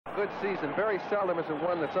Good season. Very seldom is it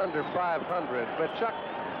one that's under 500. But Chuck,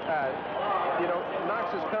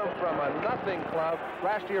 Knox has come from a nothing club.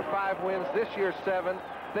 Last year 5 wins, this year 7.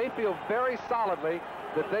 They feel very solidly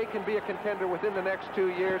that they can be a contender within the next 2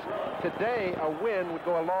 years. Today, a win would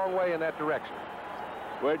go a long way in that direction.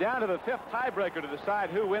 We're down to the 5th tiebreaker to decide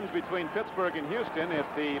who wins between Pittsburgh and Houston. If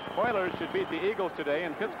the Oilers should beat the Eagles today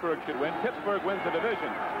and Pittsburgh should win, Pittsburgh wins the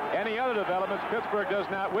division. Any other developments, Pittsburgh does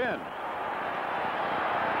not win.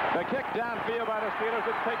 The kick downfield by the Steelers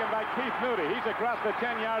is taken by Keith Moody. He's across the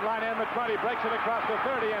 10-yard line and the 20, breaks it across the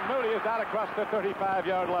 30, and Moody is out across the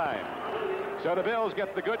 35-yard line. So the Bills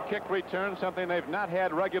get the good kick return, something they've not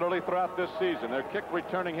had regularly throughout this season. Their kick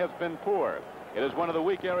returning has been poor. It is one of the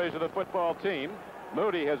weak areas of the football team.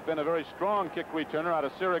 Moody has been a very strong kick returner out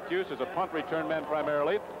of Syracuse as a punt return man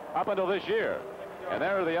primarily up until this year. And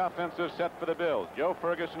there are the offensive set for the Bills. Joe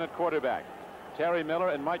Ferguson at quarterback. Terry Miller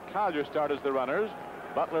and Mike Collier start as the runners.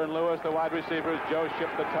 Butler and Lewis, the wide receivers. Joe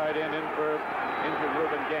Shipp, the tight end, in for injured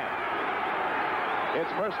Reuben Gant.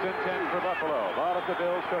 It's 1st and 10 for Buffalo. Ball at the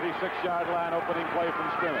Bills' 36-yard line, opening play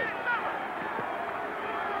from scrimmage.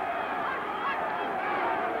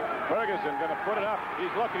 Ferguson going to put it up.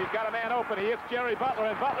 He's looking. He's got a man open. He hits Jerry Butler,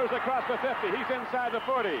 and Butler's across the 50. He's inside the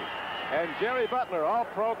 40. And Jerry Butler,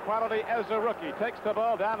 all-pro quality as a rookie, takes the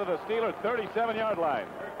ball down to the Steelers' 37-yard line.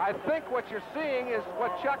 I think what you're seeing is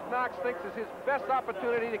what Chuck Knox thinks is his best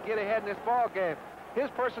opportunity to get ahead in this ball game. His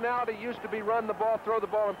personality used to be run the ball, throw the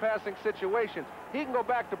ball in passing situations. He can go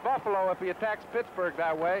back to Buffalo if he attacks Pittsburgh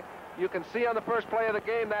that way. You can see on the first play of the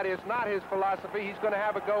game that is not his philosophy. He's going to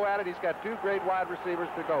have a go at it. He's got 2 great wide receivers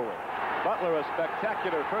to go with. Butler, a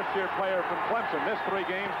spectacular first-year player from Clemson, missed 3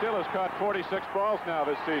 games, still has caught 46 balls now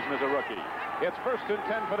this season as a rookie. It's 1st and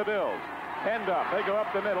 10 for the Bills. Handoff. They go up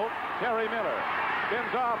the middle. Terry Miller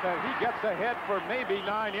spins off, and he gets ahead for maybe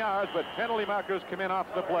 9 yards, but penalty markers come in off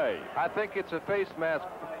the play. I think it's a face mask,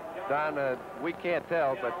 Don. We can't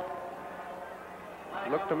tell, but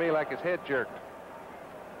it looked to me like his head jerked.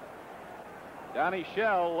 Donnie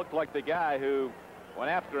Shell looked like the guy who went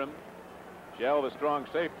after him. Shell, the strong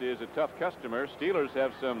safety, is a tough customer. Steelers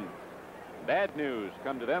have some bad news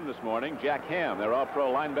come to them this morning. Jack Ham, their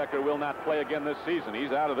all-pro linebacker, will not play again this season.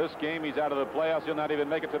 He's out of this game. He's out of the playoffs. He'll not even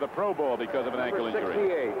make it to the Pro Bowl because of an ankle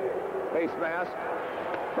injury. 68, face mask,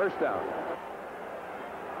 1st down.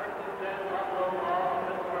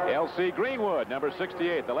 L.C. Greenwood, number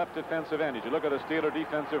 68, the left defensive end. As you look at the Steeler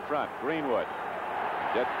defensive front, Greenwood.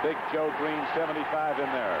 Get Big Joe Green, 75 in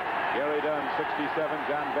there. Gary Dunn, 67.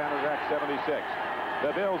 John Vanderzack, 76.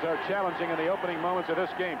 The Bills are challenging in the opening moments of this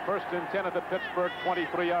game. 1st and 10 at the Pittsburgh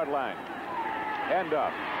 23-yard line.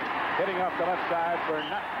 Handoff. Hitting off the left side for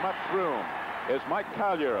not much room is Mike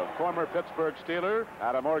Collier, a former Pittsburgh Steeler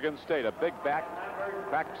out of Morgan State. A big back,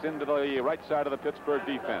 cracks into the right side of the Pittsburgh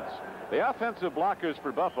defense. The offensive blockers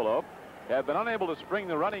for Buffalo have been unable to spring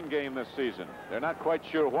the running game this season. They're not quite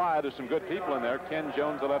sure why. There's some good people in there. Ken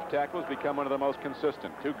Jones, the left tackle, has become one of the most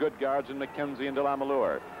consistent. 2 good guards in McKenzie and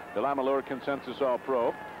DeLamalure. DeLamalure, consensus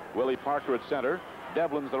All-Pro. Willie Parker at center.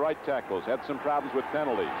 Devlin's the right tackles. Had some problems with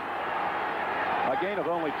penalties. A gain of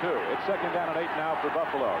only 2. It's 2nd down and 8 now for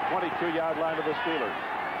Buffalo. 22-yard line to the Steelers.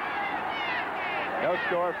 No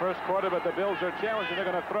score first quarter, but the Bills are challenged, and they're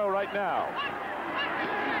going to throw right now.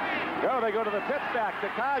 They go to the pitch back to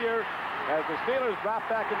Collier as the Steelers drop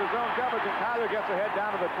back into zone coverage, and Collier gets ahead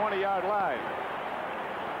down to the 20-yard line.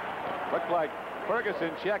 Looked like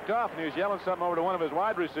Ferguson checked off, and he was yelling something over to one of his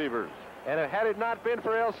wide receivers. And had it not been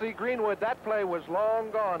for L.C. Greenwood, that play was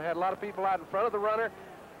long gone. Had a lot of people out in front of the runner.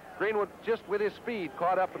 Greenwood, just with his speed,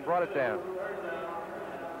 caught up and brought it down.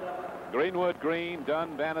 Greenwood, Green,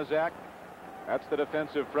 Dunn, Vanazak. That's the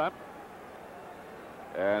defensive front.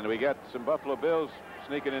 And we got some Buffalo Bills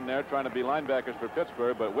sneaking in there, trying to be linebackers for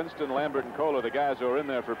Pittsburgh, but Winston, Lambert, and Cole are the guys who are in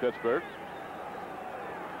there for Pittsburgh.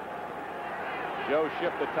 Joe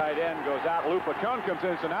Shipp, the tight end, goes out. Lou Picone comes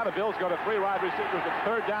in, so now the Bills go to 3 wide receivers. It's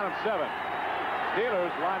 3rd down and 7.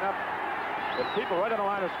 Steelers line up with people right on the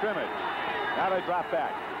line of scrimmage. Now they drop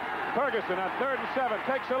back. Ferguson on 3rd and 7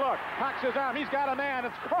 takes a look, cocks his arm. He's got a man.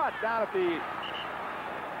 It's caught down at the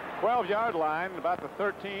 12-yard line, about the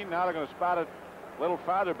 13. Now they're going to spot it a little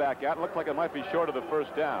farther back out. It looked like it might be short of the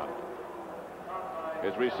 1st down.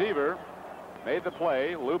 His receiver made the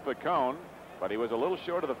play, Lou Picone, but he was a little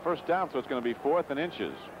short of the 1st down, so it's going to be 4th and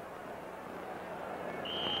inches.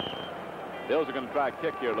 Bills are going to try a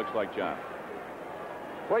kick here, it looks like, John.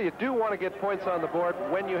 Well, you do want to get points on the board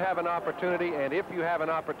when you have an opportunity, and if you have an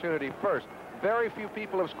opportunity first. Very few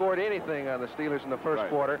people have scored anything on the Steelers in the first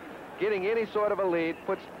quarter. Getting any sort of a lead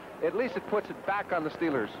puts it back on the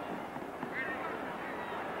Steelers.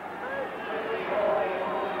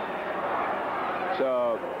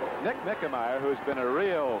 So Nick Mickemeyer, who's been a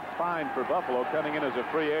real find for Buffalo coming in as a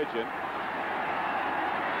free agent,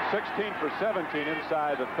 16 for 17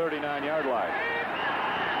 inside the 39-yard line.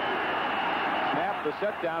 Snap, the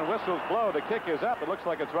set down, whistles blow. The kick is up. It looks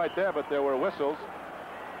like it's right there, but there were whistles.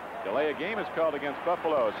 Delay of game is called against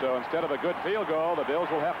Buffalo. So instead of a good field goal, the Bills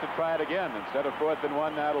will have to try it again. Instead of 4th and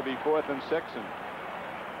 1, now it'll be 4th and 6. And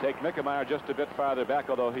take Mickemeyer just a bit farther back,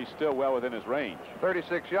 although he's still well within his range.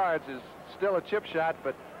 36 yards is still a chip shot,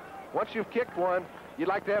 but once you've kicked one, you'd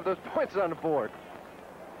like to have those points on the board.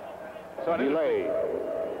 So delay.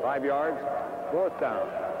 5 yards. 4th down.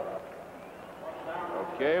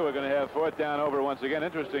 Okay, we're going to have 4th down over once again.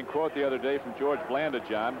 Interesting quote the other day from George Blanda,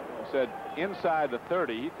 John. He said inside the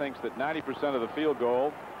 30, he thinks that 90% of the field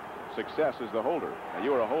goal success is the holder. Now,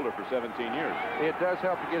 you were a holder for 17 years. It does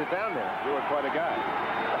help to get it down there. You were quite a guy.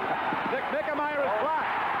 Nick Mickemeyer is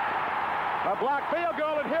blocked. A blocked field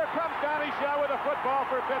goal, and here comes Donnie Shaw with a football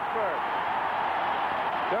for Pittsburgh.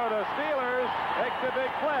 So the Steelers make the big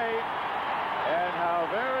play, and how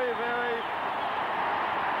very, very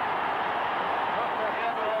tough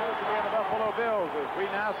that is to be in the Buffalo Bills. As we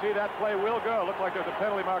now see that play will go. Looked like there's a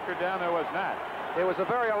penalty marker down. There was not. It was a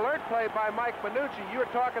very alert play by Mike Minucci. You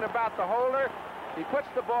were talking about the holder. He puts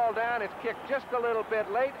the ball down. It's kicked just a little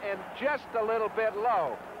bit late and just a little bit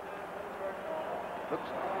low.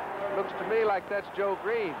 Looks to me like that's Joe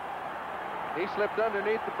Green. He slipped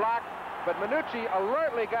underneath the block, but Minucci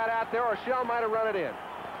alertly got out there, or Shell might have run it in.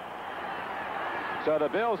 So the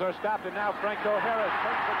Bills are stopped, and now Franco Harris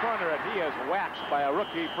turns the corner, and he is waxed by a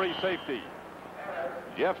rookie free safety.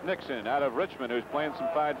 Jeff Nixon out of Richmond, who's playing some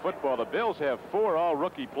fine football. The Bills have 4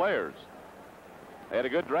 all-rookie players. They had a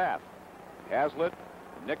good draft. Hazlitt,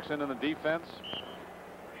 Nixon in the defense.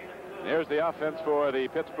 Here's the offense for the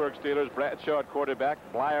Pittsburgh Steelers. Bradshaw at quarterback.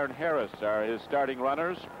 Blyer and Harris are his starting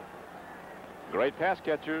runners. Great pass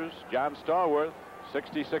catchers. John Stallworth,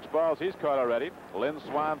 66 balls he's caught already. Lynn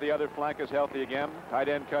Swan, the other flank, is healthy again. Tight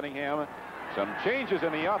end Cunningham. Some changes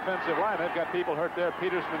in the offensive line. They've got people hurt there.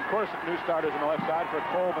 Peterson and Corson, new starters on the left side for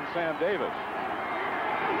Kolb and Sam Davis.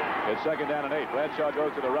 It's 2nd down and 8. Bradshaw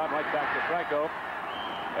goes to the run, right back to Franco.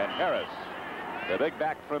 And Harris, the big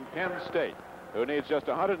back from Penn State, who needs just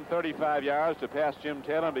 135 yards to pass Jim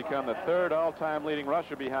Taylor and become the 3rd all-time leading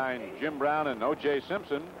rusher behind Jim Brown and O.J.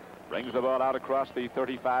 Simpson, brings the ball out across the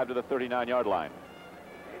 35 to the 39-yard line.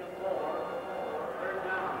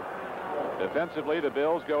 Defensively, the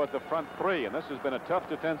Bills go at the front 3, and this has been a tough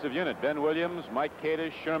defensive unit. Ben Williams, Mike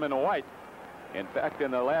Kadish, Sherman White. In fact, in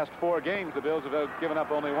the last 4 games, the Bills have given up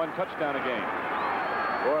only 1 touchdown a game.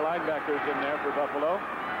 4 linebackers in there for Buffalo.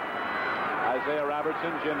 Isaiah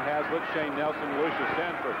Robertson, Jim Hazlitt, Shane Nelson, Lucius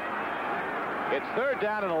Stanford. It's 3rd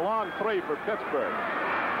down and a long 3 for Pittsburgh.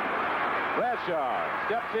 Bradshaw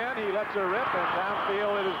steps in, he lets her rip, and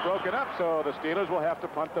downfield it is broken up, so the Steelers will have to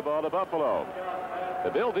punt the ball to Buffalo. The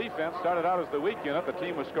Bill defense started out as the weak unit. The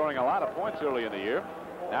team was scoring a lot of points early in the year.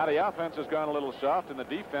 Now the offense has gone a little soft, and the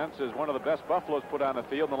defense is one of the best Buffalo's put on the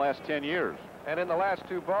field in the last 10 years. And in the last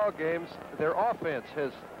 2 ball games, their offense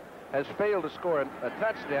has failed to score a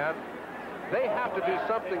touchdown. They have to do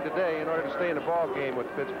something today in order to stay in the ball game with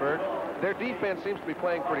Pittsburgh. Their defense seems to be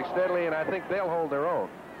playing pretty steadily, and I think they'll hold their own.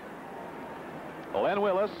 Len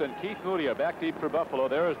Willis and Keith Moody are back deep for Buffalo.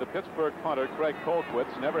 There is the Pittsburgh punter, Craig Colquitt.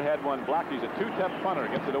 Never had one blocked. He's a 2-step punter.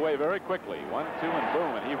 Gets it away very quickly. 1, 2, and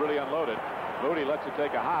boom, and he really unloaded. Moody lets it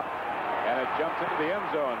take a hop, and it jumps into the end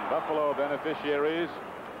zone. Buffalo beneficiaries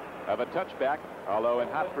of a touchback, although in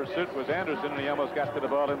hot pursuit was Anderson, and he almost got to the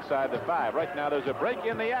ball inside the 5. Right now, there's a break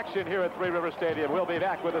in the action here at Three River Stadium. We'll be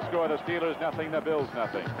back with the score. The Steelers nothing, the Bills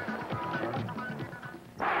nothing.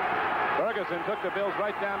 Ferguson took the Bills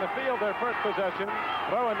right down the field. Their first possession,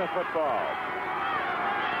 throwing the football.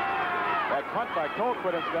 That punt by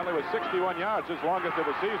Colquitt, incidentally, was 61 yards, his longest of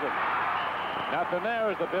the season. Nothing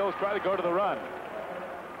there as the Bills try to go to the run.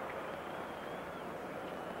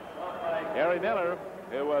 Harry Miller,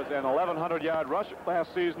 who was an 1,100-yard rusher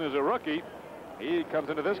last season as a rookie, he comes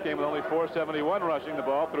into this game with only 471 rushing the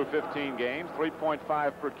ball through 15 games,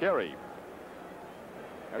 3.5 per carry.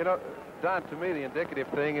 You know, Don, to me, the indicative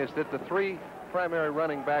thing is that the 3 primary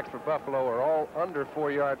running backs for Buffalo are all under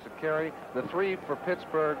 4 yards a carry. The 3 for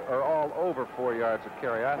Pittsburgh are all over 4 yards a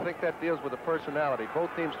carry. I think that deals with the personality.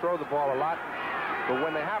 Both teams throw the ball a lot, but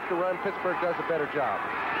when they have to run, Pittsburgh does a better job.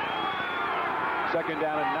 2nd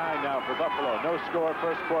down and 9 now for Buffalo. No score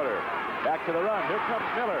first quarter. Back to the run. Here comes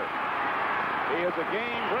Miller. He is a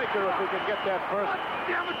game breaker if he can get that first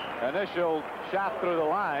initial shot through the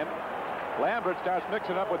line. Lambert starts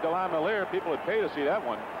mixing up with DeLon Malier. People would pay to see that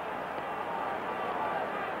one.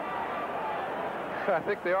 I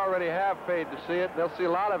think they already have paid to see it. They'll see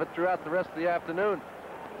a lot of it throughout the rest of the afternoon.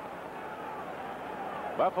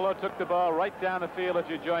 Buffalo took the ball right down the field as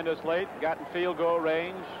you joined us late, got in field goal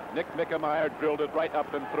range. Nick Mickemeyer drilled it right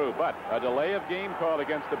up and through, but a delay of game called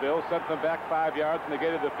against the Bills, sent them back 5 yards,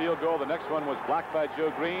 negated the field goal. The next one was blocked by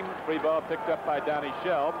Joe Green, free ball picked up by Donnie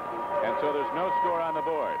Shelb, and so there's no score on the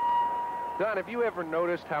board. Don, have you ever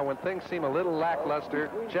noticed how when things seem a little lackluster,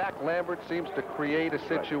 Jack Lambert seems to create a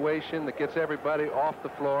situation that gets everybody off the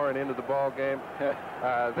floor and into the ball game?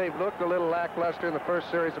 They've looked a little lackluster in the first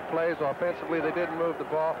series of plays. Offensively, they didn't move the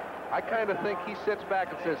ball. I kind of think he sits back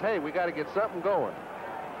and says, hey, we got to get something going.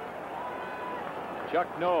 Chuck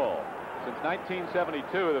Noll. Since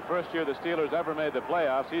 1972, the first year the Steelers ever made the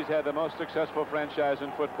playoffs, he's had the most successful franchise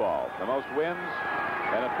in football. The most wins,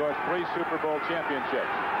 and of course, 3 Super Bowl championships.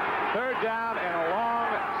 Third down and a long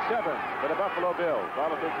 7 for the Buffalo Bills. Ball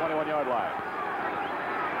at the 21-yard line.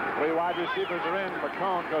 3 wide receivers are in.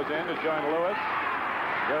 McCone goes in to join Lewis.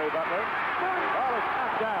 Gary Butler. Ball is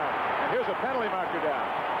knocked down. And here's a penalty marker down.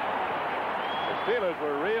 The Steelers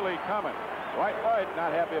were really coming. White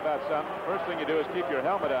not happy about something. First thing you do is keep your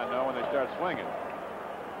helmet on, though, when they start swinging.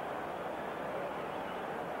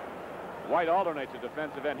 White alternates at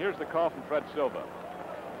defensive end. Here's the call from Fred Silva.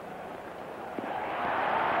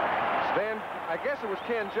 I guess it was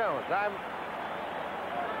Ken Jones.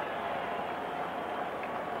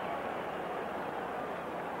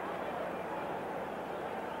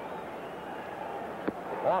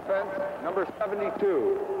 Offense, number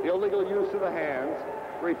 72. Illegal use of the hands.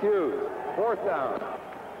 Refused. 4th down.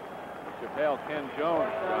 Chappelle, Ken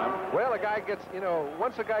Jones, John. Well, a guy gets,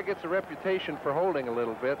 once a guy gets a reputation for holding a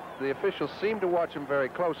little bit, the officials seem to watch him very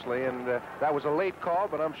closely, and that was a late call,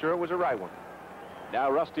 but I'm sure it was a right one. Now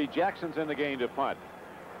Rusty Jackson's in the game to punt.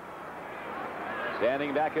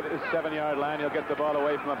 Standing back at his 7-yard line, he'll get the ball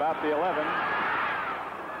away from about the 11.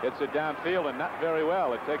 Hits it downfield and not very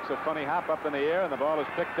well. It takes a funny hop up in the air, and the ball is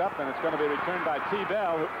picked up, and it's going to be returned by T.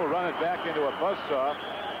 Bell, who will run it back into a buzzsaw.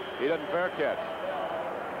 He doesn't fair catch.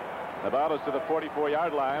 The ball is to the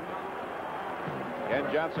 44-yard line. Ken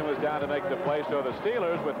Johnson was down to make the play, so the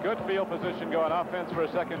Steelers, with good field position, go on offense for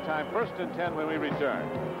a second time. 1st and 10 when we return.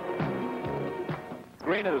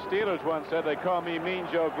 Green of the Steelers once said, they call me Mean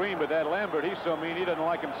Joe Green, but that Lambert, he's so mean he doesn't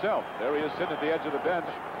like himself. There he is sitting at the edge of the bench.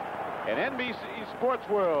 And NBC Sports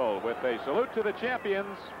World with a salute to the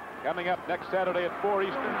champions coming up next Saturday at 4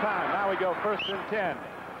 Eastern Time. Now we go 1st and 10.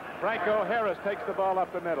 Franco Harris takes the ball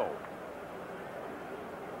up the middle.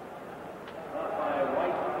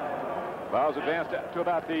 Ball's advanced to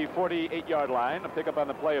about the 48-yard line. A pickup on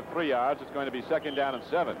the play of 3 yards. It's going to be 2nd down and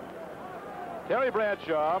 7. Terry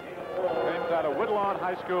Bradshaw comes out of Woodlawn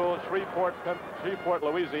High School, Shreveport,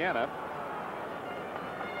 Louisiana.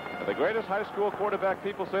 The greatest high school quarterback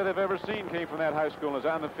people say they've ever seen came from that high school and is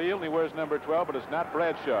on the field, and he wears number 12, but it's not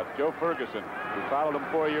Bradshaw. It's Joe Ferguson, who followed him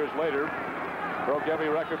 4 years later, broke every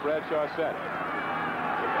record Bradshaw set.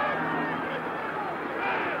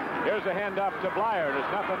 Here's a handoff to Blyer.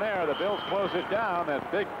 There's nothing there. The Bills close it down. That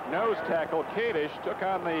big nose tackle, Kadish, took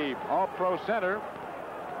on the all-pro center,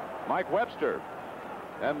 Mike Webster.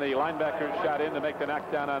 Then the linebacker shot in to make the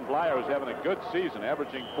knockdown on Blyer, who's having a good season,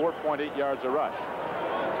 averaging 4.8 yards a rush.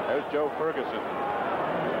 There's Joe Ferguson.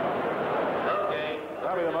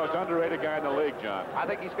 Probably the most underrated guy in the league, John. I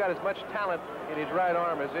think he's got as much talent in his right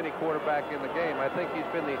arm as any quarterback in the game. I think he's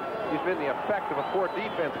been the effect of a poor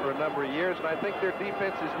defense for a number of years, and I think their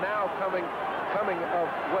defense is now coming of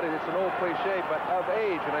what it's an old cliche, but of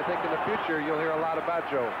age. And I think in the future you'll hear a lot about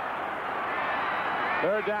Joe.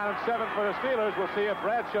 3rd down and 7 for the Steelers. We'll see if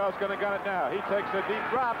Bradshaw's going to gun it now. He takes a deep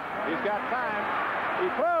drop. He's got time. He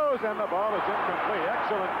throws, and the ball is incomplete.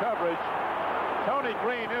 Excellent coverage. Tony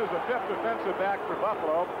Green, who's the 5th defensive back for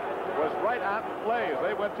Buffalo, was right on the play as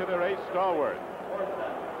they went to their 8th stalwart.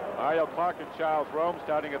 Mario Clark and Charles Rome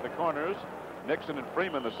starting at the corners. Nixon and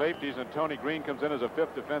Freeman, the safeties, and Tony Green comes in as a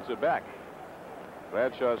 5th defensive back.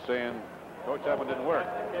 Bradshaw's saying, Coach, that one didn't work.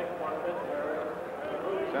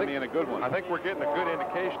 Send me in a good one. I think we're getting a good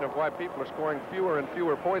indication of why people are scoring fewer and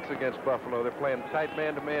fewer points against Buffalo. They're playing tight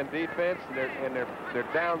man-to-man defense, and their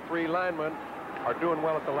down 3 linemen are doing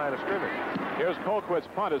well at the line of scrimmage. Here's Colquitt's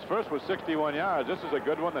punt. His first was 61 yards. This is a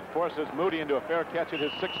good one that forces Moody into a fair catch at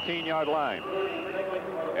his 16-yard line.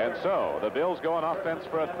 And so the Bills go on offense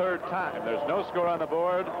for a 3rd time. There's no score on the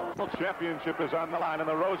board. The championship is on the line in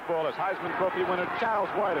the Rose Bowl as Heisman Trophy winner Charles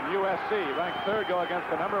White of USC, ranked 3rd, go against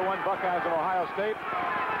the #1 Buckeyes of Ohio State.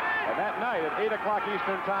 And that night at 8 o'clock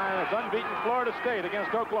Eastern Time, it's unbeaten Florida State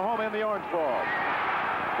against Oklahoma in the Orange Bowl.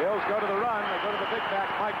 Bills go to the run. They go to the big back,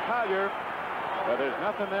 Mike Collier. But there's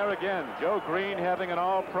nothing there again. Joe Green having an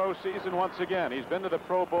all-pro season once again. He's been to the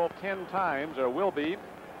Pro Bowl 10 times, or will be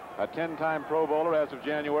a 10-time Pro Bowler as of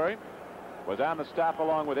January. Was on the stop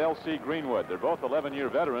along with L.C. Greenwood. They're both 11-year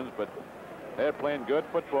veterans, but they're playing good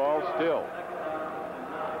football still.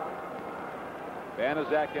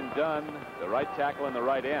 Banaszak and Dunn, the right tackle and the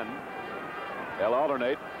right end. They'll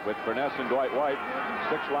alternate with Furness and Dwight White.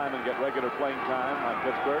 6 linemen get regular playing time on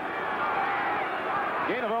Pittsburgh.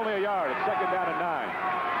 Gain of only a yard. It's second down and 9.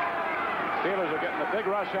 Steelers are getting a big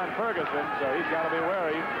rush on Ferguson, so he's got to be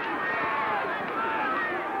wary.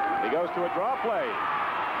 He goes to a draw play.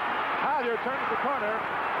 Collier turns the corner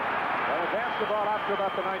and advances the ball out to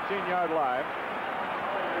about the 19-yard line.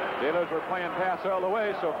 Steelers were playing pass all the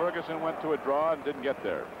way, so Ferguson went to a draw and didn't get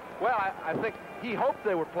there. Well, I think he hoped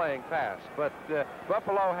they were playing pass, but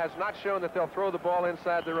Buffalo has not shown that they'll throw the ball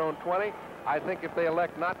inside their own 20. I think if they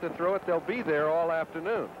elect not to throw it, they'll be there all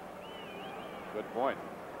afternoon. Good point.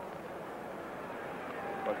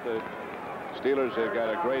 But the Steelers have got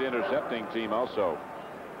a great intercepting team also.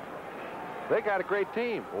 They got a great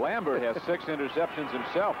team. Lambert has 6 interceptions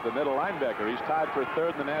himself, the middle linebacker. He's tied for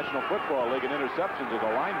 3rd in the National Football League in interceptions as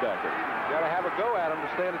a linebacker. Got to have a go at him to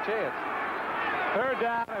stand a chance. 3rd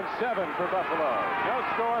down and 7 for Buffalo. No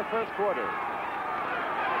score first quarter.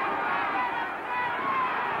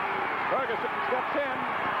 Ferguson steps in.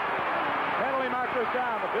 Penalty markers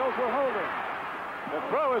down. The Bills were holding. The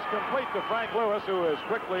throw is complete to Frank Lewis, who is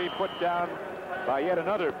quickly put down by yet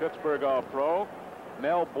another Pittsburgh All-Pro,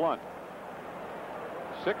 Mel Blunt.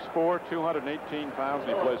 6'4", 218 pounds,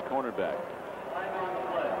 and he plays cornerback.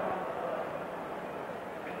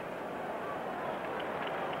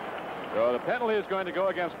 So the penalty is going to go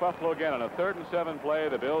against Buffalo again on a 3rd and 7 play.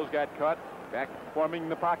 The Bills got cut, back forming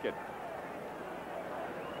the pocket.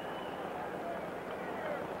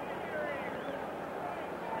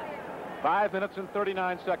 Five minutes and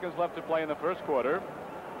 39 seconds left to play in the first quarter.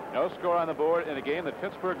 No score on the board in a game that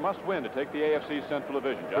Pittsburgh must win to take the AFC Central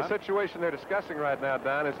Division. John? The situation they're discussing right now,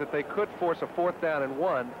 Don, is that they could force a 4th down and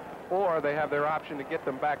 1, or they have their option to get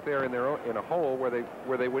them back there in a hole where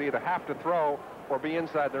they would either have to throw or be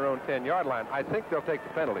inside their own 10-yard line. I think they'll take the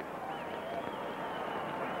penalty.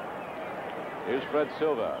 Here's Fred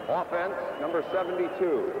Silva. Offense, number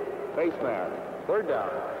 72, face mask, 3rd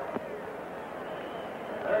down.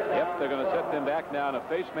 Yep, they're going to set them back now in a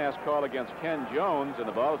face mask call against Ken Jones, and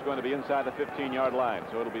the ball is going to be inside the 15-yard line.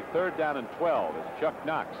 So it'll be 3rd down and 12 as Chuck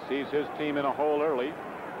Knox sees his team in a hole early.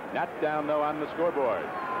 Not down, though, on the scoreboard.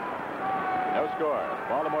 No score.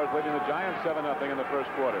 Baltimore's leading the Giants 7-0 in the first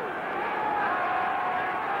quarter.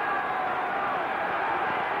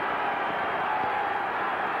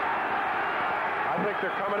 I think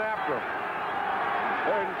they're coming after him.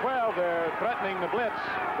 3rd and 12, they're threatening the blitz.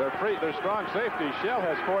 Their strong safety. Shell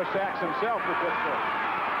has 4 sacks himself for Pittsburgh.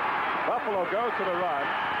 Buffalo goes to the run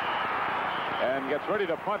and gets ready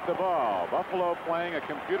to punt the ball. Buffalo playing a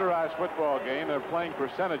computerized football game. They're playing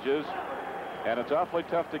percentages, and it's awfully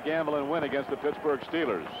tough to gamble and win against the Pittsburgh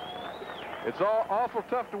Steelers. It's awful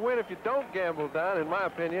tough to win if you don't gamble, Don, in my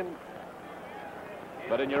opinion.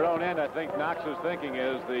 But in your own end, I think Knox's thinking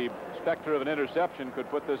is the specter of an interception could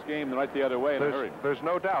put this game right the other way in a hurry. There's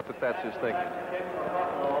no doubt that that's his thinking.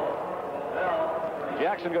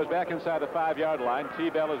 Jackson goes back inside the 5-yard line.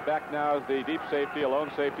 T-Bell is back now as the deep safety, a lone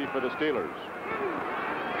safety for the Steelers.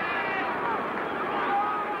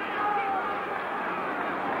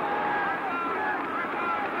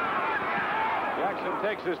 Jackson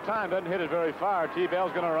takes his time, doesn't hit it very far.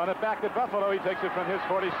 T-Bell's going to run it back at Buffalo. He takes it from his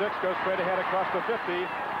 46, goes straight ahead across the 50.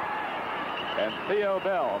 And Theo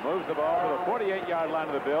Bell moves the ball to the 48-yard line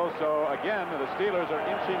of the Bills. So, again, the Steelers are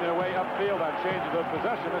inching their way upfield on changes of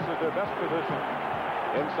possession. This is their best position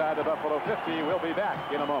inside the Buffalo 50. We'll be back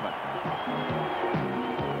in a moment.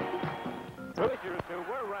 Lakers, who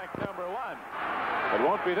were ranked number 1. It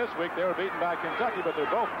won't be this week. They were beaten by Kentucky, but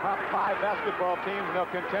they're both top 5 basketball teams, and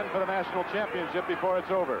they'll contend for the national championship before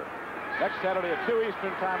it's over. Next Saturday at 2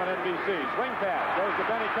 Eastern time on NBC. Swing pass goes to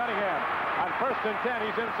Benny Cunningham. On 1st and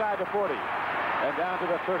 10, he's inside the 40 and down to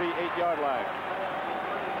the 38-yard line.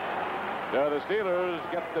 So the Steelers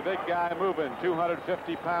get the big guy moving.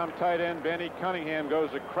 250-pound tight end Benny Cunningham goes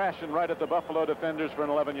crashing right at the Buffalo defenders for an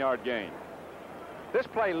 11-yard gain. This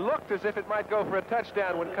play looked as if it might go for a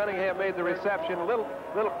touchdown when Cunningham made the reception. A little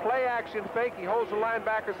play-action fake. He holds the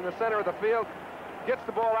linebackers in the center of the field, gets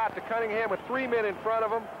the ball out to Cunningham with 3 men in front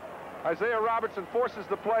of him. Isaiah Robertson forces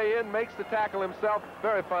the play in, makes the tackle himself.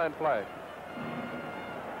 Very fine play.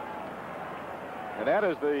 And that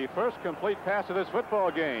is the first complete pass of this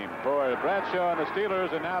football game for Bradshaw and the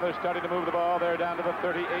Steelers, and now they're starting to move the ball. They're down to the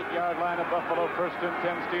 38-yard line of Buffalo. 1st and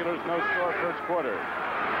 10 Steelers, no score first quarter.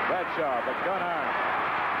 Bradshaw, the gun arm.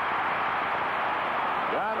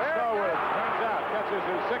 John Stallworth turns out, catches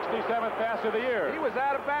his 67th pass of the year. He was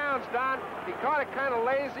out of bounds, Don. He caught it kind of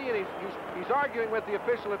lazy, and he's arguing with the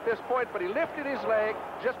official at this point, but he lifted his leg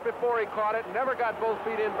just before he caught it and never got both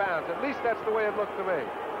feet in bounds. At least that's the way it looked to me.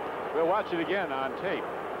 We'll watch it again on tape.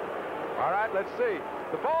 All right, let's see.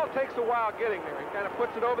 The ball takes a while getting there. He kind of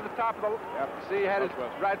puts it over the top of the... Yep. See, he had his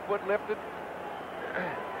right foot lifted.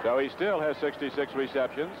 So he still has 66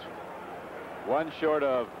 receptions. One short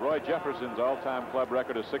of Roy Jefferson's all-time club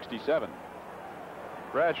record of 67.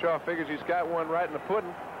 Bradshaw figures he's got one right in the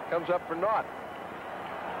pudding. Comes up for naught.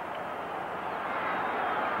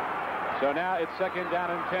 So now it's 2nd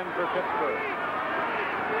down and 10 for Pittsburgh.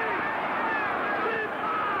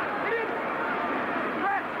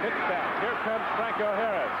 Pitch back. Here comes Franco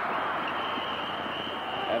Harris.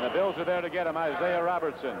 And the Bills are there to get him. Isaiah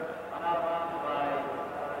Robertson.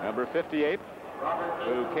 Number 58.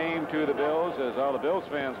 Who came to the Bills, as all the Bills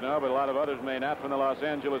fans know, but a lot of others may not, from the Los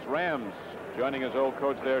Angeles Rams, joining his old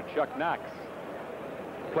coach there, Chuck Knox.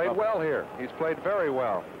 Played well here. He's played very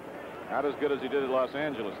well. Not as good as he did at Los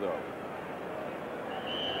Angeles, though.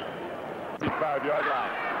 5-yard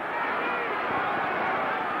line.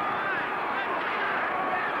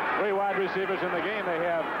 3 wide receivers in the game. They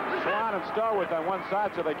have Swan and Stallworth on one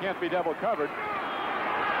side, so they can't be double covered.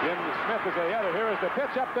 Jim Smith is the other. Here is the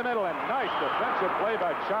pitch up the middle, and nice defensive play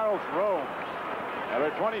by Charles Rome.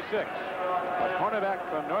 Number 26, a cornerback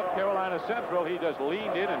from North Carolina Central. He just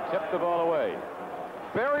leaned in and tipped the ball away.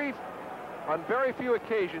 On very few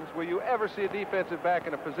occasions will you ever see a defensive back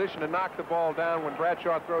in a position to knock the ball down when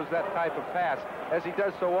Bradshaw throws that type of pass, as he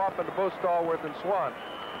does so often to both Stallworth and Swan.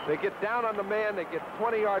 They get down on the man, they get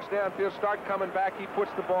 20 yards downfield, start coming back, he puts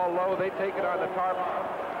the ball low, they take it on the tarp.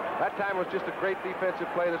 That time was just a great defensive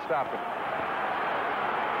play that stopped him.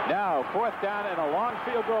 Now, 4th down and a long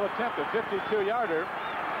field goal attempt, a 52-yarder.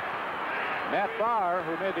 Matt Barr,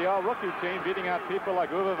 who made the all-rookie team, beating out people like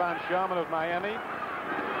Uwe von Schaumburg of Miami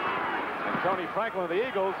and Tony Franklin of the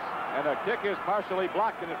Eagles. And the kick is partially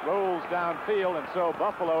blocked, and it rolls downfield. And so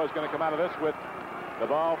Buffalo is going to come out of this with the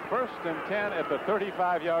ball 1st and 10 at the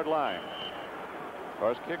 35-yard line. Of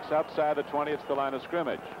course, kicks outside the 20. It's the line of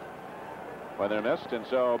scrimmage when they're missed. And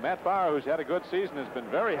so Matt Barr, who's had a good season, has been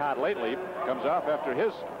very hot lately, comes off after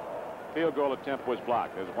his field goal attempt was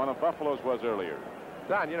blocked, as one of Buffalo's was earlier.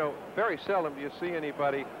 Don, you know, very seldom do you see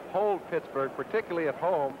anybody hold Pittsburgh, particularly at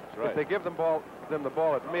home, if they give them the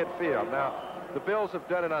ball at midfield. Now, the Bills have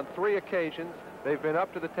done it on 3 occasions. They've been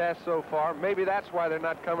up to the task so far. Maybe that's why they're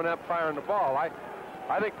not coming up firing the ball.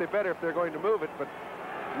 I think they better if they're going to move it, but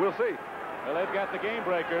we'll see. Well, they've got the game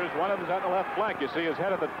breakers. One of them's on the left flank. You see his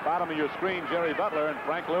head at the bottom of your screen, Jerry Butler, and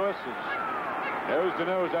Frank Lewis is nose to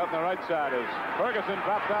nose out on the right side as Ferguson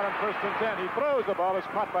drops out on 1st and 10. He throws the ball. It's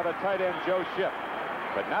caught by the tight end, Joe Shipp,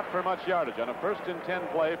 but not for much yardage. On a 1st and 10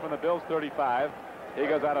 play from the Bills' 35, he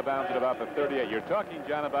goes out of bounds at about the 38. You're talking,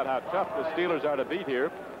 John, about how tough the Steelers are to beat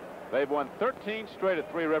here. They've won 13 straight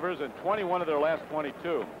at Three Rivers and 21 of their last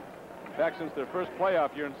 22. In fact, since their first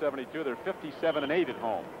playoff year in '72, they're 57-8 at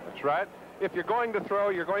home. That's right. If you're going to throw,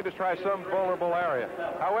 you're going to try some vulnerable area.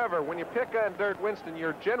 However, when you pick on Dirk Winston,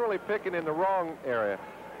 you're generally picking in the wrong area.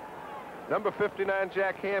 Number 59,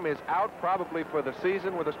 Jack Ham, is out probably for the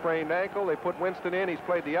season with a sprained ankle. They put Winston in. He's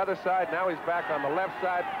played the other side. Now he's back on the left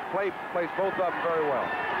side. Plays both of them very well.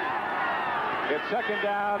 It's 2nd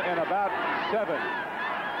down and about 7.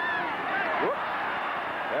 Whoops.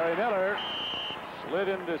 Harry Miller slid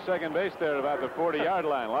into second base there at about the 40-yard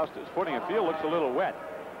line. Lost his footing. The field looks a little wet.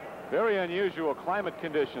 Very unusual climate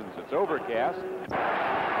conditions. It's overcast.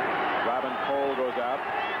 Robin Cole goes out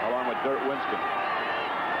along with Dirk Winston.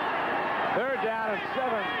 3rd down and 7,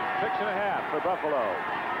 6.5 for Buffalo.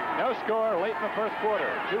 No score late in the first quarter.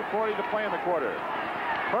 2:40 to play in the quarter.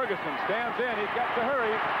 Ferguson stands in. He's got to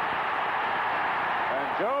hurry. And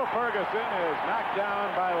Joe Ferguson is knocked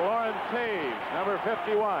down by Lauren Taves, number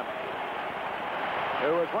 51,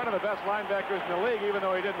 who was one of the best linebackers in the league, even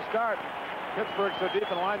though he didn't start. Pittsburgh so deep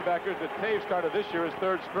in linebackers that Taves started this year as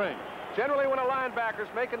 3rd string. Generally, when a linebacker's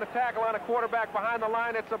making the tackle on a quarterback behind the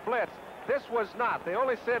line, it's a blitz. This was not. They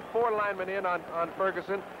only sent 4 linemen in on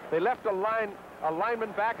Ferguson. They left a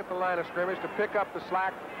lineman back at the line of scrimmage to pick up the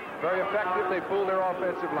slack. Very effective. They fooled their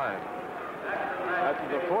offensive line. That's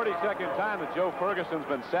the 42nd time that Joe Ferguson's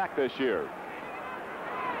been sacked this year.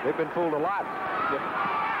 They've been fooled a lot.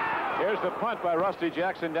 Here's the punt by Rusty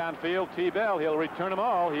Jackson downfield. T. Bell, he'll return them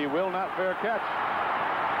all. He will not fair catch.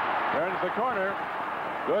 Turns the corner.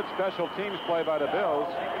 Good special teams play by the Bills.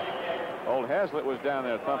 Old Hazlitt was down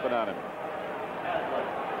there thumping on him.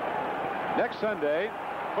 Next Sunday,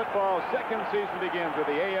 football's second season begins with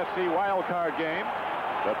the AFC wild card game.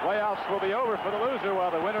 The playoffs will be over for the loser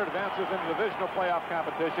while the winner advances into divisional playoff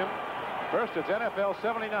competition. First, it's NFL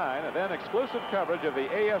 79, and then exclusive coverage of the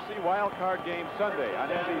AFC wild card game Sunday on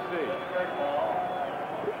NBC.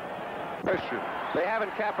 They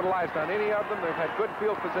haven't capitalized on any of them. They've had good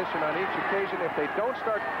field position on each occasion. If they don't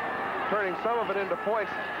start turning some of it into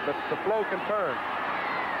points, the flow can turn.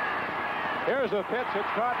 Here's a pitch.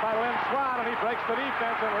 It's caught by Lynn Swann, and he breaks the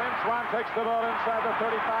defense, and Lynn Swann takes the ball inside the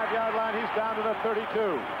 35-yard line. He's down to the 32.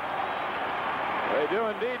 They do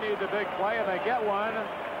indeed need the big play, and they get one.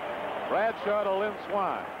 Bradshaw to Lynn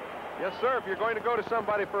Swann. Yes, sir. If you're going to go to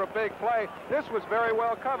somebody for a big play, this was very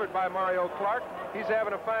well covered by Mario Clark. He's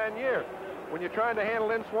having a fine year. When you're trying to handle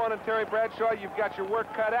Lynn Swann and Terry Bradshaw, you've got your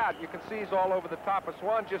work cut out. You can see he's all over the top of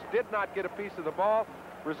Swann. Just did not get a piece of the ball.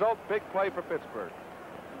 Result, big play for Pittsburgh.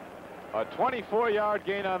 A 24-yard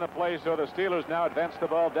gain on the play, so the Steelers now advance the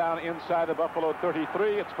ball down inside the Buffalo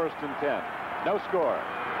 33. It's 1st and 10. No score.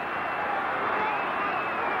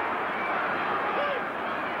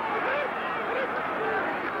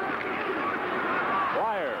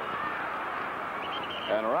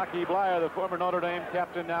 And Rocky Blyer, the former Notre Dame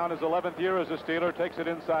captain, now in his 11th year as a Steeler, takes it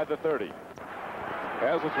inside the 30.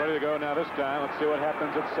 Hazlitt's ready to go now this time. Let's see what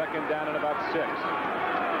happens at 2nd down and about 6.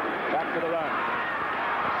 Back to the run.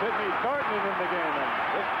 Sidney Thornton is in the game, and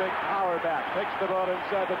this big power back takes the ball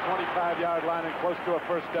inside the 25-yard line and close to a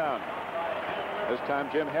 1st down. This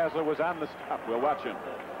time Jim Hazlitt was on the stop. We'll watch him.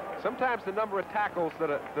 Sometimes the number of tackles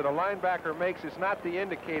that a linebacker makes is not the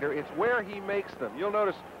indicator. It's where he makes them. You'll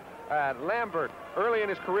notice Lambert, early in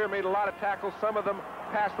his career, made a lot of tackles. Some of them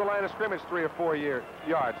past the line of scrimmage 3 or 4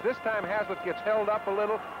 yards. This time, Hazlitt gets held up a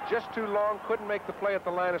little, just too long, couldn't make the play at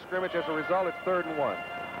the line of scrimmage. As a result, it's 3rd and 1.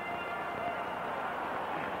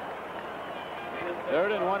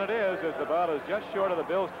 3rd and 1 it is, as the ball is just short of the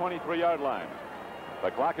Bills' 23-yard line.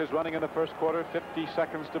 The clock is running in the 1st quarter, 50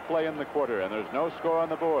 seconds to play in the quarter, and there's no score on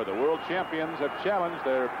the board. The world champions have challenged.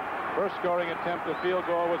 Their first scoring attempt, a field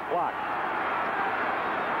goal, was blocked.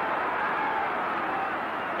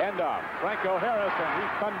 Handoff, Franco Harris, and he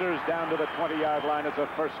thunders down to the 20-yard line. It's a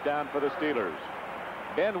 1st down for the Steelers.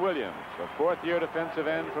 Ben Williams, a 4th-year defensive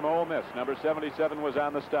end from Ole Miss. Number 77 was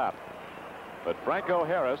on the stop. But Franco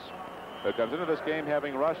Harris, who comes into this game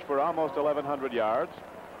having rushed for almost 1,100 yards,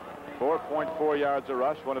 4.4 yards a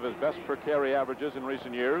rush, one of his best per carry averages in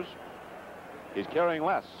recent years. He's carrying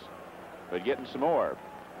less, but getting some more.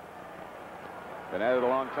 Been at it a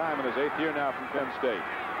long time in his 8th year now from Penn State.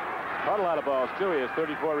 Caught a lot of balls, too. He has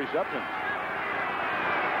 34 receptions.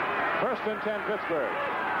 1st and 10, Pittsburgh.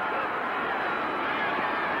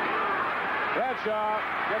 Bradshaw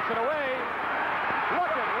gets it away. Look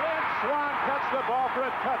at Lynn Swann cuts the ball for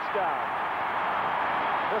a touchdown.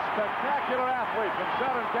 This spectacular athlete from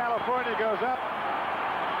Southern California goes up.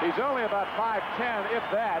 He's only about 5'10", if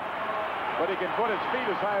that, but he can put his feet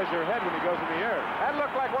as high as your head when he goes in the air. That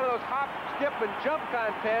looked like one of those hop, skip, and jump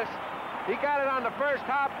contests. He got it on the first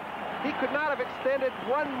hop. He could not have extended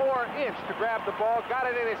one more inch to grab the ball, got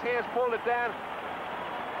it in his hands, pulled it down.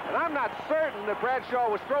 And I'm not certain that Bradshaw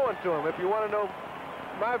was throwing to him, if you want to know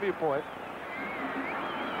my viewpoint.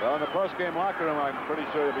 Well, in the post-game locker room, I'm pretty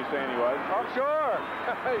sure they'll be saying he was. Oh, sure.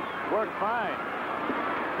 Worked fine.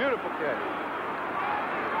 Beautiful catch.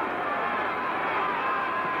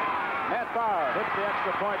 Matt Bauer hits the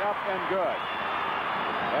extra point up and good.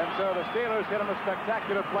 And so the Steelers hit him a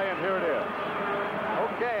spectacular play, and here it is.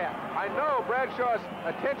 Okay, I know Bradshaw's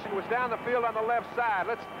attention was down the field on the left side.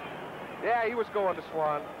 Yeah, he was going to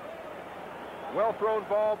Swann. Well-thrown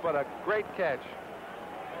ball, but a great catch.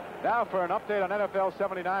 Now for an update on NFL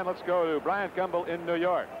 79, let's go to Bryant Gumbel in New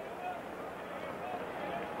York.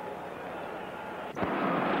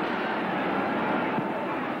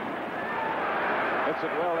 Hits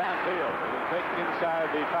it well downfield. It'll take inside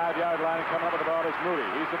the 5-yard line and come up with the ball is Moody.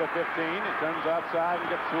 He's to the 15. He turns outside and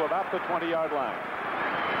gets to about the 20-yard line.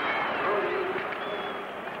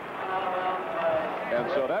 And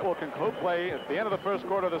so that will conclude play. At the end of the 1st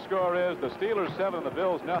quarter, the score is the Steelers 7, the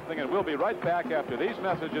Bills nothing, and we'll be right back after these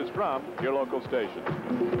messages from your local station.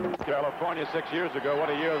 California 6 years ago, what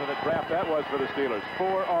a year of the draft that was for the Steelers.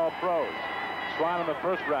 4 All-Pros. Swann in the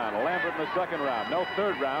 1st round, Lambert in the 2nd round, no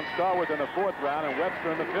 3rd round, Stallworth in the 4th round, and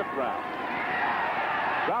Webster in the 5th round.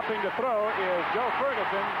 Dropping to throw is Joe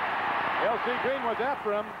Ferguson. L.C. Green was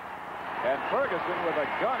after him, and Ferguson with a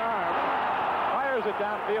gun arm fires it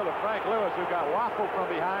downfield to Frank Lewis, who got waffled from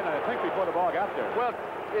behind, and I think before the ball got there. Well,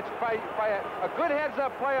 it's by a good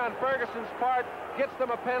heads-up play on Ferguson's part, gets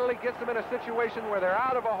them a penalty, gets them in a situation where they're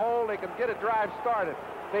out of a hole, they can get a drive started.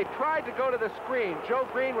 They tried to go to the screen. Joe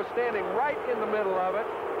Green was standing right in the middle of it.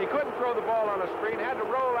 He couldn't throw the ball on a screen, had to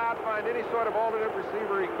roll out, find any sort of alternate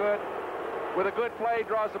receiver he could. With a good play,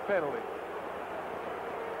 draws a penalty.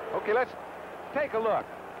 Okay, let's take a look.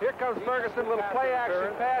 Here comes Ferguson, little play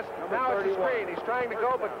action pass. Now it's a screen. He's trying to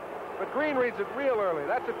go, but Green reads it real early.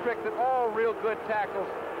 That's a trick that all real good tackles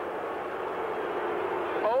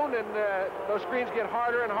own, and those screens get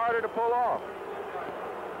harder and harder to pull off.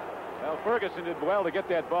 Well, Ferguson did well to get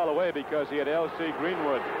that ball away because he had L.C.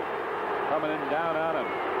 Greenwood coming in down on him.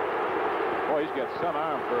 Boy, he's got some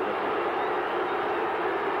arm, Ferguson.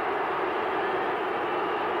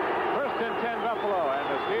 First and 10 Buffalo, and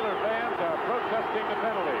the Steeler fans are protesting the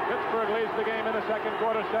penalty. Pittsburgh leads the game in the second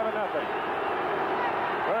quarter, 7-0.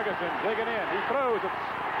 Ferguson digging in. He throws. It's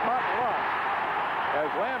caught lost as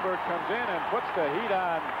Lambert comes in and puts the heat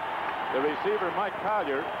on the receiver, Mike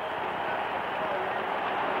Collier.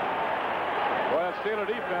 Well, that Steeler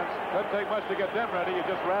defense doesn't take much to get them ready. You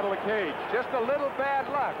just rattle the cage. Just a little bad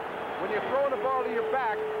luck. When you're throwing the ball to your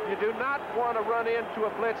back, you do not want to run into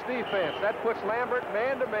a blitz defense. That puts Lambert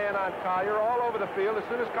man-to-man on Collier all over the field. As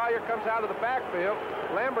soon as Collier comes out of the backfield,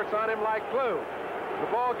 Lambert's on him like glue. The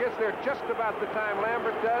ball gets there just about the time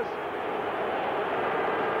Lambert does.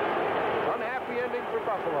 Unhappy ending for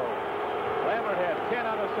Buffalo. Lambert had 10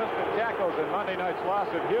 unassisted tackles in Monday night's loss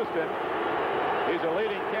at Houston. He's a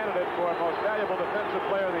leading candidate for most valuable defensive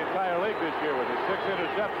player in the entire league this year with his 6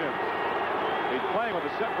 interceptions. He's playing with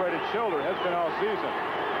a separated shoulder, has been all season.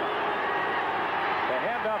 The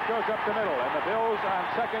handoff goes up the middle, and the Bills on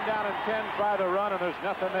second down and 10 try the run, and there's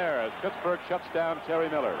nothing there as Pittsburgh shuts down Terry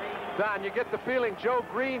Miller. Don, you get the feeling Joe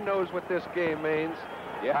Green knows what this game means.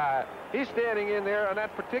 Yeah. He's standing in there. On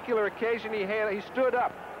that particular occasion, he stood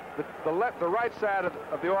up the right side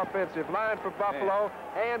of the offensive line for Buffalo,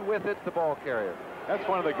 and with it, the ball carrier. That's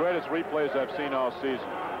one of the greatest replays I've seen all season.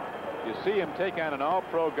 You see him take on an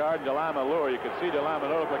all-pro guard, Delon Malure. You can see Delon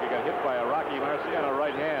Malure look like he got hit by a Rocky Marciano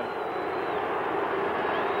right hand.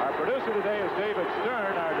 Our producer today is David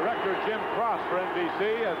Stern, our director Jim Cross for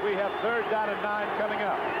NBC, as we have third down and 9 coming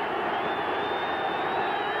up.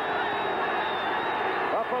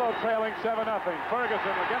 Buffalo trailing 7-0.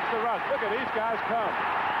 Ferguson against the rush. Look at these guys come.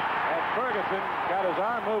 And Ferguson got his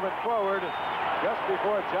arm moving forward just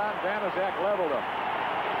before John Vanazak leveled him.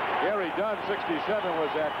 Gary Dunn, 67,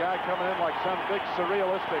 was that guy coming in like some big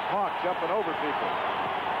surrealistic hawk jumping over people.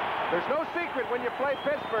 There's no secret when you play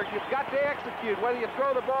Pittsburgh. You've got to execute, whether you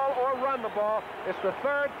throw the ball or run the ball. It's the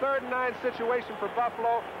third and 9 situation for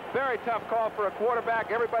Buffalo. Very tough call for a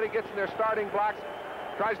quarterback. Everybody gets in their starting blocks,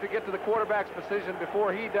 tries to get to the quarterback's position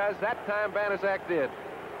before he does. That time, Vanazak did.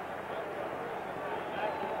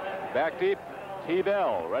 Back deep,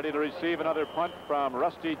 T-Bell ready to receive another punt from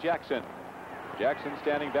Rusty Jackson. Jackson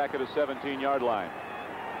standing back at a 17-yard line.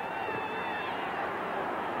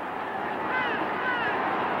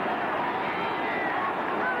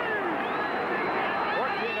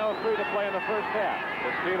 14:03 to play in the first half.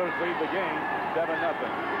 The Steelers lead the game 7-0.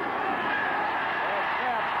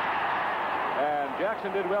 Snap. And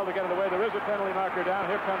Jackson did well to get it away. There is a penalty marker down.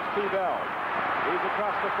 Here comes T-Bell. He's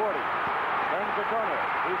across the 40. Turns the corner.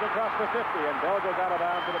 He's across the 50, and Bell goes out of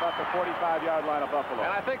bounds at about the 45-yard line of Buffalo.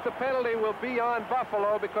 And I think the penalty will be on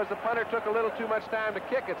Buffalo because the punter took a little too much time to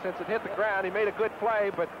kick it since it hit the ground. He made a good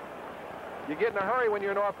play, but you get in a hurry when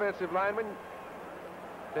you're an offensive lineman.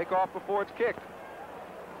 Take off before it's kicked.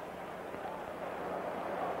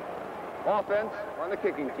 Offense on the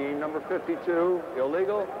kicking team, number 52,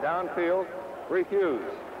 illegal, downfield,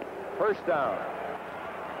 refuse. First down.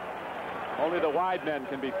 Only the wide men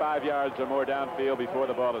can be 5 yards or more downfield before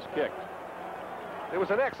the ball is kicked. It was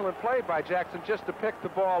an excellent play by Jackson just to pick the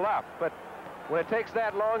ball up, but when it takes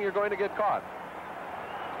that long, you're going to get caught.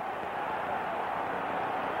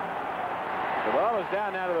 The ball is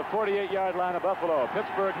down now to the 48-yard line of Buffalo.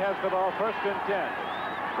 Pittsburgh has the ball first and 10.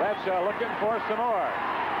 Bradshaw looking for some more.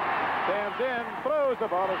 Stands in, throws, the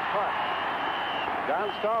ball is caught. John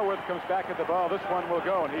Stallworth comes back at the ball. This one will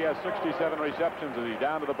go, and he has 67 receptions as he's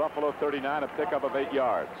down to the Buffalo 39, a pickup of 8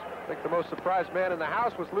 yards. I think the most surprised man in the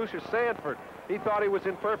house was Lucius Sanford. He thought he was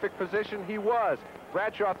in perfect position. He was.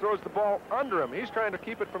 Bradshaw throws the ball under him. He's trying to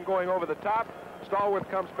keep it from going over the top. Stallworth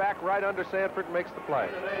comes back right under Sanford and makes the play.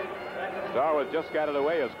 Stallworth just got it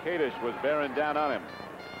away as Kadish was bearing down on him.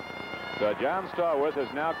 So John Stallworth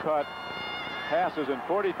has now caught passes in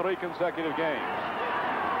 43 consecutive games.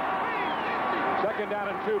 Second down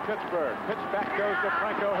and 2, Pittsburgh. Pitch back goes to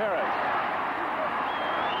Franco Harris.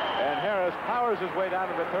 And Harris powers his way down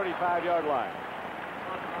to the 35-yard line.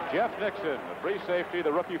 Jeff Nixon, the free safety,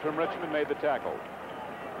 the rookie from Richmond, made the tackle.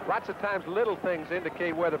 Lots of times little things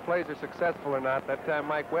indicate whether plays are successful or not. That time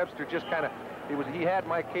Mike Webster just kind of, he had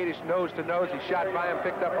Mike Kadish nose to nose. He shot by him,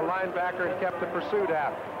 picked up a linebacker, and kept the pursuit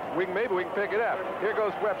out. Maybe we can pick it up. Here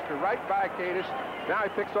goes Webster right by Kadish. Now he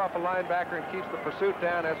picks off a linebacker and keeps the pursuit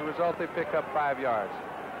down. As a result, they pick up 5 yards.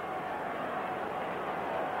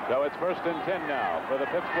 So it's 1st and 10 now for the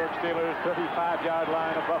Pittsburgh Steelers' 35-yard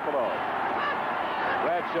line of Buffalo.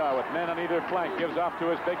 Bradshaw with men on either flank gives off to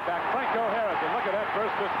his big back, Franco Harris, and look at that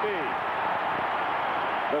burst of speed.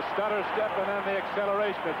 The stutter step and then the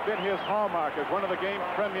acceleration. It's been his hallmark as one of the game's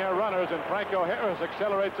premier runners, and Franco Harris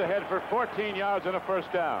accelerates ahead for 14 yards and a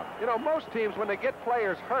first down. You know, most teams, when they get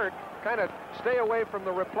players hurt, kind of stay away from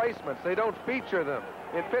the replacements. They don't feature them.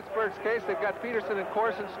 In Pittsburgh's case, they've got Peterson and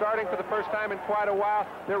Corson starting for the first time in quite a while.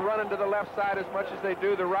 They're running to the left side as much as they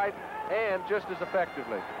do the right, and just as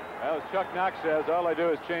effectively. Well, as Chuck Knox says, all they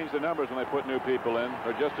do is change the numbers when they put new people in.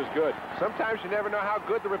 They're just as good. Sometimes you never know how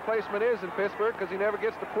good the replacement is in Pittsburgh because he never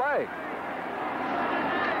gets to play.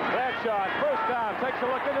 Bradshaw, first down, takes a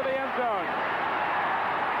look into the end zone.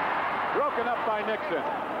 Broken up by Nixon.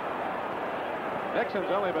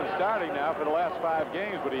 Nixon's only been starting now for the last 5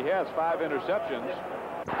 games, but he has 5 interceptions.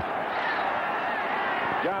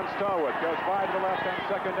 John Stallworth goes wide to the left on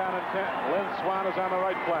 2nd down and 10. Lynn Swan is on the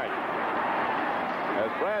right flank. As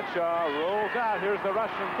Bradshaw rolls out, here's the rush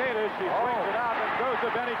from Kadish. He swings it out and goes to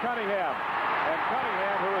Benny Cunningham. And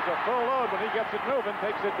Cunningham, who is a full load when he gets it moving,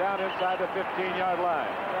 takes it down inside the 15-yard line.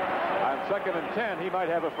 On 2nd and 10, he might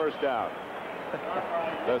have a first down.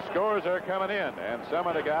 The scores are coming in, and some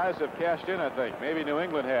of the guys have cashed in, I think. Maybe New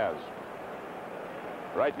England has.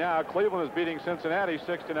 Right now, Cleveland is beating Cincinnati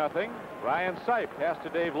 6-0. Ryan Sipe passed to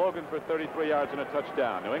Dave Logan for 33 yards and a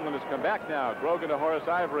touchdown. New England has come back now. Grogan to Horace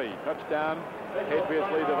Ivory. Touchdown.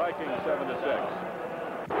 Patriots lead the Vikings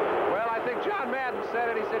 7-6. Well, I think John Madden said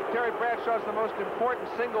it. He said Terry Bradshaw is the most important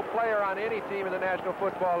single player on any team in the National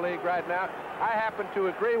Football League right now. I happen to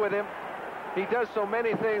agree with him. He does so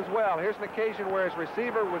many things well. Here's an occasion where his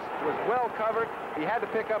receiver was well covered. He had to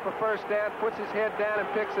pick up a first down, puts his head down and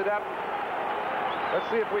picks it up. Let's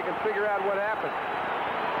see if we can figure out what happened.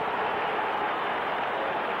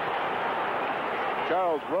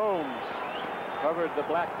 Charles Romes covered the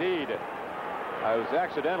black deed. It was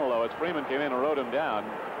accidental, though, as Freeman came in and rode him down.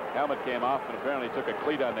 Helmet came off and apparently took a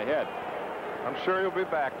cleat on the head. I'm sure he'll be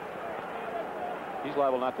back. He's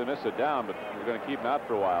liable not to miss it down, but we're going to keep him out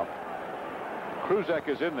for a while. Kruzek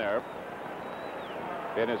is in there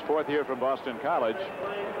in his 4th year from Boston College.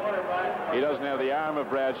 He doesn't have the arm of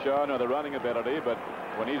Bradshaw nor the running ability, but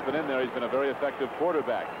when he's been in there, he's been a very effective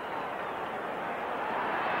quarterback.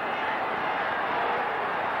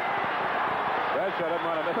 Bradshaw doesn't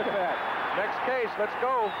want to miss. Look at that. Next case, let's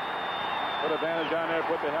go. Put a bandage on there,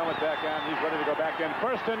 put the helmet back on. He's ready to go back in.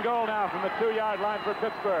 1st and goal now from the 2-yard line for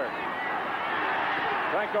Pittsburgh.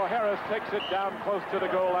 Franco Harris takes it down close to the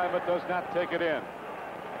goal line, but does not take it in.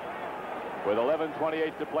 With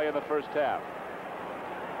 11:28 to play in the first half.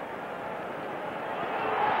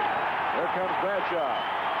 Here comes Bradshaw.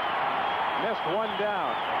 Missed one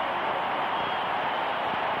down.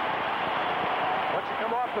 Once you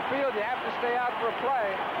come off the field, you have to stay out for a play.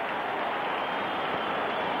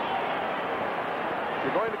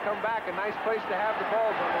 If you're going to come back, a nice place to have the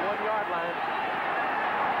balls on the 1-yard line.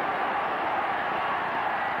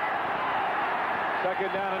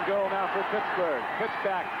 2nd down and goal now for Pittsburgh. Pitch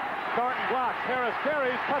back. Thornton blocks. Harris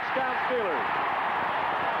carries. Touchdown Steelers.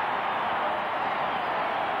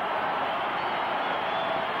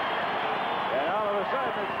 And all of a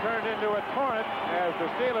sudden it's turned into a torrent as the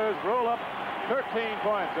Steelers roll up 13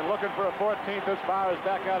 points and looking for a 14th as far as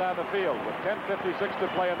back out on the field with 10:56 to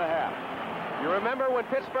play in the half. You remember when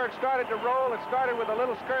Pittsburgh started to roll, it started with a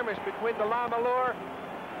little skirmish between DeLamalure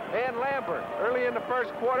and Lambert. Early in the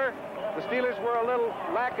first quarter, the Steelers were a little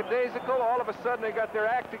lackadaisical. All of a sudden, they got their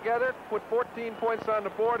act together, put 14 points on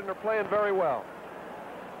the board, and they're playing very well.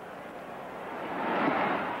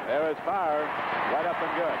 There is fire, right up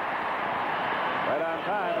and good. Right on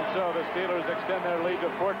time, and so the Steelers extend their lead to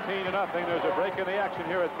 14-0. There's a break in the action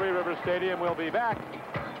here at Three Rivers Stadium. We'll be back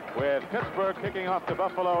with Pittsburgh kicking off to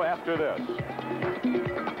Buffalo after this.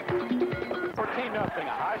 14-0.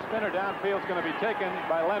 A high spinner downfield is going to be taken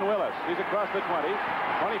by Len Willis. He's across the 20,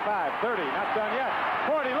 25, 30, not done yet.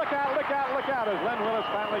 40, look out, look out, look out as Len Willis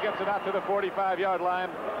finally gets it out to the 45-yard line.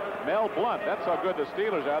 Mel Blunt, that's how good the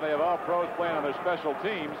Steelers are. They have all pros playing on their special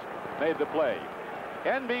teams, made the play.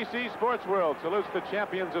 NBC Sports World salutes the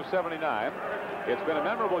champions of '79. It's been a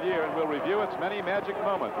memorable year, and we'll review its many magic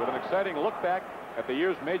moments with an exciting look back at the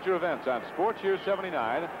year's major events on Sports Year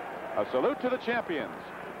 '79. A salute to the champions.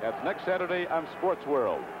 That's next Saturday on Sports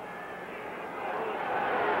World.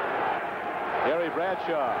 Gary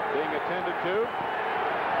Bradshaw being attended to.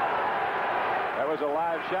 That was a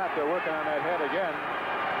live shot. They're working on that head again.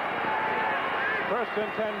 First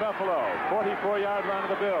and 10 Buffalo. 44-yard line of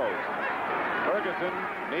the Bills. Ferguson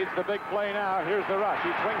needs the big play now. Here's the rush.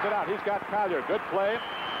 He swings it out. He's got Collier. Good play.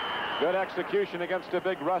 Good execution against a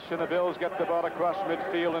big rush, and the Bills get the ball across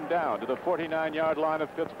midfield and down to the 49-yard line of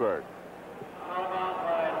Pittsburgh.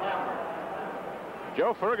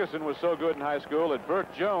 Joe Ferguson was so good in high school that Burt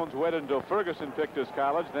Jones waited until Ferguson picked his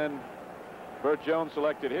college. Then Burt Jones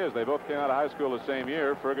selected his. They both came out of high school the same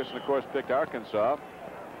year. Ferguson, of course, picked Arkansas.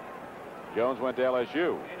 Jones went to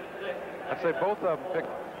LSU. I'd say both of them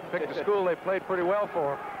picked the school they played pretty well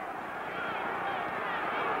for.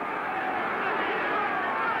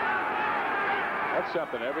 That's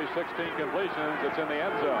something. Every 16 completions, it's in the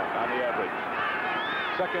end zone on the average.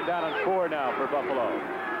 Second down and 4 now for Buffalo.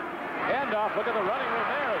 Handoff. Look at the running room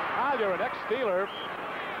there. Collier, an ex-Steeler,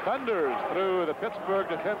 thunders through the Pittsburgh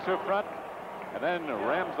defensive front and then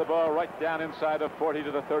rams the ball right down inside the 40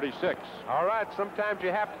 to the 36. All right. Sometimes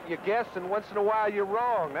you guess, and once in a while you're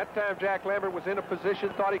wrong. That time Jack Lambert was in a position,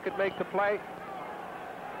 thought he could make the play.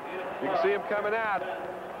 You can see him coming out.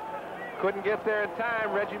 Couldn't get there in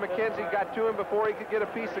time. Reggie McKenzie got to him before he could get a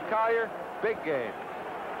piece of Collier. Big game.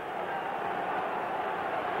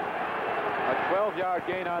 A 12-yard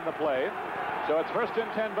gain on the play. So it's first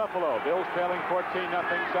and 10 Buffalo. Bills trailing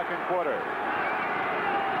 14-0 second quarter.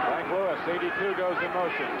 Frank Lewis, 82, goes in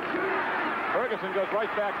motion. Ferguson goes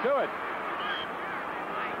right back to it.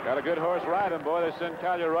 Got a good horse riding, boy. They send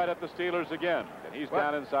Collier right at the Steelers again. And he's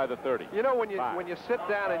down inside the 30. You know, when you sit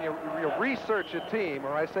down and you research a team,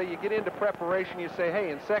 or I say you get into preparation, you say, hey,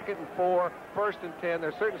 in 2nd and 4, 1st and 10,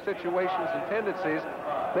 there's certain situations and tendencies.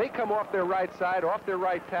 They come off their right side, off their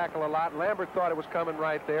right tackle a lot. Lambert thought it was coming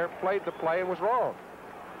right there, played the play, and was wrong.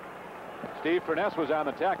 Steve Furness was on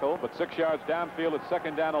the tackle, but 6 yards downfield. It's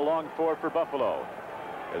second down, a long 4 for Buffalo,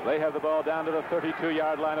 as they have the ball down to the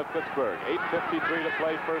 32-yard line of Pittsburgh. 8:53 to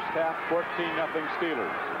play first half, 14-0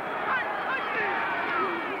 Steelers.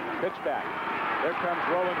 Pitch back. There comes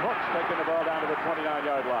Roland Hooks taking the ball down to the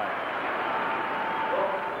 29-yard line.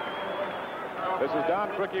 This is Don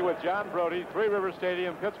Criqui with John Brody, Three River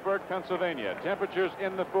Stadium, Pittsburgh, Pennsylvania. Temperatures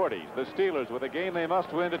in the 40s. The Steelers with a game they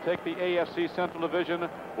must win to take the AFC Central Division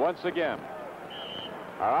once again.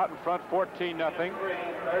 Are out in front 14-0.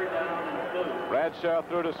 Bradshaw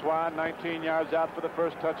threw to Swan, 19 yards out for the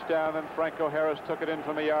first touchdown, and Franco Harris took it in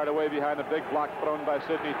from a yard away behind a big block thrown by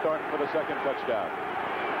Sidney Thornton for the second touchdown.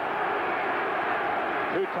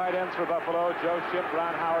 2 tight ends for Buffalo, Joe Shipp,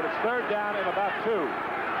 Ron Howard. It's third down and about 2.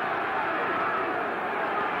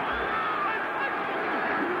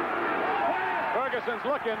 Ferguson's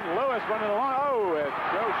looking, Lewis running along. Oh, it's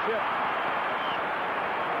Joe Shipp.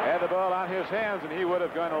 Had the ball on his hands, and he would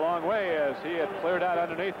have gone a long way as he had cleared out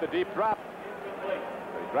underneath the deep drop.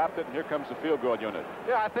 He dropped it, and here comes the field goal unit.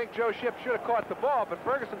 Yeah, I think Joe Shipp should have caught the ball, but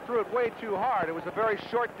Ferguson threw it way too hard. It was a very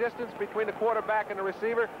short distance between the quarterback and the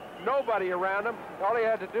receiver. Nobody around him. All he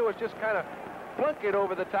had to do was just kind of plunk it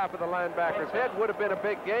over the top of the linebacker's head. Would have been a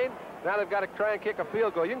big gain. Now they've got to try and kick a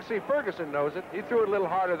field goal. You can see Ferguson knows it. He threw it a little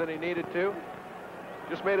harder than he needed to.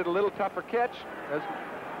 Just made it a little tougher catch.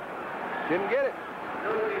 Didn't get it.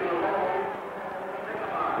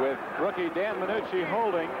 With rookie Dan Minucci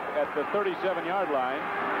holding at the 37-yard line,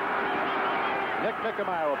 Nick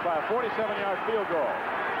Mickemeyer will try a 47-yard field goal.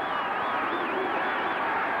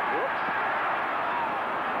 Whoops.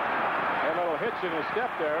 A little hitch in his step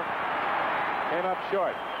there. Came up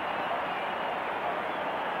short.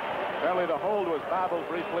 Apparently the hold was bobbled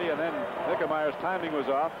briefly, and then Mickemeyer's timing was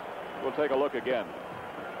off. We'll take a look again.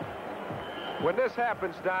 When this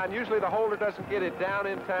happens, Don, usually the holder doesn't get it down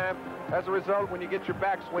in time. As a result, when you get your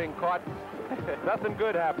backswing caught, nothing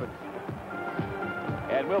good happens.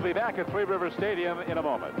 And we'll be back at Three River Stadium in a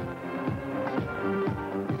moment.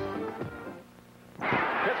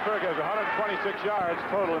 Pittsburgh has 126 yards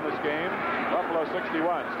total in this game. Buffalo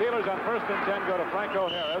 61. Steelers on first and 10 go to Franco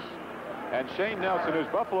Harris. And Shane Nelson, who's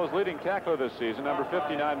Buffalo's leading tackler this season, number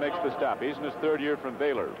 59, makes the stop. He's in his 3rd year from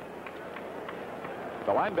Baylor.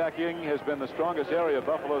 The linebacking has been the strongest area of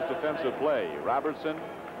Buffalo's defensive play. Robertson,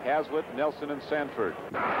 Hazlitt, Nelson, and Sanford.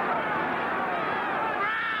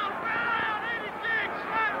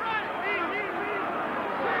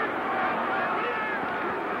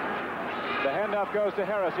 The handoff goes to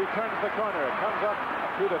Harris. He turns the corner. It comes up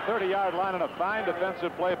to the 30-yard line on a fine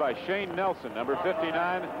defensive play by Shane Nelson, number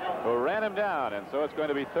 59, who ran him down. And so it's going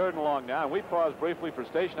to be 3rd and long now. And we pause briefly for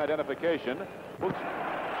station identification.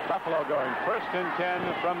 Buffalo going first and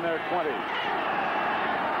 10 from their 20.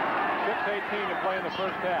 6:18 to play in the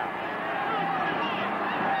first half.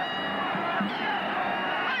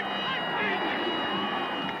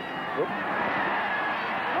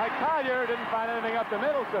 Mike Collier didn't find anything up the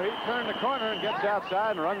middle, so he turned the corner and gets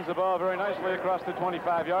outside and runs the ball very nicely across the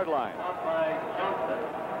 25-yard line.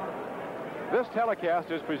 This telecast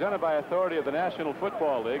is presented by authority of the National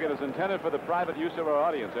Football League and is intended for the private use of our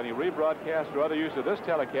audience. Any rebroadcast or other use of this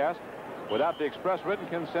telecast without the express written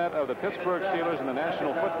consent of the Pittsburgh Steelers and the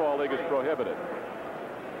National Football League is prohibited.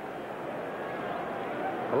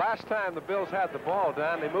 The last time the Bills had the ball,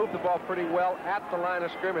 Don, they moved the ball pretty well at the line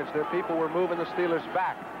of scrimmage. Their people were moving the Steelers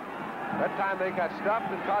back. That time they got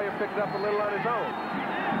stuffed, and Collier picked up a little on his own.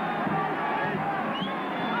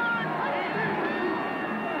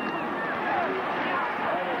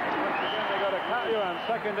 They go to Collier on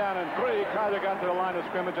 2nd down and 3. Collier got to the line of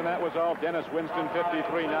scrimmage, and that was all. Dennis Winston,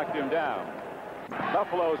 53, knocked him down.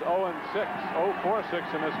 Buffalo's 0-6, 0-4-6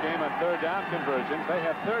 in this game on 3rd down conversions. They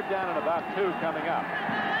have 3rd down and about 2 coming up.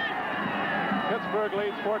 Pittsburgh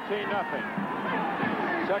leads 14-0.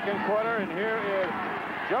 Second quarter, and here is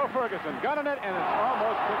Joe Ferguson gunning it, and it's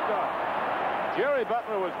almost picked off. Jerry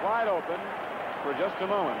Butler was wide open for just a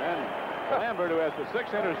moment, and Lambert, who has the 6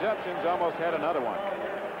 interceptions, almost had another one.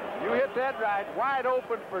 You hit that right, wide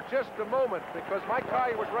open for just a moment, because Mike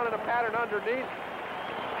Collier was running a pattern underneath.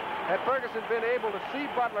 Had Ferguson been able to see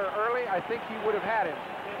Butler early, I think he would have had him.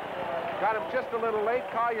 Got him just a little late.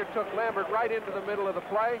 Collier took Lambert right into the middle of the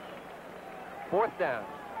play. 4th down.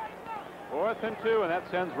 4th and 2, and that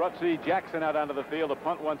sends Rutsy Jackson out onto the field. A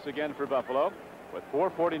punt once again for Buffalo with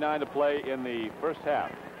 4:49 to play in the first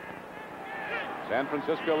half. San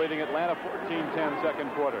Francisco leading Atlanta 14-10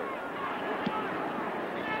 second quarter.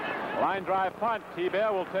 Line drive punt.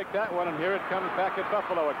 T-Bell will take that one, and here it comes back at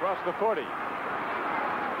Buffalo across the 40.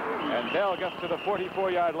 And Bell gets to the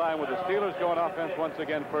 44-yard line with the Steelers going offense once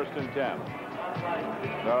again, 1st and 10.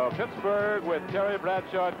 So Pittsburgh with Terry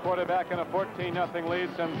Bradshaw at quarterback and a 14-0 lead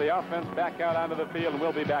sends the offense back out onto the field, and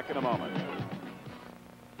we'll be back in a moment.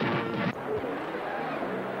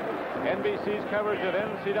 NBC's coverage of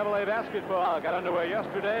NCAA basketball got underway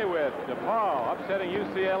yesterday with DePaul upsetting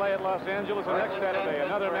UCLA at Los Angeles, and next Saturday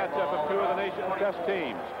another matchup of 2 of the nation's best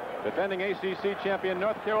teams. Defending ACC champion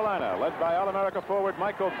North Carolina, led by All-America forward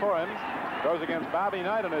Michael Corrin, goes against Bobby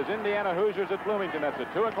Knight and his Indiana Hoosiers at Bloomington. That's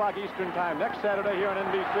at 2 o'clock Eastern time next Saturday here on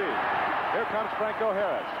NBC. Here comes Franco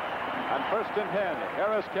Harris. On 1st and 10,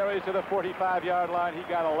 Harris carries to the 45-yard line. He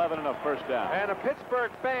got 11 and a first down. And the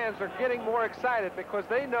Pittsburgh fans are getting more excited because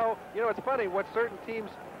they know, you know, it's funny what certain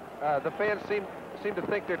teams, the fans seem to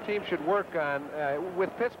think their team should work on.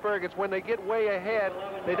 With Pittsburgh, it's when they get way ahead,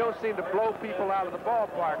 they don't seem to blow people out of the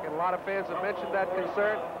ballpark. And a lot of fans have mentioned that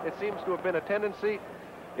concern. It seems to have been a tendency.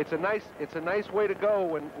 It's a nice way to go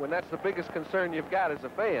when that's the biggest concern you've got as a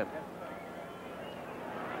fan.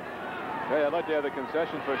 Hey, I'd like to have the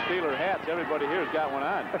concession for Steeler hats. Everybody here's got one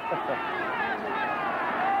on.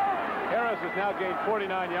 Harris has now gained 49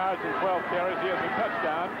 yards and 12 carries. He has a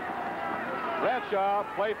touchdown. Bradshaw,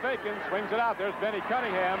 play faking, swings it out. There's Benny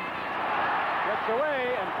Cunningham. Gets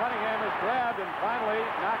away, and Cunningham is grabbed and finally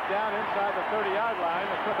knocked down inside the 30-yard line.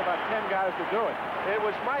 It took about 10 guys to do it. It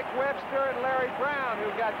was Mike Webster and Larry Brown who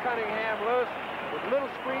got Cunningham loose with little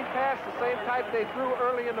screen pass, the same type they threw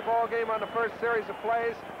early in the ball game on the first series of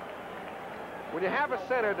plays. When you have a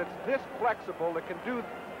center that's this flexible, that can do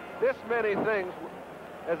this many things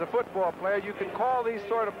as a football player, you can call these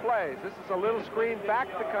sort of plays. This is a little screen back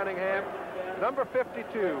to Cunningham. Number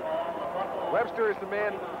 52. Webster is the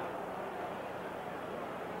man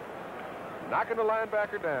knocking the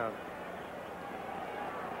linebacker down.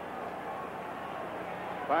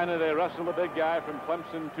 Finally, they wrestle the big guy from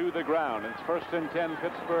Clemson to the ground. It's 1st and 10,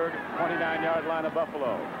 Pittsburgh, 29-yard line of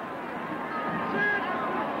Buffalo.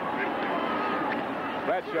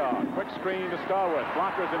 Bradshaw, quick screen to Starwood.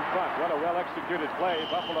 Blockers in front. What a well-executed play.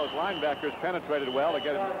 Buffalo's linebackers penetrated well to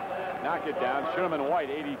get him, knock it down. Sherman White,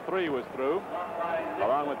 83, was through,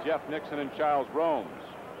 along with Jeff Nixon and Charles Romes.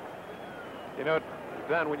 You know,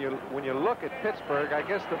 Don, when you look at Pittsburgh, I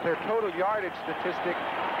guess that their total yardage statistic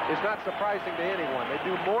is not surprising to anyone. They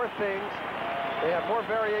do more things. They have more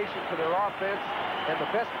variation to their offense, and the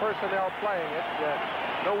best personnel playing it.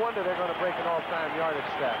 No wonder they're going to break an all-time yardage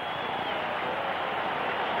stat.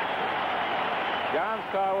 John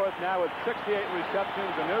Starwood now with 68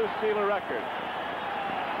 receptions, a new Steeler record.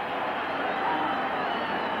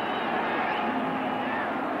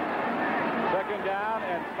 Second down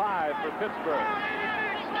and 5 for Pittsburgh.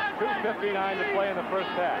 2:59 to play in the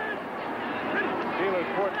first half. Steelers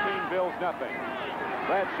 14, Bills nothing.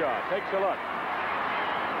 Bradshaw takes a look.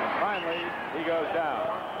 And finally, he goes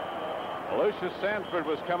down. Lucius Sanford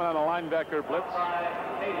was coming on a linebacker blitz.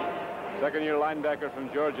 Second-year linebacker from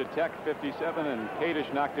Georgia Tech, 57, and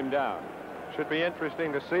Kadish knocked him down. Should be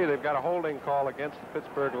interesting to see. They've got a holding call against the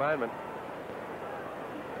Pittsburgh lineman.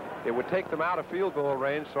 It would take them out of field goal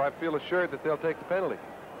range, so I feel assured that they'll take the penalty.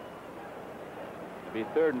 It'll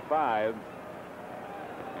be 3rd and 5,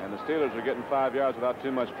 and the Steelers are getting 5 yards without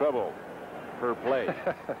too much trouble per play.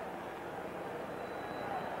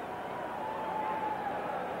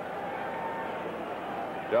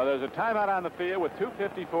 So there's a timeout on the field with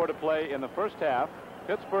 2:54 to play in the first half.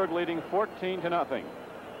 Pittsburgh leading 14-0.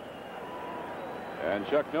 And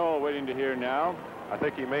Chuck Noll waiting to hear now. I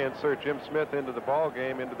think he may insert Jim Smith into the ball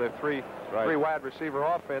game, into their three wide receiver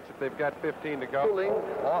offense if they've got 15 to go.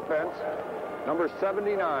 Offense, number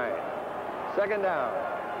 79. Second down.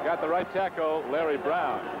 Got the right tackle, Larry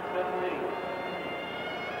Brown.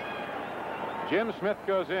 Jim Smith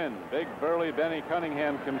goes in. Big burly Benny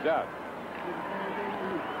Cunningham comes out.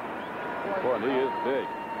 Boy, he is big.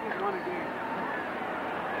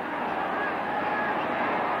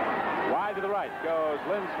 Wide to the right goes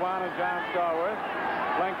Lynn Swan and John Stallworth.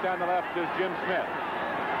 Flanked on the left is Jim Smith.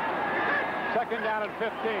 Second down and 15.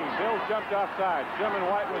 Bills jumped offside. Sherman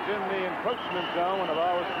White was in the encroachment zone when the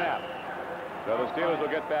ball was snapped. So the Steelers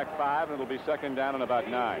will get back 5, and it'll be second down and about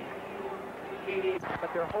 9.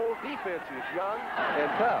 But their whole defense is young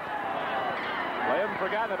and tough. Well, I haven't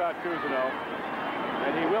forgotten about Cousineau,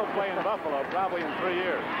 and he will play in Buffalo probably in 3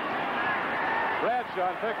 years.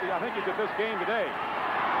 Bradshaw, in fact, I think he's at this game today.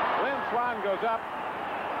 Lynn Swan goes up,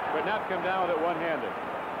 but not come down with it one-handed.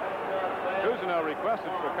 Cousineau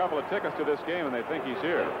requested for a couple of tickets to this game, and they think he's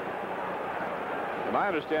here. And my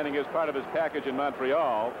understanding is part of his package in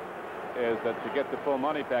Montreal is that to get the full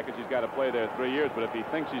money package, he's got to play there 3 years. But if he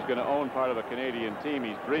thinks he's going to own part of a Canadian team,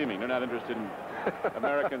 he's dreaming. They're not interested in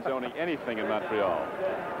Americans owning anything in Montreal.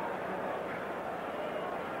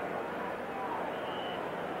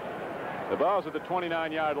 The ball's at the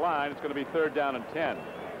 29-yard line. It's going to be 3rd down and 10.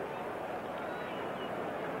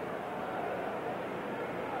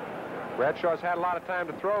 Bradshaw's had a lot of time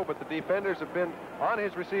to throw, but the defenders have been on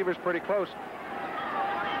his receivers pretty close.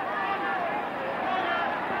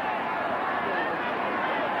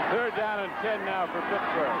 Third down and 10 now for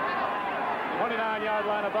Pittsburgh. 29-yard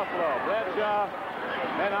line of Buffalo. Bradshaw,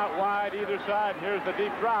 men out wide either side. Here's the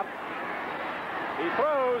deep drop. He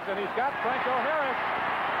throws, and he's got Franco Harris,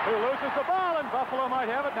 who loses the ball, and Buffalo might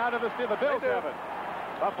have it. Now to the Bills have it.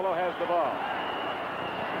 Buffalo has the ball.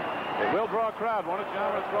 It will draw a crowd, won't it,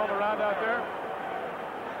 John? It's rolling around out there.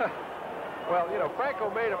 Well, you know, Franco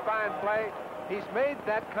made a fine play. He's made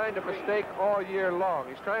that kind of mistake all year long.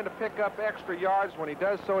 He's trying to pick up extra yards. When he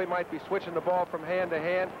does so, he might be switching the ball from hand to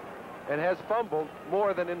hand and has fumbled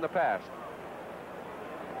more than in the past.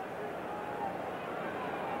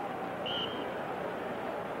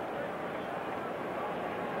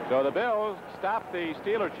 So the Bills stopped the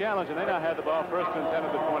Steeler challenge, and they now had the ball 1st and 10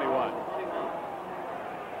 at the 21.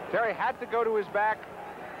 Terry had to go to his back.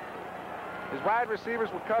 His wide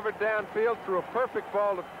receivers were covered downfield, threw a perfect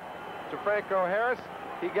ball to Franco Harris.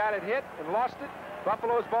 He got it hit and lost it.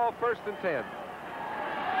 Buffalo's ball 1st and 10.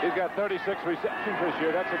 He's got 36 receptions this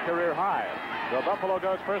year. That's a career high. So Buffalo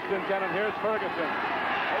goes 1st and 10, and here's Ferguson.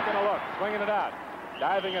 Taking a look, swinging it out,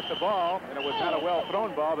 diving at the ball, and it was not a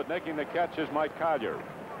well-thrown ball, but making the catch is Mike Collier.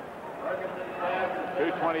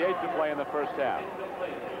 2:28 to play in the first half.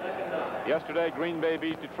 Yesterday, Green Bay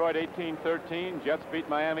beat Detroit 18-13. Jets beat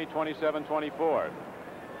Miami 27-24.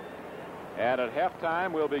 And at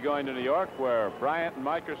halftime, we'll be going to New York, where Bryant and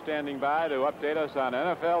Mike are standing by to update us on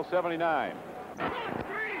NFL 79.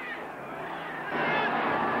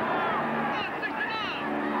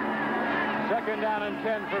 Second down and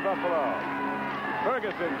 10 for Buffalo.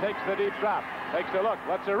 Ferguson takes the deep drop, takes a look,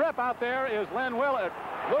 lets a rip. Out there is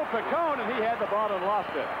Lou Picone, and he had the ball and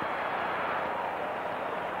lost it.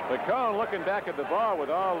 Picone looking back at the ball with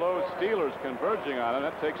all those Steelers converging on him.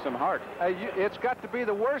 That takes some heart. It's got to be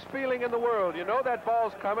the worst feeling in the world. You know that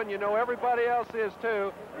ball's coming. You know everybody else is,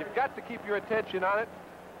 too. You've got to keep your attention on it.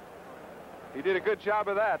 He did a good job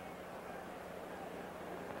of that.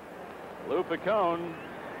 Lou Picone,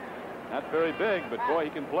 not very big, but boy, he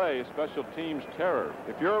can play. Special teams terror.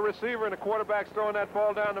 If you're a receiver and a quarterback's throwing that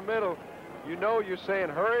ball down the middle, you know you're saying,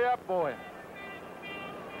 hurry up, boy.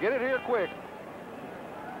 Get it here quick.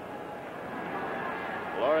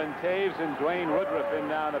 Lauren Taves and Dwayne Woodruff in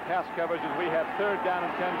now in the pass coverage as we have 3rd down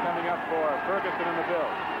and 10 coming up for Ferguson and the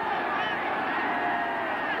Bills.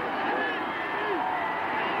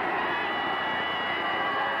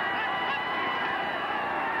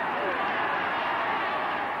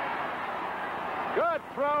 Good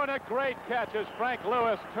throw and a great catch as Frank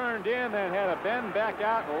Lewis turned in and had a bend back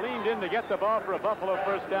out and leaned in to get the ball for a Buffalo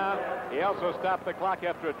first down. He also stopped the clock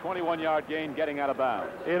after a 21-yard gain getting out of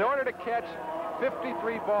bounds. In order to catch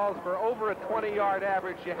 53 balls for over a 20-yard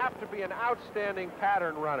average, you have to be an outstanding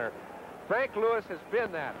pattern runner. Frank Lewis has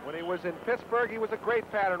been that. When he was in Pittsburgh, he was a great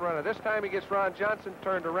pattern runner. This time he gets Ron Johnson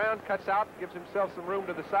turned around, cuts out, gives himself some room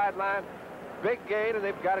to the sideline. Big gain, and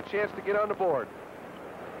they've got a chance to get on the board.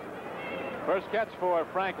 First catch for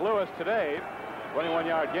Frank Lewis today,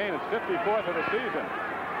 21-yard gain. It's 54th of the season.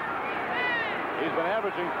 He's been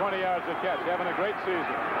averaging 20 yards a catch, having a great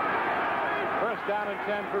season. First down and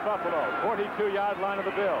 10 for Buffalo. 42-yard line of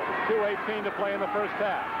the Bills. 2:18 to play in the first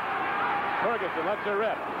half. Ferguson lets her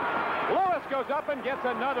rip. Lewis goes up and gets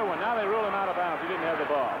another one. Now they rule him out of bounds. He didn't have the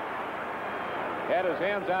ball. Had his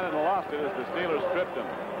hands on it and lost it as the Steelers stripped him.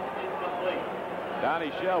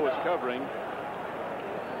 Donnie Shell was covering.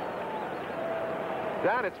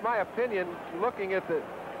 Don, it's my opinion, looking at the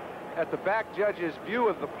back judge's view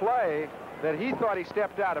of the play, that he thought he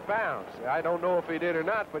stepped out of bounds. I don't know if he did or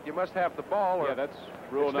not, but you must have the ball, or yeah, that's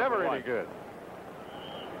rule it's never one. any good.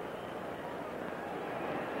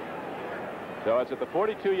 So it's at the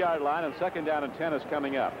 42-yard line, and second down and 10 is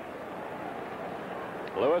coming up.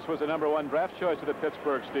 Lewis was the #1 draft choice of the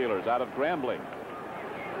Pittsburgh Steelers out of Grambling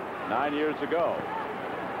 9 years ago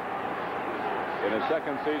in his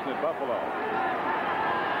second season at Buffalo.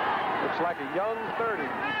 Looks like a young 30.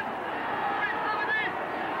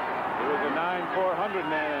 He was a 9-400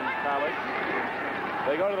 man in college.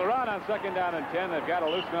 They go to the run on second down and 10. They've got to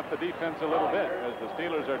loosen up the defense a little bit as the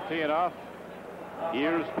Steelers are teeing off.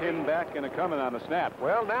 Ears pinned back and a coming on the snap.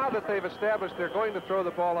 Well, now that they've established they're going to throw the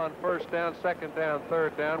ball on first down, second down,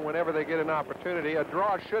 third down, whenever they get an opportunity, a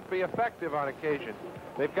draw should be effective on occasion.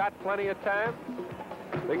 They've got plenty of time.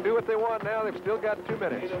 They can do what they want now. They've still got 2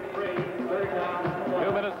 minutes.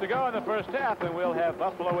 2 minutes to go in the first half, and we'll have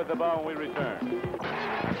Buffalo with the ball when we return.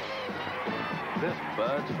 This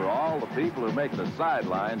Bud's for all the people who make the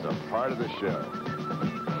sidelines a part of the show.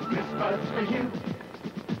 This Bud's for you.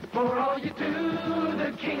 For all you do,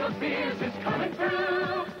 the king of beers is coming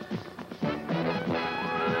through.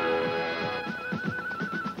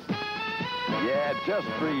 Yeah, just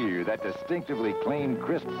for you, that distinctively clean,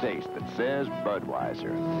 crisp taste that says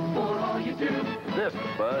Budweiser. For all you do. This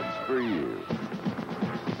Bud's for you.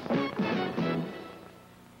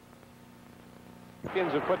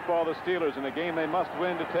 Champions of football, the Steelers, in a game they must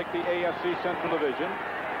win to take the AFC Central Division,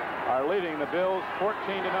 are leading the Bills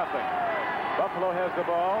 14-0. Buffalo has the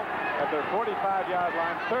ball at their 45-yard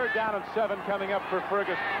line. Third down and 7 coming up for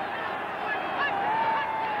Ferguson.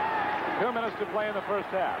 2 minutes to play in the first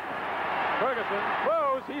half. Ferguson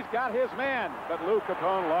throws. He's got his man, but Lou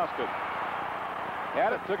Capone lost it.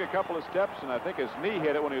 Had it, took a couple of steps, and I think his knee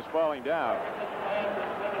hit it when he was falling down.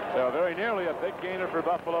 So very nearly a big gainer for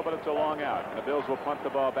Buffalo, but it's a long out. And the Bills will punt the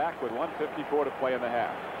ball back with 1:54 to play in the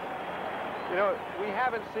half. You know, we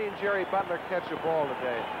haven't seen Jerry Butler catch a ball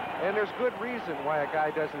today. And there's good reason why a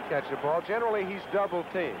guy doesn't catch a ball. Generally, he's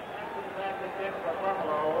double-teamed.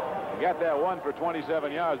 He got that one for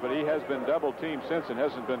 27 yards, but he has been double-teamed since and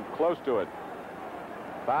hasn't been close to it.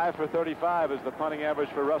 5 for 35 is the punting average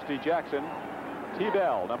for Rusty Jackson.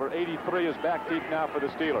 T-Bell, number 83, is back deep now for the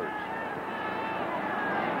Steelers.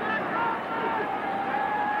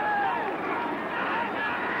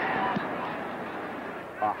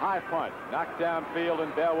 A high punt, knocked downfield,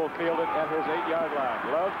 and Bell will field it at his 8-yard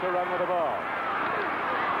line. Loves to run with the ball.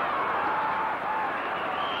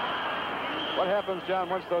 What happens, John,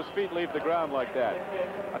 once those feet leave the ground like that?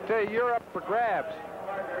 I tell you, you're up for grabs.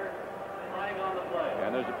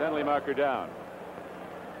 And there's a penalty marker down.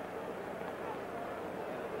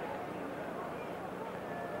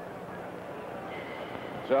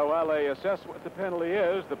 So while they assess what the penalty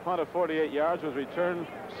is, the punt of 48 yards was returned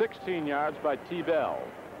 16 yards by T-Bell.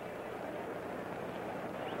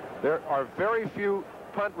 There are very few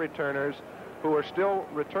punt returners who are still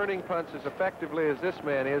returning punts as effectively as this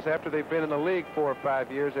man is after they've been in the league 4 or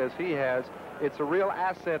 5 years, as he has. It's a real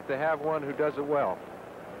asset to have one who does it well.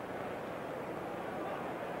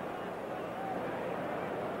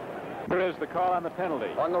 Here is the call on the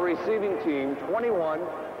penalty. On the receiving team,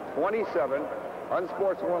 21-27,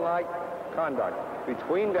 unsportsmanlike conduct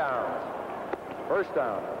between downs. First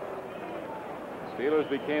down. Steelers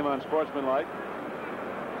became unsportsmanlike.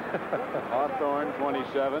 Hawthorne,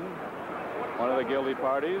 27, one of the guilty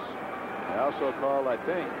parties. They also called, I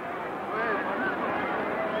think,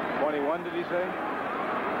 21, did he say?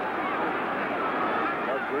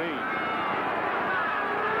 Green.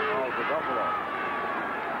 Called for Buffalo.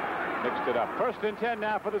 Mixed it up. First and 10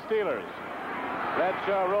 now for the Steelers.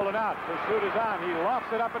 Bradshaw rolling out. Pursuit is on. He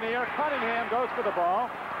lofts it up in the air. Cunningham goes for the ball.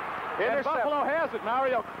 And Buffalo has it.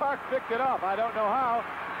 Mario Clark picked it up. I don't know how.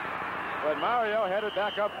 But Mario headed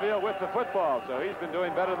back upfield with the football. So he's been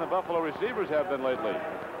doing better than the Buffalo receivers have been lately.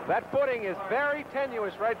 That footing is very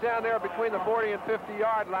tenuous right down there between the 40 and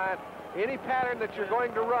 50-yard line. Any pattern that you're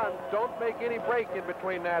going to run, don't make any break in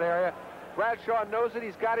between that area. Bradshaw knows it.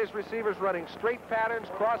 He's got his receivers running straight patterns,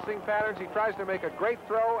 crossing patterns. He tries to make a great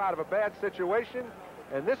throw out of a bad situation.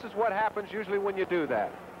 And this is what happens usually when you do that.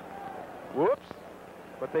 Whoops.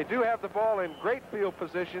 But they do have the ball in great field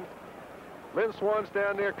position. Lynn Swan's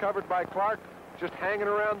down there covered by Clark, just hanging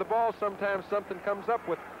around the ball. Sometimes something comes up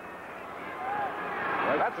with.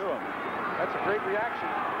 Right to him. That's a great reaction.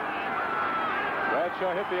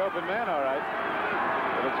 Bradshaw hit the open man all right.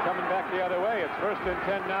 But it's coming back the other way. It's 1st and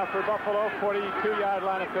 10 now for Buffalo, 42-yard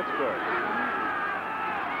line of Pittsburgh.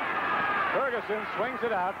 Ferguson swings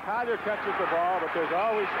it out. Collier catches the ball, but there's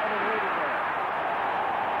always someone waiting there.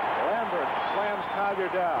 Lambert slams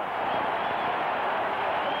Collier down.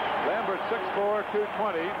 Lambert 6'4",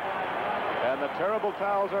 220. And the terrible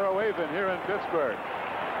towels are a-waving here in Pittsburgh.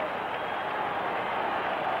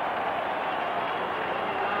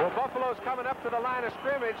 Well, Buffalo's coming up to the line of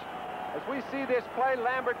scrimmage. As we see this play,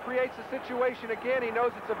 Lambert creates a situation again. He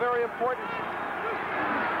knows it's a very important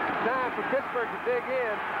time for Pittsburgh to dig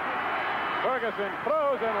in. Ferguson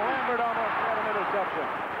throws, and Lambert almost had an interception.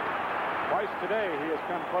 Twice today he has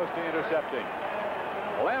come close to intercepting.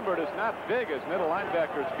 Lambert is not big as middle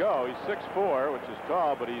linebackers go. He's 6'4", which is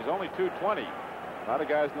tall, but he's only 220. A lot of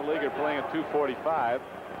guys in the league are playing at 245,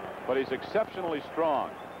 but he's exceptionally strong.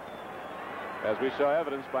 As we saw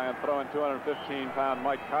evidence by him throwing 215-pound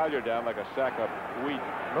Mike Collier down like a sack of wheat.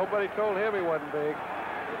 Nobody told him he wasn't big.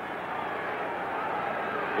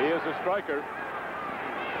 He is a striker.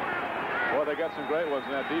 Boy, they got some great ones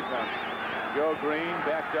in that defense. Joe Green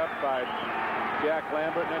backed up by Jack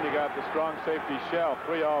Lambert, and then you got the strong safety Shell,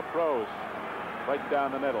 3 All-Pros right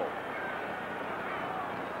down the middle.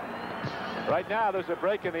 Right now, there's a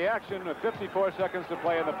break in the action with 54 seconds to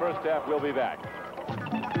play in the first half. We'll be back.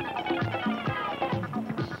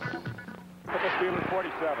 Steelers 47.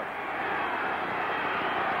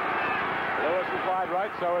 Lewis is wide right,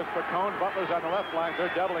 so is Pacone. Butler's on the left line. They're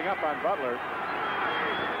doubling up on Butler.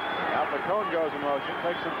 Now Pacone goes in motion,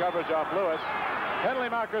 takes some coverage off Lewis. Penalty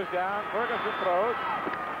markers down. Ferguson throws.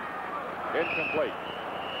 Incomplete.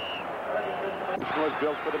 This was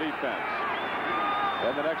built for the defense.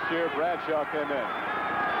 Then the next year, Bradshaw came in.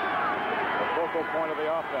 The focal point of the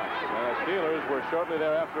offense. And the Steelers were shortly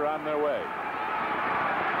thereafter on their way.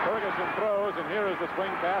 Ferguson throws, and here is the swing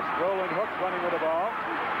pass. Rolling Hooks running with the ball.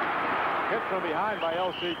 Hit from behind by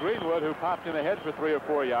L.C. Greenwood, who popped in ahead for 3 or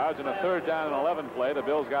 4 yards. And a 3rd down and 11 play. The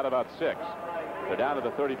Bills got about 6. They're down to the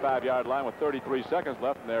 35-yard line with 33 seconds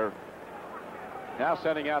left, and they're now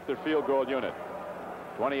sending out their field goal unit.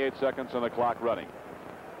 28 seconds on the clock running.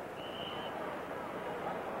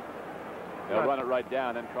 They'll run it right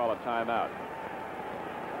down and call a timeout.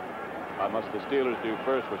 Unless the Steelers do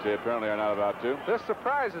first, which they apparently are not about to. This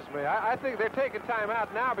surprises me. I think they're taking time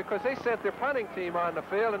out now because they sent their punting team on the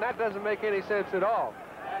field, and that doesn't make any sense at all.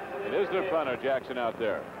 It is their punter, Jackson, out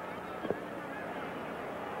there.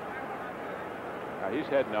 Now he's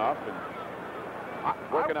heading off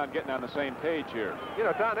and working on getting on the same page here. You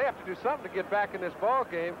know, Don, they have to do something to get back in this ball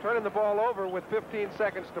game. Turning the ball over with 15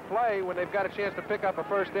 seconds to play when they've got a chance to pick up a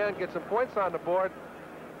first down, get some points on the board,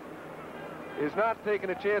 is not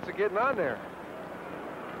taking a chance of getting on there.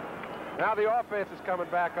 Now the offense is coming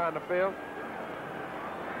back on the field.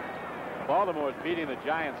 Baltimore is beating the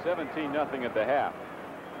Giants 17-0 at the half.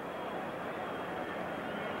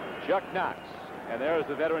 Chuck Knox, and there's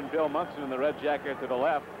the veteran Bill Munson in the red jacket to the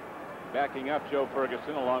left, backing up Joe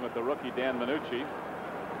Ferguson along with the rookie Dan Minucci,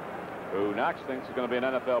 who Knox thinks is going to be an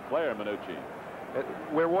NFL player. Minucci.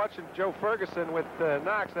 We're watching Joe Ferguson with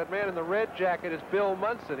Knox. That man in the red jacket is Bill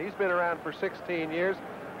Munson. He's been around for 16 years.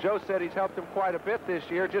 Joe said he's helped him quite a bit this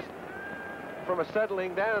year, just from a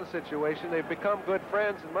settling down situation. They've become good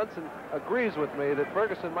friends, and Munson agrees with me that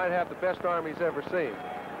Ferguson might have the best arm he's ever seen.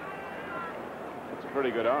 That's a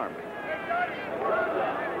pretty good arm.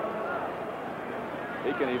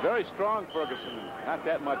 He's very strong, Ferguson. Not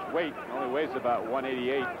that much weight. Only weighs about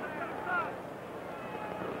 188.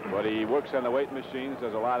 But he works on the weight machines,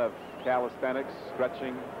 does a lot of calisthenics,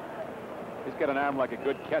 stretching. He's got an arm like a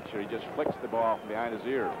good catcher. He just flicks the ball from behind his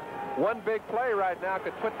ear. One big play right now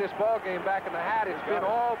could put this ball game back in the hat. It's been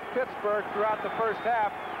all Pittsburgh throughout the first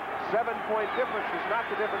half. 7-point difference is not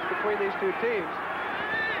the difference between these two teams.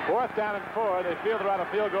 4th down and 4. They feel they're out of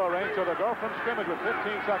field goal range, so they'll go from scrimmage with 15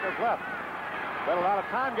 seconds left. Let a lot of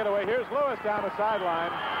time get away. Here's Lewis down the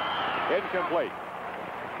sideline. Incomplete.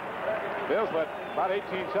 Bills let about 18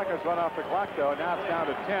 seconds run off the clock, though. Now it's down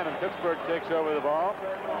to 10, and Pittsburgh takes over the ball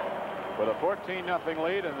with a 14-0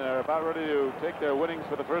 lead, and they're about ready to take their winnings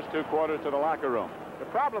for the first 2 quarters to the locker room. The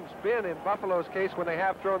problem's been, in Buffalo's case, when they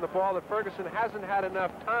have thrown the ball, that Ferguson hasn't had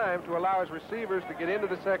enough time to allow his receivers to get into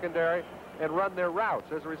the secondary and run their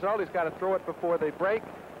routes. As a result, he's got to throw it before they break,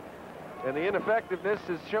 and the ineffectiveness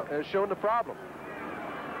has shown the problem.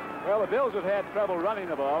 Well, the Bills have had trouble running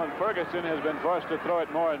the ball, and Ferguson has been forced to throw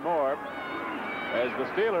it more and more. As the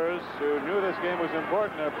Steelers, who knew this game was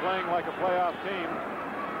important, are playing like a playoff team.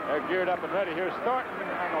 They're geared up and ready. Here's Thornton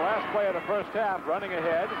on the last play of the first half, running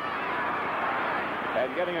ahead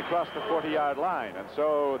and getting across the 40-yard line. And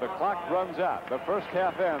so the clock runs out. The first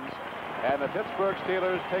half ends, and the Pittsburgh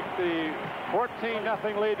Steelers take the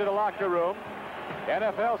 14-0 lead to the locker room.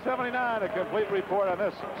 NFL 79, a complete report on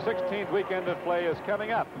this 16th weekend of play is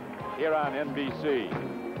coming up here on NBC.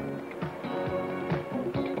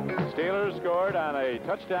 Steelers scored on a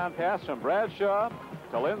touchdown pass from Bradshaw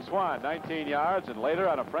to Lynn Swann, 19 yards, and later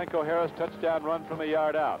on a Franco Harris touchdown run from a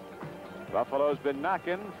yard out. Buffalo's been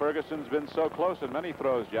knocking. Ferguson's been so close in many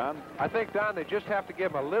throws, John. I think, Don, they just have to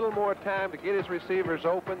give him a little more time to get his receivers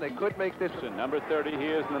open. They could make this. Number 30, he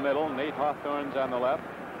is in the middle. Nate Hawthorne's on the left.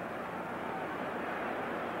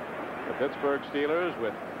 The Pittsburgh Steelers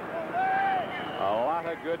with a lot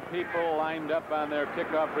of good people lined up on their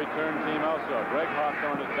kickoff return team also. Greg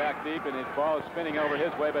Hawthorne is back deep, and his ball is spinning over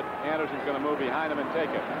his way, but Anderson's going to move behind him and take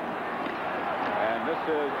it. And this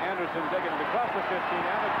is Anderson taking it across the 15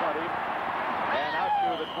 and the 20 and out to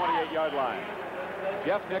the 28-yard line.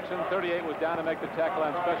 Jeff Nixon, 38, was down to make the tackle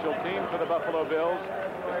on special teams for the Buffalo Bills.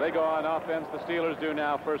 As they go on offense, the Steelers do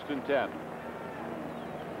now 1st and 10.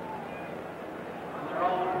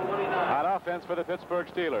 On offense for the Pittsburgh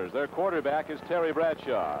Steelers, their quarterback is Terry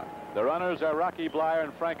Bradshaw. The runners are Rocky Blyer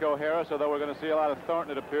and Franco Harris, although we're going to see a lot of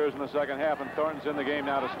Thornton, it appears, in the second half, and Thornton's in the game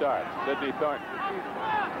now to start. Sidney Thornton.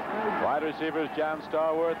 Wide receivers John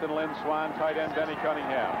Stallworth and Lynn Swann, tight end Benny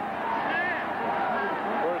Cunningham.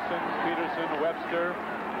 Person, Peterson, Webster.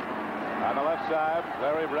 On the left side,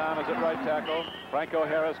 Larry Brown is at right tackle. Franco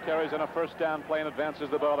Harris carries on a first down play and advances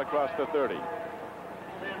the ball across the 30.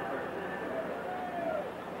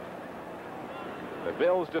 The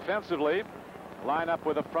Bills defensively line up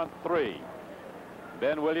with a front 3.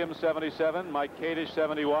 Ben Williams, 77, Mike Kadish,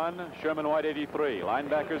 71, Sherman White, 83.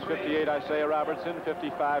 Linebackers, 58, Isaiah Robertson,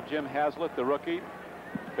 55, Jim Haslett, the rookie,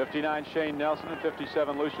 59, Shane Nelson, and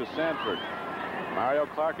 57, Lucius Sanford. Mario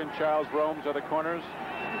Clark and Charles Romes are the corners.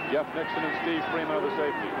 Jeff Nixon and Steve Freeman are the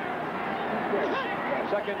safeties.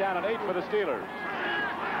 2nd down and 8 for the Steelers.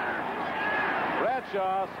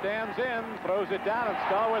 Bradshaw stands in, throws it down, and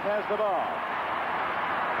Stallworth has the ball.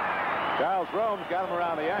 Charles Romes got him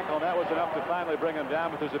around the ankle, and that was enough to finally bring him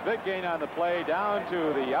down. But there's a big gain on the play down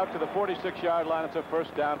to the out to the 46-yard line. It's a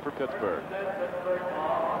first down for Pittsburgh.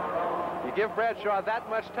 You give Bradshaw that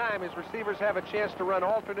much time, his receivers have a chance to run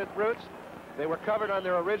alternate routes. They were covered on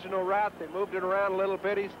their original route. They moved it around a little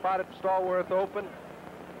bit. He spotted Stallworth open.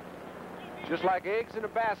 Just like eggs in a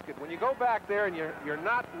basket. When you go back there and you're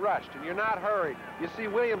not rushed and you're not hurried. You see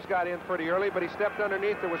Williams got in pretty early, but he stepped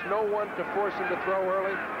underneath. There was no one to force him to throw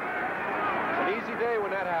early. An easy day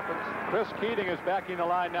when that happens. Chris Keating is backing the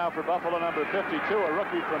line now for Buffalo, number 52, a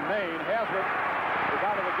rookie from Maine. Haslett is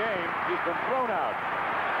out of the game. He's been thrown out.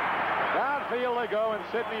 Downfield they go, and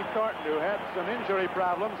Sidney Thornton, who had some injury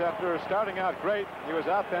problems after starting out great. He was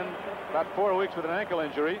out then about 4 weeks with an ankle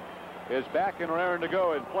injury. Is back and raring to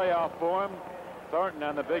go in playoff form. Thornton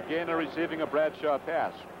on the big gainer receiving a Bradshaw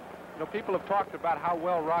pass. You know, people have talked about how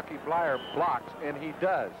well Rocky Blyer blocks, and he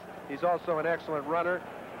does. He's also an excellent runner.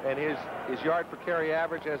 And his yard per carry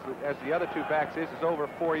average, as the other two backs is over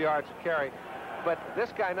 4 yards a carry. But this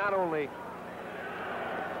guy not only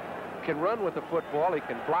can run with the football, he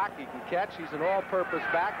can block, he can catch. He's an all-purpose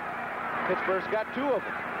back. Pittsburgh's got 2 of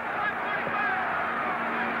them.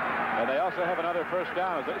 And they also have another first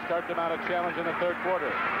down as they start to mount a challenge in the 3rd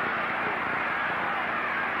quarter.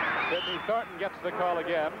 Sidney Thornton gets the call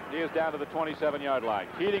again. He is down to the 27-yard line.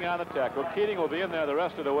 Keating on the tackle. Keating will be in there the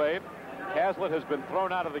rest of the way. Haslett has been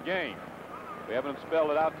thrown out of the game. They haven't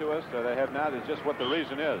spelled it out to us, so they have not. It's just what the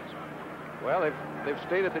reason is. Well, they've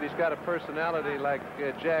stated that he's got a personality like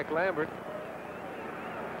Jack Lambert.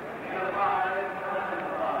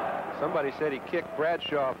 Somebody said he kicked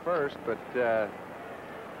Bradshaw first, but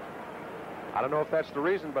I don't know if that's the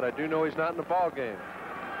reason, but I do know he's not in the ball game.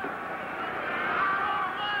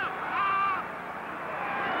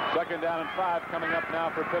 2nd down and 5 coming up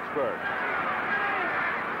now for Pittsburgh.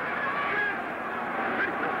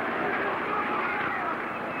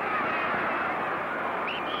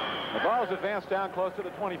 Stars advance down close to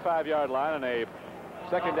the 25-yard line on a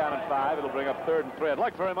 2nd down and 5. It'll bring up 3rd and 3. I'd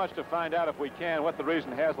like very much to find out, if we can, what the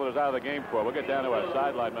reason Hazlitt is out of the game for. We'll get down to our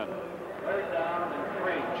sideline men. 3rd down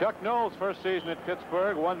and 3. Chuck Noll's first season at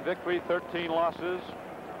Pittsburgh, 1 victory, 13 losses.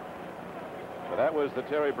 But that was the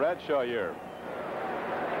Terry Bradshaw year.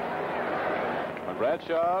 When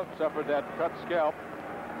Bradshaw suffered that cut scalp,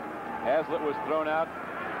 Hazlitt was thrown out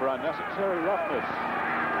for unnecessary roughness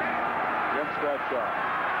against Bradshaw.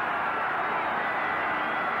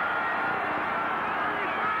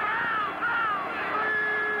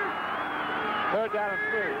 Third down and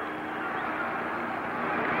 3.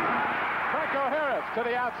 Franco Harris to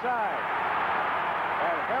the outside.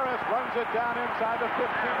 And Harris runs it down inside the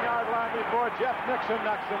 15-yard line before Jeff Nixon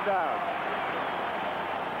knocks him down.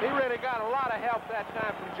 He really got a lot of help that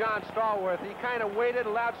time from John Stallworth. He kind of waited,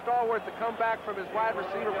 allowed Stallworth to come back from his wide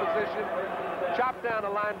receiver position, chopped down the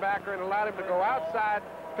linebacker, and allowed him to go outside,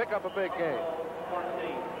 pick up a big gain.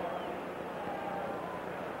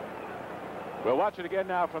 We'll watch it again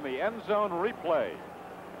now from the end zone replay.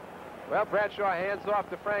 Well, Bradshaw hands off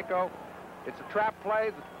to Franco. It's a trap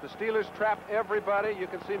play. The Steelers trap everybody. You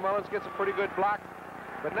can see Mullins gets a pretty good block.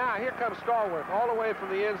 But now here comes Stallworth all the way from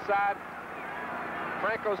the inside.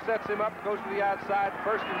 Franco sets him up, goes to the outside,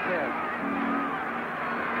 1st and 10.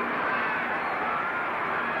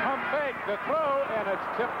 Pump fake, the throw, and it's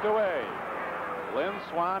tipped away. Lynn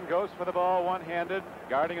Swan goes for the ball one-handed.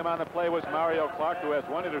 Guarding him on the play was Mario Clark, who has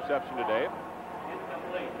 1 interception today.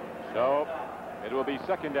 So it will be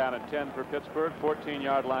 2nd down and 10 for Pittsburgh,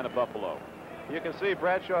 14-yard line of Buffalo. You can see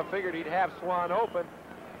Bradshaw figured he'd have Swan open.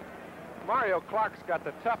 Mario Clark's got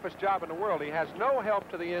the toughest job in the world. He has no help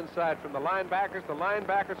to the inside from the linebackers. The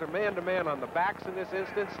linebackers are man-to-man on the backs in this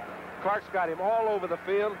instance. Clark's got him all over the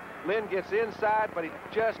field. Lynn gets inside, but he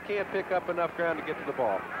just can't pick up enough ground to get to the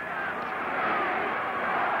ball.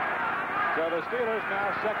 So the Steelers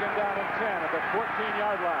now 2nd down and 10 at the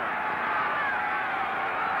 14-yard line.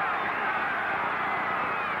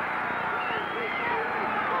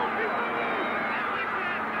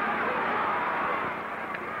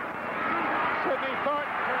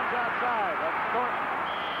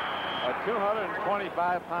 A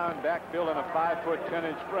 225-pound backfield and a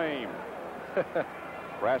 5'10" frame.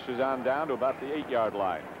 Crashes on down to about the 8-yard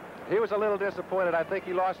line. He was a little disappointed. I think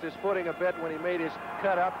he lost his footing a bit when he made his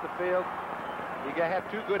cut up the field. He had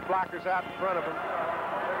 2 good blockers out in front of him.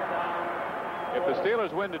 If the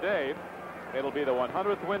Steelers win today, it'll be the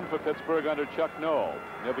 100th win for Pittsburgh under Chuck Noll.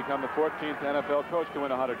 He'll become the 14th NFL coach to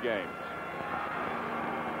win 100 games.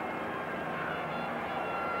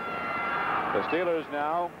 The Steelers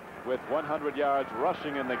now with 100 yards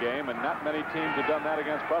rushing in the game, and not many teams have done that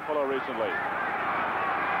against Buffalo recently.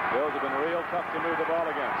 Bills have been real tough to move the ball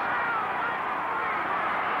against.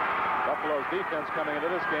 Buffalo's defense coming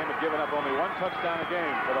into this game had given up only 1 touchdown a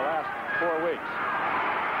game for the last 4 weeks.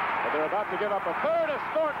 But they're about to give up a third as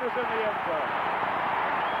Thornton is in the end zone.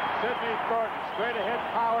 Sidney Thornton, straight ahead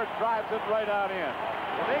power, drives it right out in.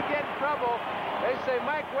 When they get in trouble, they say,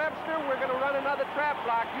 Mike Webster, we're going to run another trap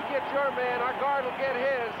block. You get your man, our guard will get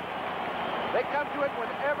his. They come to it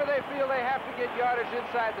whenever they feel they have to get yardage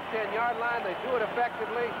inside the 10-yard line. They do it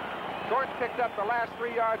effectively. Thornton picked up the last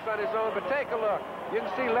 3 yards on his own, but take a look. You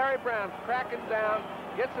can see Larry Brown cracking down,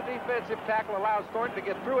 gets the defensive tackle, allows Thornton to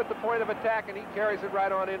get through at the point of attack, and he carries it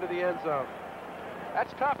right on into the end zone.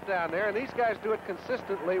 That's tough down there, and these guys do it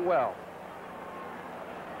consistently well.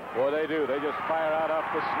 Boy, they do. They just fire out off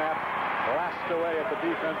the snap, blast away at the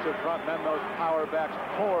defensive front, and then those power backs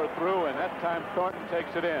pour through, and that time Thornton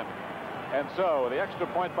takes it in. And so the extra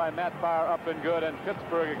point by Matt Barr up and good, and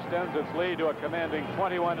Pittsburgh extends its lead to a commanding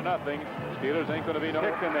 21-0. Steelers ain't going to be no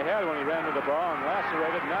kicked in the head when he ran to the ball and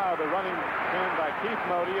lacerated. Now the running turn by Keith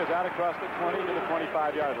Modi is out across the 20 to the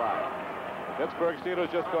 25-yard line. The Pittsburgh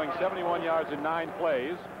Steelers just going 71 yards in 9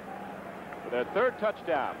 plays for their 3rd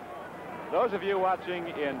touchdown. Those of you watching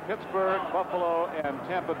in Pittsburgh, Buffalo, and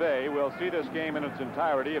Tampa Bay will see this game in its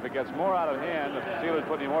entirety. If it gets more out of hand, if the Steelers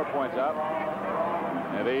put any more points up,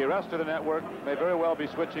 and the rest of the network may very well be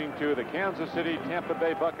switching to the Kansas City Tampa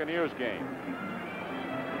Bay Buccaneers game.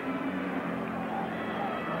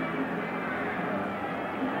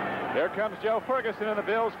 Here comes Joe Ferguson and the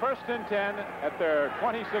Bills, 1st and 10 at their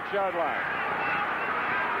 26-yard line.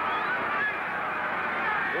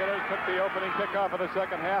 Steelers took the opening kickoff of the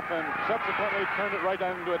 2nd half and subsequently turned it right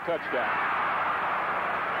down into a touchdown.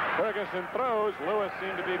 Ferguson throws. Lewis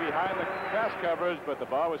seemed to be behind the pass coverage, but the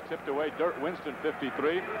ball was tipped away. Dirt Winston,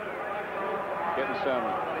 53. Getting some.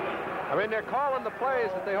 I mean, they're calling the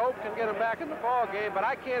plays that they hope can get them back in the ball game, but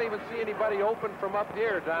I can't even see anybody open from up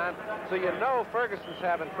here, Don. So you know Ferguson's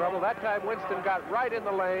having trouble. That time Winston got right in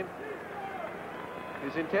the lane,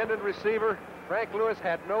 His intended receiver, Frank Lewis,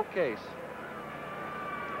 had no case.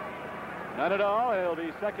 None at all. It'll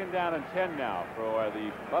be second down and 10 now for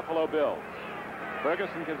the Buffalo Bills.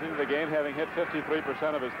 Ferguson continued the game, having hit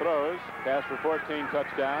 53% of his throws. Passed for 14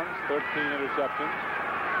 touchdowns, 13 interceptions.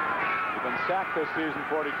 He's been sacked this season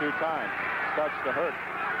 42 times. Starts to hurt.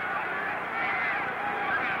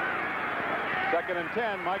 Second and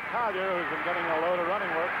 10, Mike Collier, who's been getting a load of running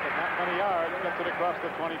work, but not many yards, gets it across the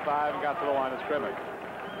 25 and got to the line of scrimmage.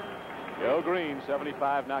 Joe Green,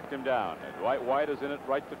 75, knocked him down. And Dwight White is in at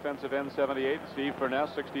right defensive end, 78. Steve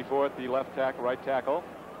Furness, 64 at the left tackle, right tackle.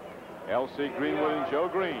 L.C. Greenwood and Joe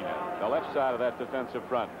Green, the left side of that defensive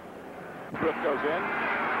front. Grip goes in.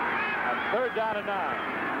 On third down and 9.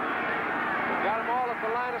 They got them all at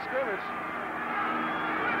the line of scrimmage.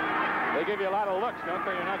 They give you a lot of looks, don't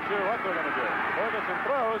they? You're not sure what they're going to do. Ferguson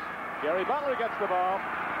throws. Gary Butler gets the ball.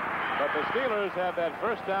 But the Steelers have that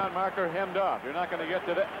first down marker hemmed off. You're not going to get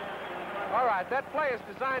to that. All right, that play is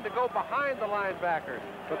designed to go behind the linebackers.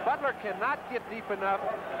 But Butler cannot get deep enough,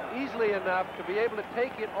 easily enough, to be able to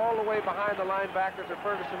take it all the way behind the linebackers, or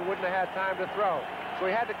Ferguson wouldn't have had time to throw. So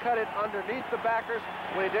he had to cut it underneath the backers.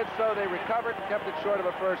 When he did so, they recovered and kept it short of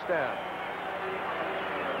a first down.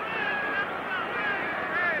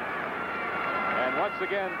 And once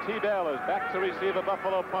again, T. Bell is back to receive a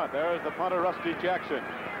Buffalo punt. There is the punter, Rusty Jackson.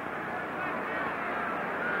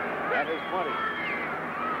 That is 20.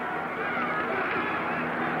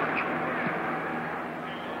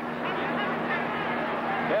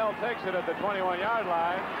 Bell takes it at the 21-yard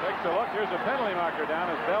line. Takes a look. Here's a penalty marker down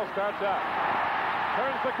as Bell starts out.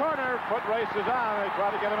 Turns the corner. Foot races on. They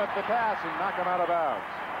try to get him at the pass and knock him out of bounds.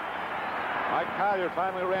 Mike Collier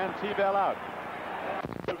finally ran T. Bell out.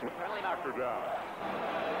 Penalty marker down.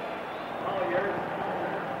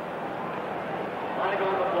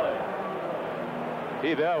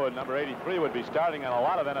 T. Bell, with number 83, would be starting on a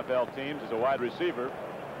lot of NFL teams as a wide receiver.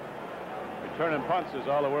 Returning punts is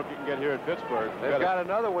all the work you can get here at Pittsburgh. They've got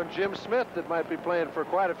another one, Jim Smith, that might be playing for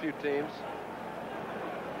quite a few teams.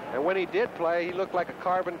 And when he did play, he looked like a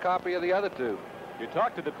carbon copy of the other two. You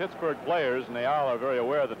talk to the Pittsburgh players, and they all are very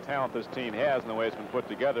aware of the talent this team has and the way it's been put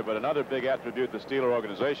together. But another big attribute the Steeler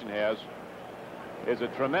organization has is a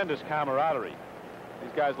tremendous camaraderie.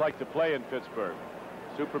 These guys like to play in Pittsburgh,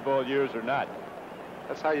 Super Bowl years or not.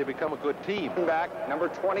 That's how you become a good team. Back, number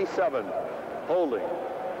 27, holding.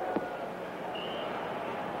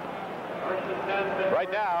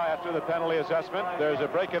 Right now, after the penalty assessment, there's a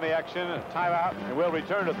break in the action, a timeout, and we'll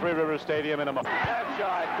return to Three Rivers Stadium in a moment.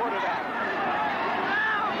 Outside, quarterback.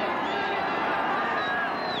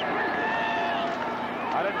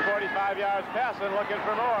 145 yards passing, looking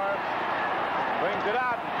for more. Brings it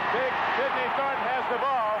out. Big Sidney Thornton has the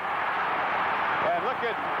ball. And look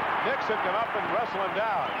at Nixon come up and wrestle him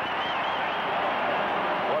down.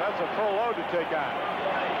 Well, that's a full load to take on.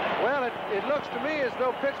 Well, it looks to me as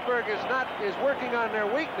though Pittsburgh is working on their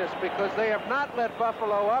weakness, because they have not let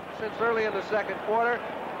Buffalo up since early in the second quarter.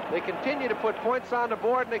 They continue to put points on the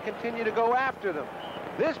board, and they continue to go after them.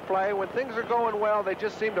 This play, when things are going well, they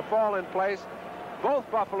just seem to fall in place.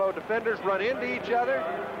 Both Buffalo defenders run into each other,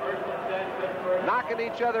 knocking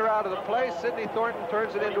each other out of the play. Sidney Thornton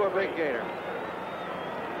turns it into a big gainer.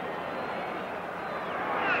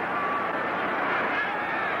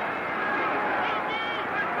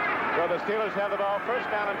 So the Steelers have the ball first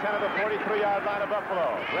down and 10 at the 43-yard line of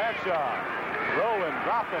Buffalo. Bradshaw, rolling,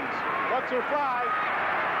 dropping, lets her fly,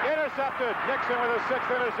 intercepted. Nixon with his 6th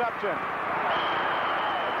interception.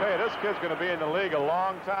 I tell you, this kid's going to be in the league a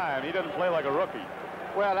long time. He doesn't play like a rookie.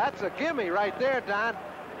 Well, that's a gimme right there, Don.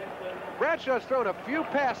 Bradshaw's thrown a few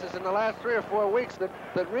passes in the last 3 or 4 weeks that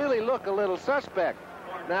really look a little suspect.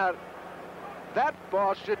 Now, that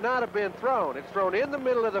ball should not have been thrown. It's thrown in the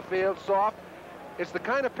middle of the field, soft. It's the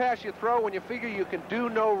kind of pass you throw when you figure you can do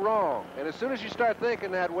no wrong. And as soon as you start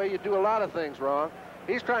thinking that way, you do a lot of things wrong.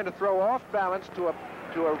 He's trying to throw off balance to a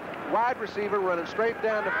wide receiver running straight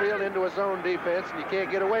down the field into a zone defense, and you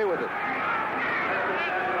can't get away with it.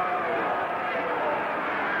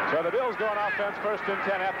 So the Bills go on offense, first and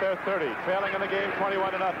 10 at their 30, trailing in the game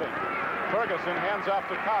 21-0. Ferguson hands off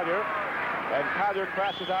to Collier, and Collier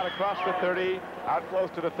crashes out across the 30, out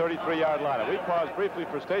close to the 33-yard line. We pause briefly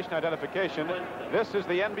for station identification. This is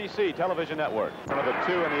the NBC television network. One of the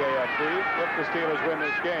 2 in the AFC. If the Steelers win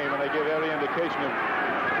this game, and they give every indication of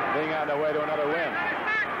being on their way to another win.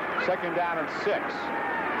 Second down and 6.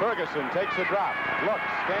 Ferguson takes a drop, looks,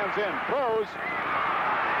 stands in, throws.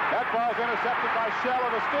 That ball's intercepted by Shell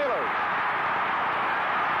of the Steelers.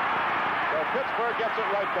 So Pittsburgh gets it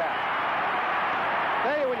right back.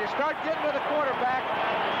 Tell you, when you start getting to the quarterback,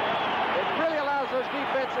 It really allows those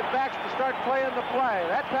defensive backs to start playing the play.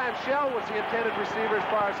 That time, Shell was the intended receiver as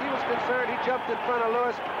far as he was concerned. He jumped in front of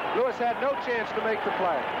Lewis. Lewis had no chance to make the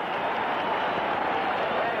play.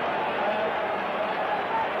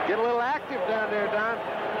 Get a little active down there, Don.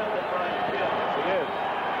 It is.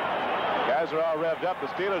 Guys are all revved up. The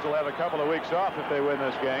Steelers will have a couple of weeks off if they win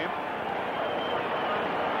this game.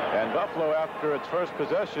 And Buffalo, after its first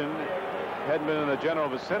possession, hadn't been in the general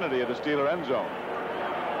vicinity of the Steeler end zone.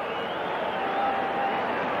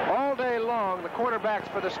 All day long, the quarterbacks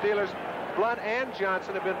for the Steelers, Blunt and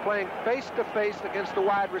Johnson, have been playing face-to-face against the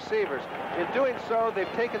wide receivers. In doing so,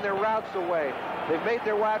 they've taken their routes away. They've made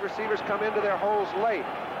their wide receivers come into their holes late.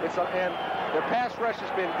 And their pass rush has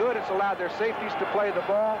been good. It's allowed their safeties to play the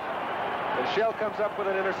ball. And Shell comes up with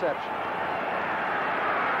an interception.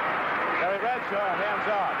 Terry Bradshaw hands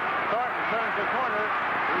off. Thornton turns the corner.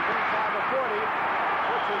 He's inside the 40.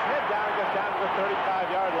 Puts his head down and gets down to the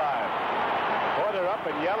 35-yard line. Boy, they're up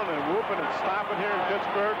and yelling and whooping and stomping here in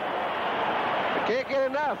Pittsburgh. They can't get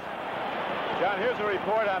enough. John, here's a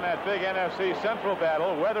report on that big NFC Central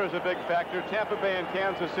battle. Weather is a big factor. Tampa Bay and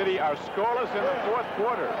Kansas City are scoreless in the fourth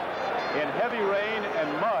quarter in heavy rain and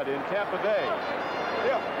mud in Tampa Bay.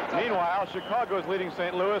 Meanwhile, Chicago is leading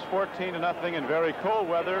St. Louis 14-0 in very cold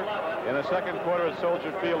weather in the second quarter at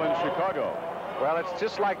Soldier Field in Chicago. Well, it's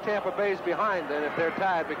just like Tampa Bay's behind then if they're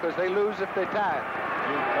tied, because they lose if they tie.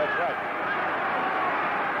 That's right.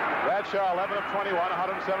 Bradshaw, 11 of 21,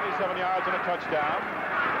 177 yards and a touchdown.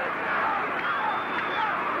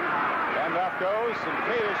 Handoff goes, and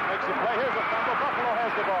Kadish makes the play. Here's a fumble. Buffalo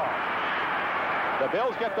has the ball. The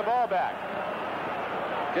Bills get the ball back.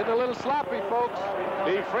 Getting a little sloppy, folks.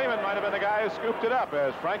 Steve Freeman might have been the guy who scooped it up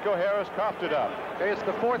as Franco Harris coughed it up. Okay, it's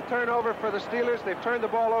the fourth turnover for the Steelers. They've turned the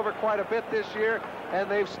ball over quite a bit this year, and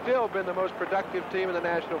they've still been the most productive team in the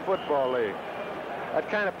National Football League. That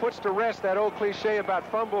kind of puts to rest that old cliche about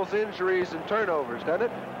fumbles, injuries, and turnovers, doesn't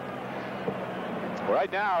it?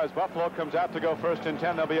 Right now, as Buffalo comes out to go first and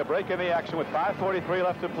 10, there'll be a break in the action with 5:43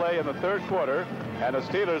 left to play in the third quarter, and the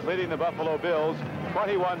Steelers leading the Buffalo Bills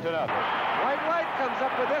 21-0. White comes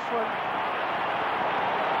up with this one.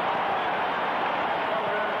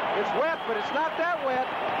 It's wet, but it's not that wet.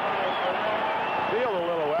 Feels a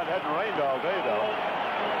little wet. Hadn't rained all day, though.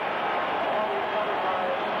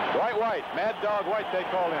 Dwight White, Mad Dog White, they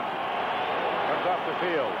call him. Comes off the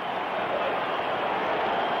field.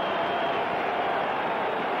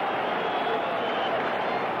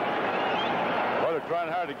 Well, they're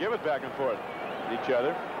trying hard to give it back and forth each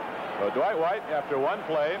other. So Dwight White, after one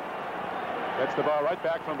play, gets the ball right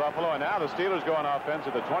back from Buffalo, and now the Steelers go on offense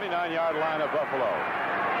at the 29-yard line of Buffalo.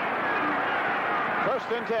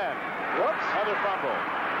 First and 10. Whoops. Another fumble.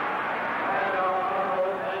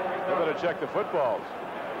 They better check the footballs.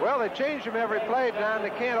 Well, they change them every play, Don. They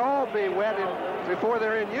can't all be wet before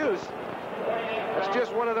they're in use. That's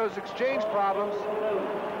just one of those exchange problems.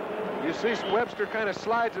 You see Webster kind of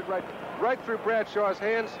slides it right through Bradshaw's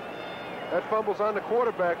hands. That fumble's on the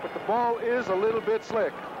quarterback, but the ball is a little bit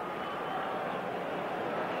slick.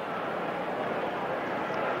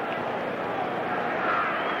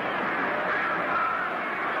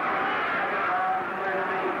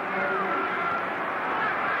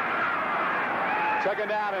 Second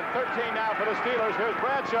down and 13 now for the Steelers. Here's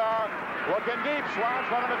Bradshaw looking deep. Swan's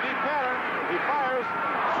running a deep pattern. He fires.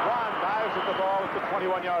 Swan dives at the ball at the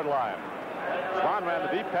 21-yard line. Swan ran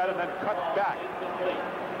the deep pattern, then cut back.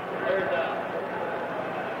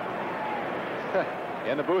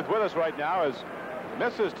 In the booth with us right now is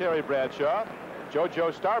Mrs. Terry Bradshaw,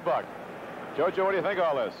 JoJo Starbuck. JoJo, what do you think of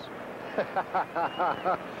all this?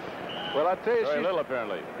 Well, I'll tell you, very little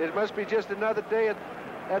apparently. It must be just another day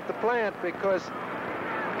at the plant, because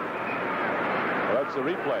that's the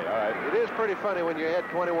replay. All right. It is pretty funny when you head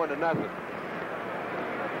 21-0.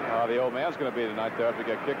 The old man's going to be tonight there if he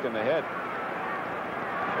get kicked in the head.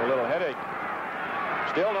 A little headache.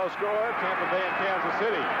 Still no score. Tampa Bay and Kansas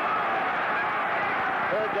City.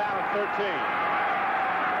 Third down and 13.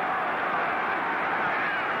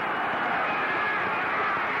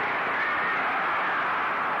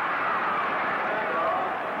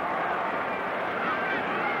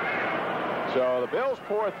 So the Bills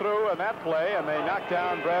pour through on that play, and they knock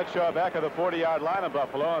down Bradshaw back at the 40-yard line of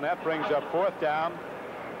Buffalo, and that brings up fourth down.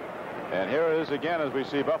 And here it is again as we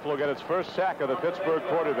see Buffalo get its first sack of the Pittsburgh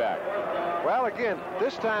quarterback. Well, again,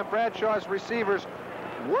 this time Bradshaw's receivers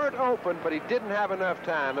weren't open, but he didn't have enough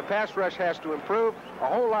time. The pass rush has to improve. A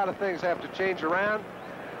whole lot of things have to change around,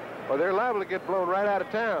 or they're liable to get blown right out of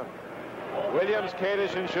town. Williams,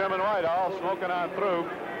 Kadish, and Sherman White all smoking on through.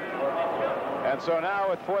 And so now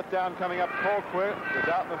with 4th down coming up, Colquitt is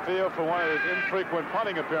out in the field for one of his infrequent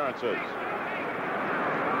punting appearances.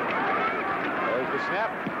 There's the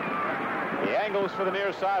snap. He angles for the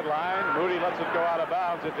near sideline. Moody lets it go out of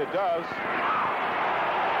bounds if it does.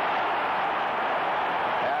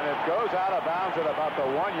 And it goes out of bounds at about the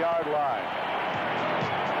 1-yard line.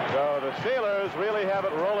 So the Steelers really have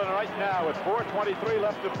it rolling right now with 4:23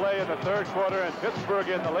 left to play in the 3rd quarter, and Pittsburgh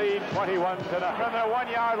in the lead 21-0. From their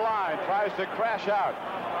 1-yard line, tries to crash out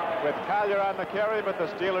with Collier on the carry, but the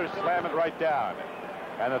Steelers slam it right down.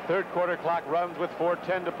 And the 3rd quarter clock runs with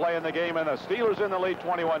 4:10 to play in the game, and the Steelers in the lead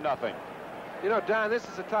 21-0. You know, Don, this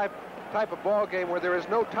is a type of ball game where there is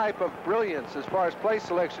no type of brilliance as far as play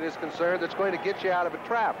selection is concerned that's going to get you out of a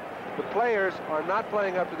trap. The players are not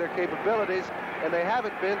playing up to their capabilities, and they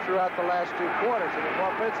haven't been throughout the last 2 quarters. And if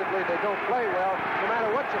offensively they don't play well, no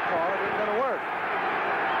matter what you call it, it ain't going to work.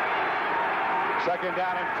 2nd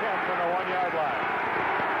down and 10 from the 1-yard line.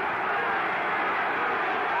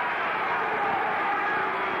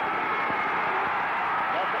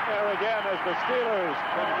 Nothing there again as the Steelers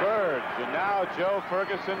converge. And now Joe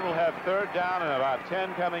Ferguson will have 3rd down and about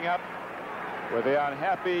 10 coming up, with the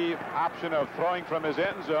unhappy option of throwing from his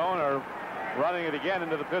end zone or running it again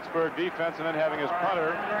into the Pittsburgh defense and then having his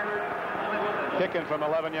punter kicking from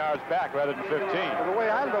 11 yards back rather than 15. Well, the way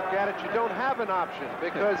I look at it, you don't have an option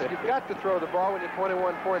because you've got to throw the ball when you're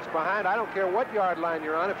 21 points behind. I don't care what yard line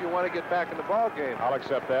you're on if you want to get back in the ball game. I'll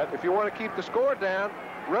accept that. If you want to keep the score down,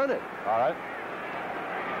 run it. All right.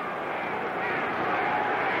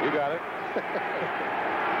 You got it.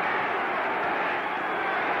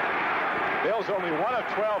 Bills only 1 of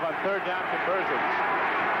 12 on 3rd down conversions.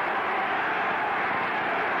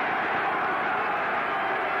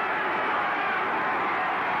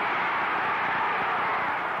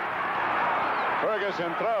 Ferguson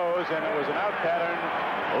throws, and it was an out pattern.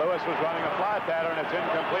 Lewis was running a fly pattern. It's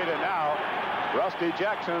incomplete, and now Rusty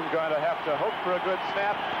Jackson's going to have to hope for a good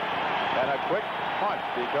snap and a quick punt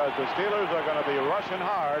because the Steelers are going to be rushing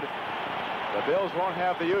hard. The Bills won't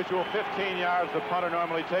have the usual 15 yards the punter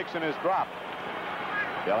normally takes in his drop.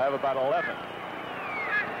 They'll have about 11.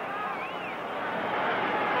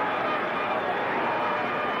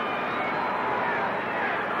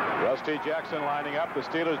 Rusty Jackson lining up. The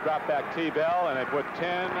Steelers drop back T-Bell, and they put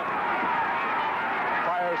 10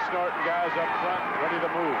 fire snorting guys up front ready to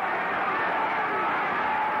move.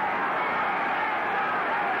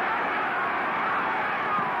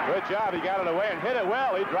 Good job. He got it away and hit it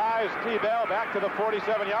well. He drives T-Bell back to the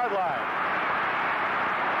 47-yard line.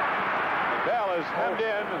 Bell is hemmed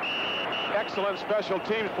in. Excellent special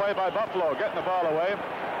teams play by Buffalo, getting the ball away.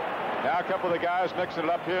 Now a couple of the guys mixing it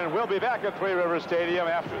up here, and we'll be back at Three Rivers Stadium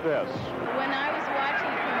after this. When I was watching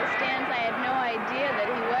from the stands, I had no idea that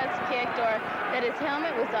he was kicked or that his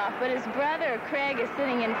helmet was off, but his brother, Craig, is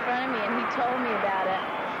sitting in front of me, and he told me about it.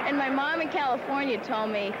 And my mom in California told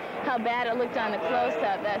me how bad it looked on the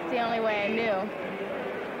close-up. That's the only way I knew.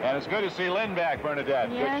 And it's good to see Lynn back, Bernadette.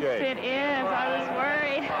 Yes, good shape. it is. I was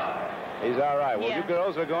worried. He's all right. Well, Yeah. you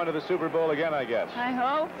girls are going to the Super Bowl again, I guess. I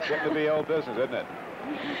hope. Getting to be old business, isn't it?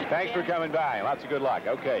 Thanks for coming by. Lots of good luck.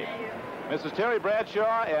 Okay. Mrs. Terry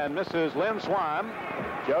Bradshaw and Mrs. Lynn Swan,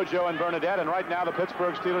 JoJo and Bernadette, and right now the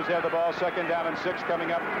Pittsburgh Steelers have the ball, 2nd down and 6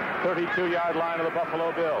 coming up, 32-yard line of the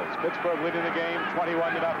Buffalo Bills. Pittsburgh leading the game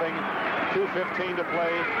 21-0, 2:15 to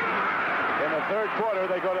play. In the 3rd quarter,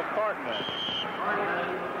 they go to Thornton.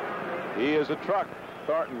 He is a truck.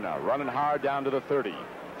 Thornton now running hard down to the 30.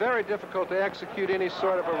 Very difficult to execute any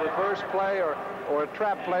sort of a reverse play or a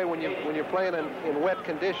trap play when you're playing in wet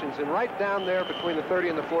conditions. And right down there between the 30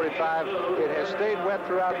 and the 45, it has stayed wet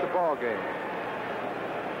throughout the ball game.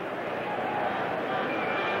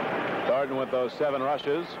 Thornton with those 7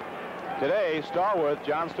 rushes. Today,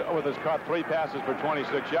 John Stallworth has caught 3 passes for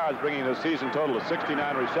 26 yards, bringing the season total to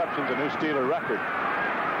 69 receptions, a new Steeler record.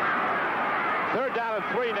 3rd down and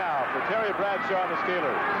 3 now for Terry Bradshaw and the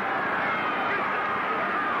Steelers.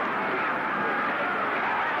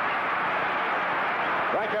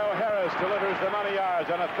 Franco Harris delivers the money yards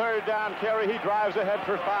on a 3rd down carry. He drives ahead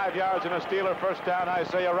for 5 yards and a Steeler 1st down.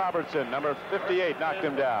 Isaiah Robertson, number 58, knocked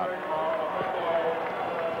him down.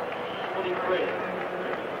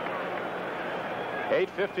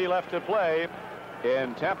 8:50 left to play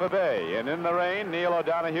in Tampa Bay. And in the rain, Neil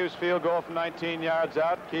O'Donoghue's field goal from 19 yards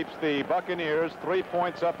out keeps the Buccaneers 3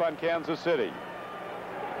 points up on Kansas City.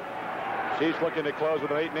 Chiefs looking to close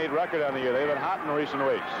with an 8-8 record on the year. They've been hot in recent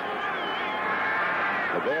weeks.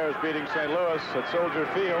 The Bears beating St. Louis at Soldier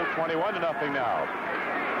Field 21-0 now.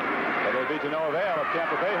 It'll be to no avail if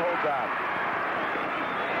Tampa Bay holds on.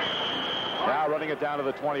 Now running it down to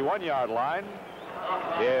the 21-yard line.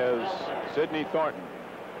 is Sidney Thornton.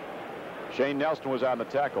 Shane Nelson was on the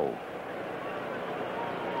tackle.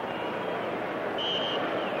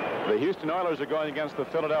 The Houston Oilers are going against the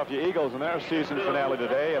Philadelphia Eagles in their season finale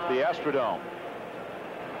today at the Astrodome.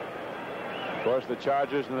 Of course, the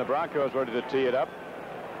Chargers and the Broncos ready to tee it up.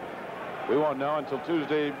 We won't know until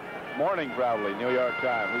Tuesday morning, probably, New York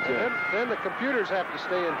time. Then the computers have to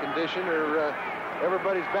stay in condition, or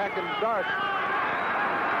everybody's back in the dark.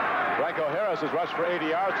 Franco Harris has rushed for 80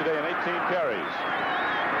 yards today and 18 carries.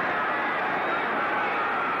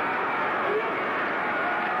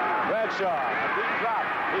 Bradshaw, a deep drop.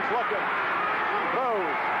 He's looking.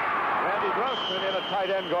 Throws. Randy Grossman in a tight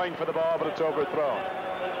end going for the ball, but it's overthrown.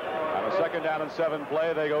 On a 2nd down and 7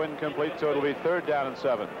 play, they go incomplete, so it'll be 3rd down and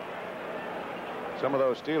 7. Some of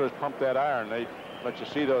those Steelers pump that iron. They let you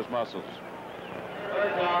see those muscles.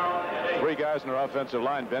 3 guys in their offensive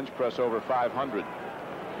line bench press over 500.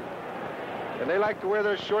 And they like to wear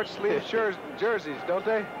those short-sleeved jerseys, don't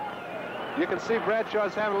they? You can see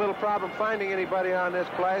Bradshaw's having a little problem finding anybody on this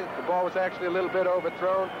play. The ball was actually a little bit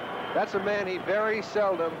overthrown. That's a man he very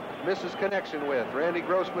seldom misses connection with. Randy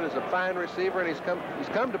Grossman is a fine receiver, and he's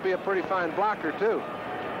come to be a pretty fine blocker, too.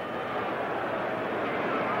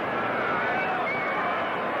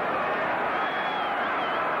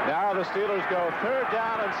 Now the Steelers go 3rd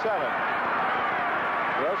down and 7.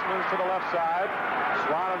 Grossman's to the left side.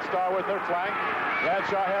 Swan and Starr with their flank.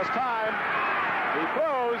 Bradshaw has time. He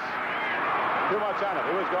throws. Too much on it.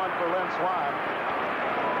 He was going for Lynn Swan.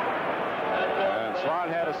 And Swan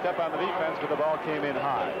had a step on the defense, but the ball came in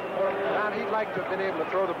high. Now, he'd like to have been able to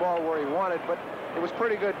throw the ball where he wanted, but it was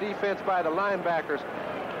pretty good defense by the linebackers.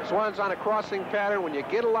 Swan's on a crossing pattern. When you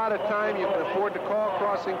get a lot of time, you can afford to call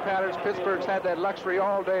crossing patterns. Pittsburgh's had that luxury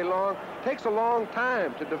all day long. Takes a long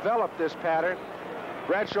time to develop this pattern.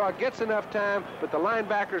 Bradshaw gets enough time, but the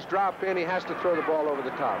linebackers drop in. He has to throw the ball over the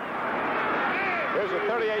top. Here's a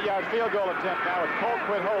 38-yard field goal attempt now with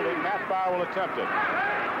Colquitt holding. Matt Barr will attempt it.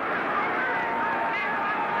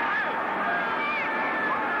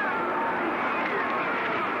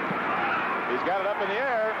 He's got it up in the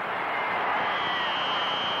air.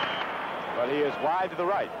 But he is wide to the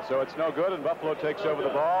right, so it's no good, and Buffalo takes over the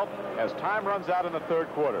ball as time runs out in the 3rd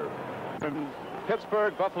quarter. From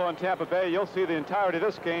Pittsburgh, Buffalo, and Tampa Bay, you'll see the entirety of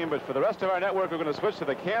this game, but for the rest of our network, we're going to switch to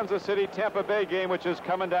the Kansas City-Tampa Bay game, which is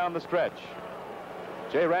coming down the stretch.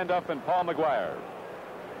 Jay Randolph and Paul McGuire.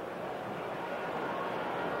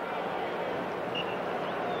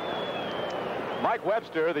 Mike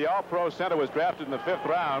Webster, the All-Pro center, was drafted in the 5th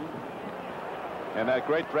round in that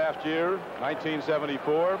great draft year,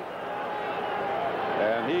 1974.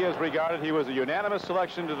 And he is regarded, he was a unanimous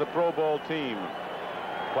selection to the Pro Bowl team.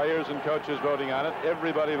 Players and coaches voting on it.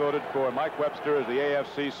 Everybody voted for Mike Webster as the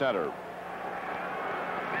AFC center.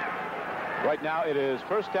 Right now it is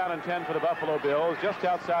 1st down and 10 for the Buffalo Bills, just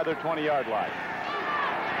outside their 20-yard line.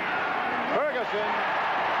 Ferguson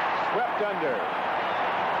swept under.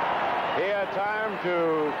 He had time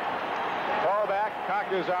to fall back, cock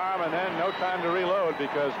his arm, and then no time to reload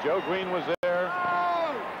because Joe Green was there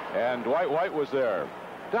and Dwight White was there.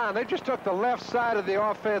 Don, they just took the left side of the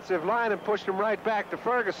offensive line and pushed him right back to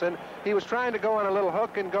Ferguson. He was trying to go on a little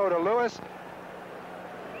hook and go to Lewis.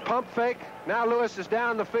 Pump fake. Now Lewis is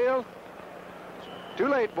down the field. Too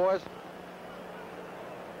late, boys.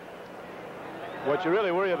 What you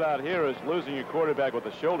really worry about here is losing your quarterback with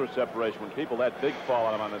a shoulder separation when people that big fall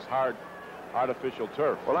on him on this hard, artificial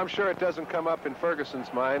turf. Well, I'm sure it doesn't come up in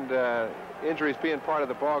Ferguson's mind, injuries being part of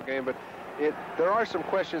the ball game, but there are some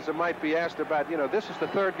questions that might be asked about, this is the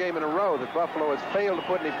 3rd game in a row that Buffalo has failed to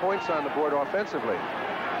put any points on the board offensively.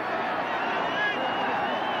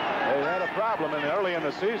 They had a problem, and early in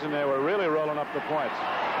the season, they were really rolling up the points.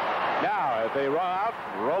 Now, as they run out,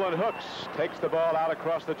 Roland Hooks takes the ball out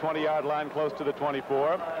across the 20-yard line close to the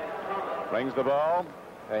 24. Brings the ball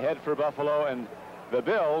ahead for Buffalo, and the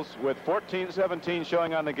Bills, with 14-17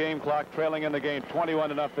 showing on the game clock, trailing in the game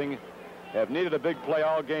 21-0, have needed a big play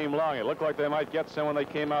all game long. It looked like they might get some when they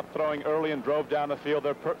came out throwing early and drove down the field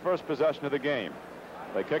their first possession of the game.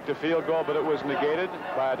 They kicked a field goal, but it was negated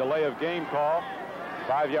by a delay of game call.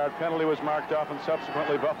 5-yard penalty was marked off, and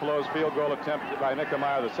subsequently Buffalo's field goal attempt by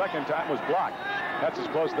Nickemeyer the second time was blocked. That's as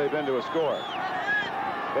close as they've been to a score.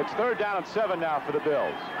 It's 3rd down and 7 now for the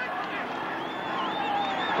Bills.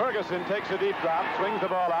 Ferguson takes a deep drop, swings the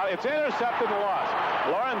ball out. It's intercepted and lost.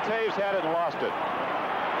 Lauren Taves had it and lost it.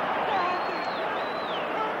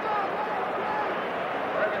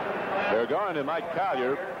 They're going to Mike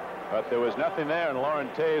Collier, but there was nothing there, and Lauren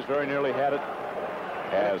Taves very nearly had it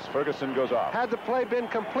as Ferguson goes off. Had the play been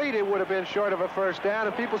complete, it would have been short of a first down.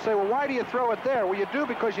 And people say, well, why do you throw it there? Well, you do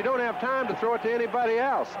because you don't have time to throw it to anybody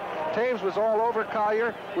else. Taves was all over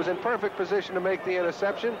Collier, was in perfect position to make the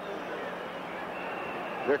interception.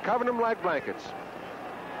 They're covering him like blankets.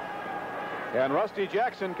 And Rusty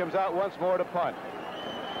Jackson comes out once more to punt.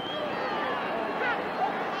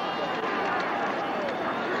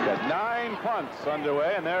 Got 9 punts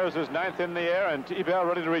underway, and there's his 9th in the air, and T-Bell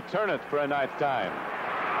ready to return it for a 9th time.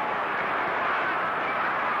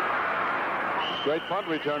 Great punt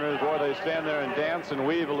returners, boy, they stand there and dance and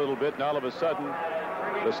weave a little bit, and all of a sudden,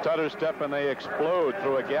 the stutter step, and they explode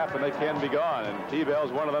through a gap, and they can be gone. And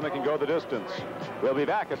T-Bell's one of them that can go the distance. We'll be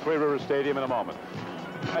back at Three Rivers Stadium in a moment.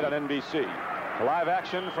 Right on NBC. Live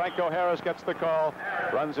action. Franco Harris gets the call,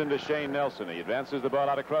 runs into Shane Nelson. He advances the ball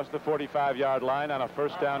out across the 45-yard line on a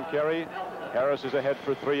first down carry. Harris is ahead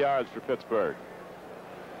for 3 yards for Pittsburgh.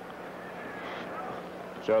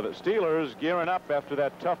 So the Steelers gearing up after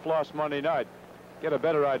that tough loss Monday night. Get a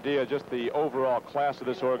better idea just the overall class of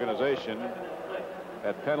this organization.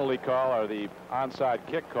 That penalty call, or the onside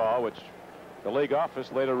kick call, which the league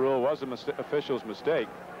office later ruled was an official's mistake.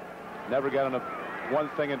 Never got one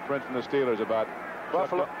thing in print from the Steelers about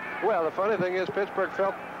Buffalo. Well, the funny thing is Pittsburgh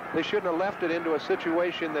felt they shouldn't have left it into a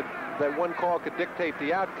situation that one call could dictate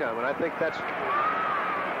the outcome, and I think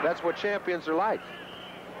that's what champions are like.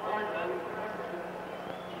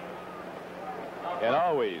 And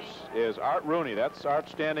always is Art Rooney. That's Art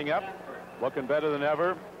standing up, looking better than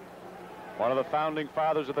ever. One of the founding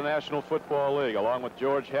fathers of the National Football League, along with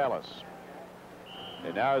George Halas.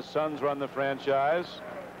 And now his sons run the franchise,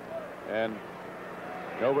 and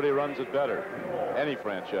nobody runs it better, any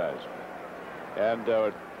franchise. And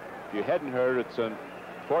if you hadn't heard, it's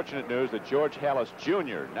unfortunate news that George Halas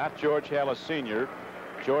Jr., not George Halas Sr.,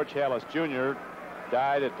 George Halas Jr.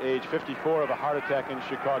 died at age 54 of a heart attack in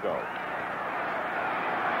Chicago.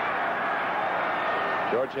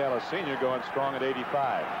 George Halas Sr. going strong at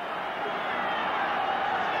 85.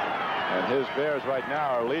 And his Bears right now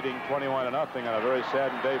are leading 21-0 on a very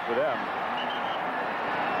saddened day for them.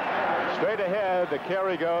 Straight ahead, the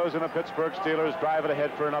carry goes, and the Pittsburgh Steelers drive it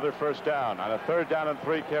ahead for another first down. On a 3rd down and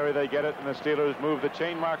 3 carry, they get it, and the Steelers move the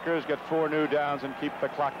chain markers, get 4 new downs, and keep the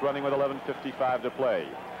clock running with 11:55 to play.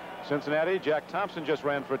 Cincinnati, Jack Thompson just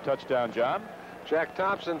ran for a touchdown, John. Jack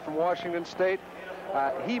Thompson from Washington State.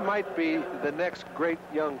 He might be the next great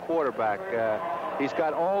young quarterback. He's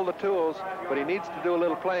got all the tools, but he needs to do a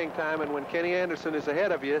little playing time, and when Kenny Anderson is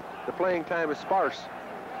ahead of you, the playing time is sparse.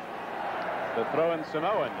 The throw in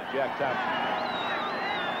Samoan to Jack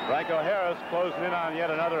Thompson. Franco Harris closing in on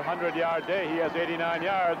yet another 100-yard day. He has 89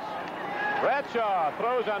 yards. Bradshaw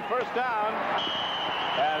throws on first down,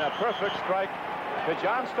 and a perfect strike to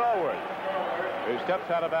John Stallworth, who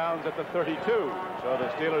steps out of bounds at the 32. So the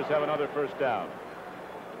Steelers have another first down.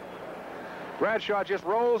 Bradshaw just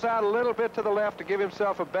rolls out a little bit to the left to give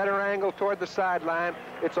himself a better angle toward the sideline.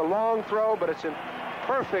 It's a long throw, but it's in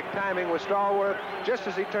perfect timing with Stallworth. Just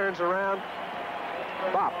as he turns around,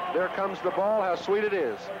 bop, there comes the ball. How sweet it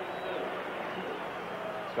is.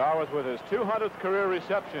 Stallworth with his 200th career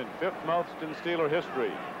reception, 5th most in Steeler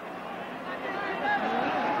history.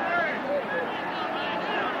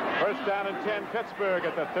 First down and 10, Pittsburgh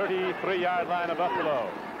at the 33-yard line of Buffalo.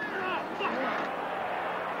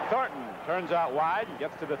 Thornton turns out wide and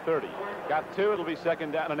gets to the 30. Got 2, it'll be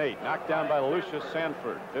 2nd down and 8. Knocked down by Lucius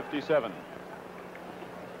Sanford, 57.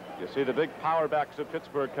 You see the big power backs of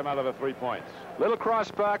Pittsburgh come out of the 3 points. Little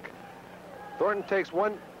crossbuck. Thornton takes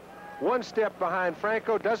one step behind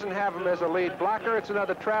Franco, doesn't have him as a lead blocker. It's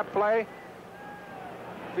another trap play.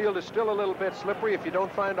 Field is still a little bit slippery. If you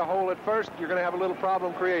don't find a hole at first, you're going to have a little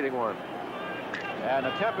problem creating one. And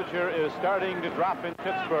the temperature is starting to drop in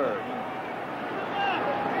Pittsburgh.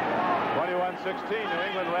 21-16, New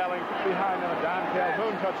England rallying behind on a Don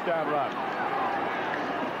Calhoun touchdown run.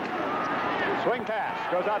 Swing pass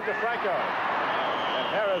goes out to Franco. And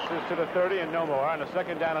Harris is to the 30 and no more. On a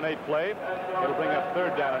 2nd down and 8 play, it'll bring up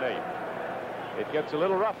 3rd down and 8. It gets a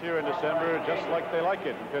little rough here in December, just like they like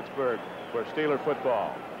it in Pittsburgh for Steeler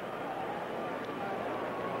football.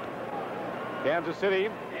 Kansas City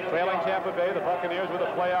trailing Tampa Bay. The Buccaneers with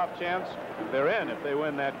a playoff chance. They're in if they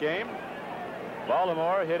win that game.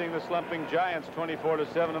 Baltimore hitting the slumping Giants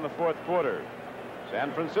 24-7 in the 4th quarter.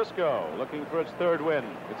 San Francisco looking for its 3rd win.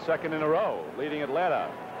 Its 2nd in a row, leading Atlanta.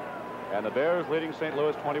 And the Bears leading St.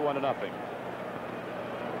 Louis 21-0.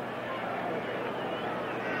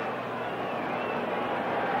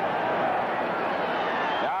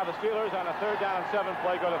 Now the Steelers on a 3rd down and 7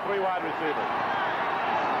 play go to 3 wide receivers.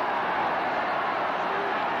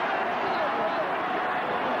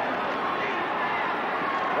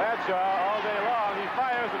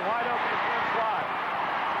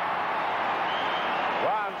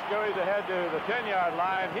 ahead to the 10-yard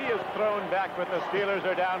line. He is thrown back, but the Steelers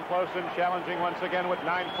are down close and challenging once again with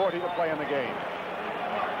 9:40 to play in the game.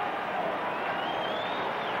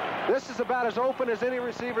 This is about as open as any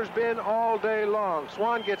receiver's been all day long.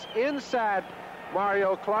 Swan gets inside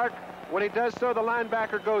Mario Clark. When he does so, the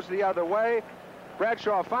linebacker goes the other way.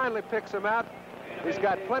 Bradshaw finally picks him out. He's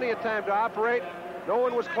got plenty of time to operate. No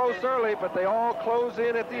one was close early, but they all close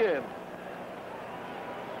in at the end.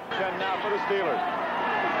 10 now for the Steelers.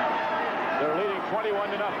 They're leading 21-0.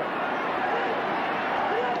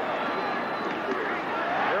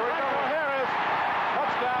 Here we go. Harris.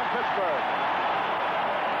 Touchdown, Pittsburgh.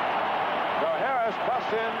 So Harris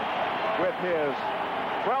busts in with his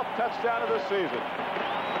 12th touchdown of the season.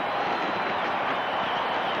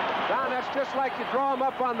 Don, that's just like you draw them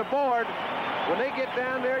up on the board. When they get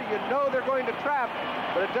down there, you know they're going to trap,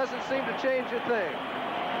 but it doesn't seem to change a thing.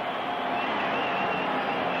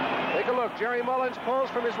 Take a look. Jerry Mullins pulls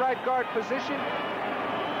from his right guard position,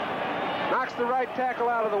 knocks the right tackle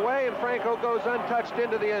out of the way, and Franco goes untouched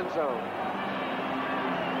into the end zone.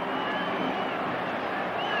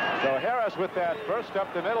 So Harris, with that burst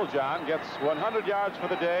up the middle, John, gets 100 yards for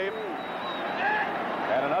the day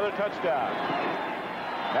and another touchdown.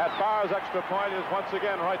 Matt Barr's extra point is once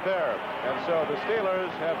again right there. And so the Steelers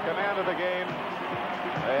have command of the game.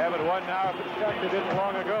 They haven't won now at the check. They didn't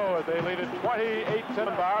long ago. They lead it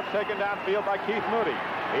 28-10. Barr taken downfield by Keith Moody.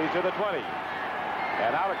 He's to the 20.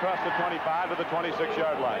 And out across the 25 to the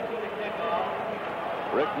 26-yard line.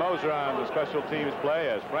 Rick Moser on the special teams play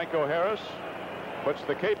as Franco Harris puts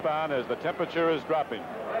the cape on as the temperature is dropping.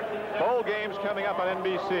 Bowl games coming up on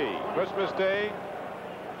NBC. Christmas Day,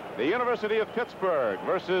 the University of Pittsburgh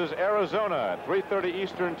versus Arizona at 3:30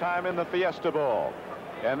 Eastern time in the Fiesta Bowl.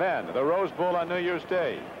 And then the Rose Bowl on New Year's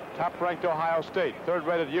Day. Top-ranked Ohio State,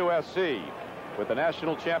 third-rated USC with the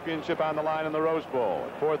national championship on the line in the Rose Bowl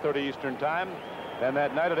at 4:30 Eastern time. Then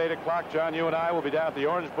that night at 8 o'clock, John, you and I will be down at the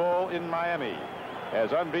Orange Bowl in Miami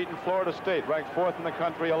as unbeaten Florida State, ranked 4th in the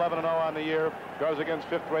country, 11-0 on the year, goes against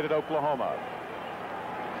 5th-rated Oklahoma.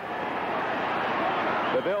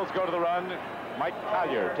 The Bills go to the run. Mike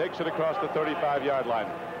Collier takes it across the 35-yard line.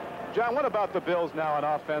 John, what about the Bills now on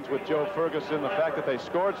offense with Joe Ferguson? The fact that they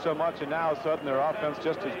scored so much and now all of a sudden their offense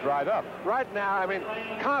just has dried up. Right now, I mean,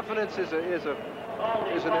 confidence is an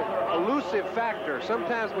elusive factor.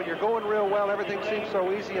 Sometimes when you're going real well, everything seems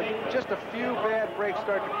so easy, and just a few bad breaks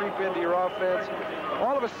start to creep into your offense.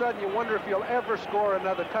 All of a sudden, you wonder if you'll ever score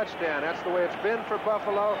another touchdown. That's the way it's been for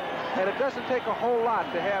Buffalo, and it doesn't take a whole lot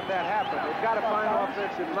to have that happen. They've got to find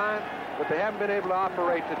offensive line, but they haven't been able to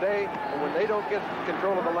operate today, and when they don't get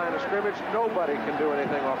control of the line of scrimmage, nobody can do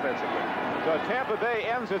anything offensively. So Tampa Bay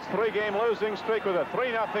ends its 3-game losing streak with a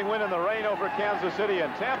 3-0 win in the rain over Kansas City,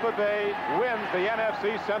 and Tampa Bay wins the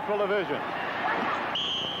NFC Central Division.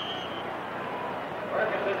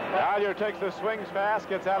 Collier takes the swings fast,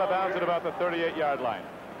 gets out of bounds at about the 38-yard line.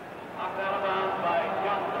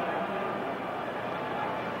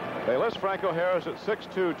 They list Franco Harris at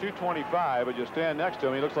 6'2", 225, but you stand next to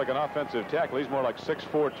him, he looks like an offensive tackle. He's more like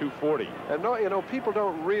 6'4", 240. And no, you know, people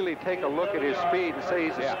don't really take a look at his speed and say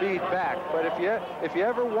he's a speed back. But if you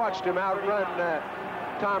ever watched him outrun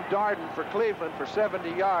Tom Darden for Cleveland for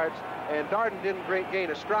 70 yards, and Darden didn't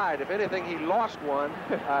gain a stride. If anything, he lost one.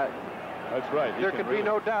 That's right. There can be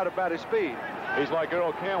no doubt about his speed. He's like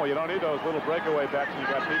Earl Campbell. You don't need those little breakaway backs. You've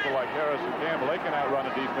got people like Harris and Campbell. They can outrun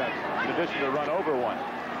a defense in addition to run over one.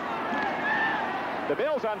 The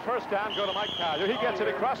Bills on first down go to Mike Collier. He gets it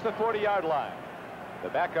across the 40-yard line. The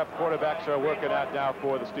backup quarterbacks are working out now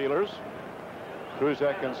for the Steelers.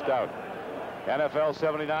 Kruzek and Stout. NFL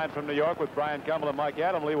 79 from New York with Brian Gumbel and Mike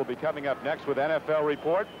Adamle will be coming up next with NFL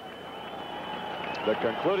Report. The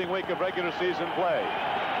concluding week of regular season play.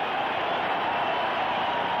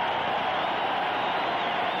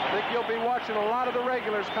 I think you'll be watching a lot of the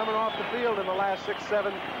regulars coming off the field in the last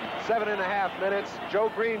 7.5 minutes.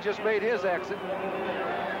 Joe Green just made his exit.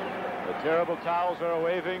 The terrible towels are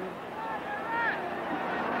waving.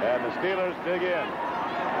 And the Steelers dig in.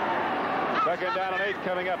 Second down and 8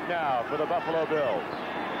 coming up now for the Buffalo Bills.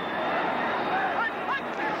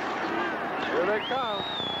 Here they come.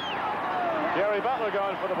 Gary Butler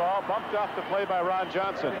going for the ball, bumped off the play by Ron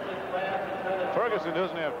Johnson. Ferguson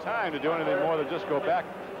doesn't have time to do anything more than just go back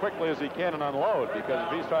quickly as he can and unload,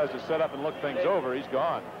 because if he tries to set up and look things over, he's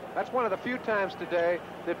gone. That's one of the few times today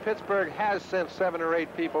that Pittsburgh has sent 7 or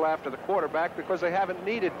 8 people after the quarterback because they haven't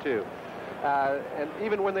needed to. And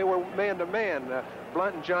even when they were man-to-man,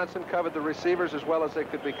 Blunt and Johnson covered the receivers as well as they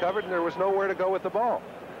could be covered, and there was nowhere to go with the ball.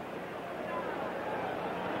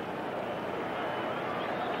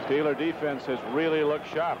 Steeler defense has really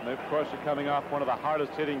looked sharp. And they, of course, are coming off one of the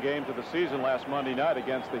hardest hitting games of the season last Monday night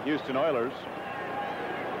against the Houston Oilers.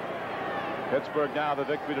 Pittsburgh now the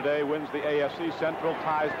victory today wins the AFC Central,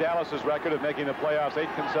 ties Dallas's record of making the playoffs 8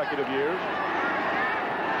 consecutive years.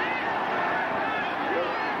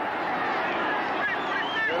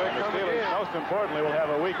 The Steelers, most importantly, will have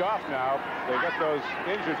a week off now. They get those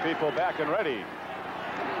injured people back and ready.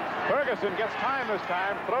 Ferguson gets time this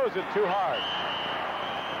time, throws it too hard.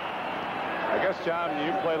 I guess, John,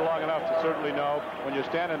 you played long enough to certainly know when you're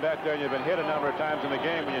standing back there and you've been hit a number of times in the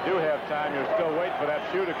game, when you do have time, you're still waiting for that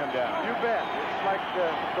shoe to come down. You bet. It's like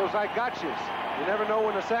those I gotchas. You never know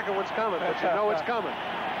when the second one's coming, but you know it's coming.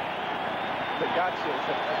 The gotchas.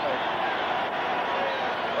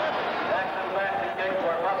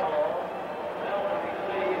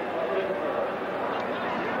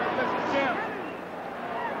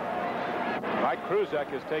 Mike Kruzek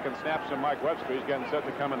has taken snaps from Mike Webster. He's getting set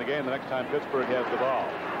to come in the game the next time Pittsburgh has the ball.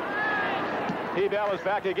 Bell is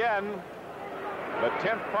back again. The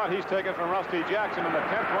 10th punt he's taken from Rusty Jackson, and the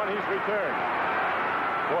 10th one he's returned.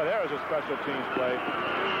 Boy, there is a special teams play.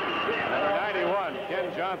 Number 91,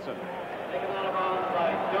 Ken Johnson.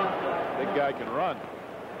 Big guy can run.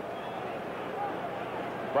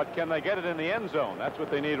 But can they get it in the end zone? That's what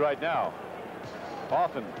they need right now.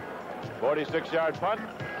 Often. 46-yard punt.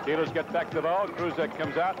 Steelers get back to the ball. Kruzek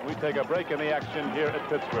comes out, and we take a break in the action here at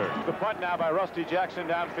Pittsburgh. The punt now by Rusty Jackson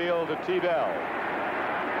downfield to T. Bell.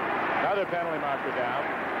 Another penalty marker down.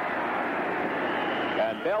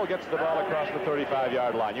 And Bell gets the ball across the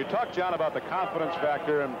 35-yard line. You talked, John, about the confidence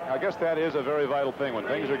factor, and I guess that is a very vital thing. When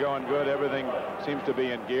things are going good, everything seems to be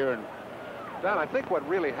in gear. And Don, I think what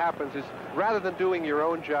really happens is rather than doing your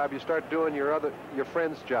own job, you start doing your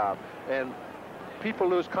friend's job. And people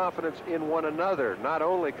lose confidence in one another, not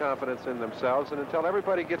only confidence in themselves. And until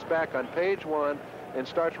everybody gets back on page 1 and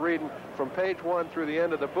starts reading from page 1 through the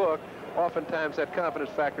end of the book, oftentimes that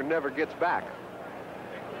confidence factor never gets back.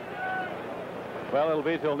 Well, it'll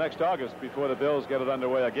be till next August before the Bills get it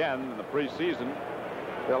underway again in the preseason.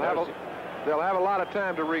 They'll have a lot of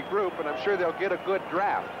time to regroup, and I'm sure they'll get a good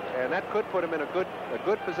draft, and that could put them in a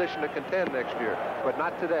good position to contend next year, but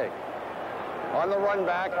not today. On the run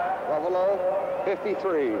back, Buffalo,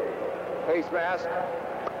 53. Face mask,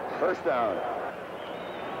 first down.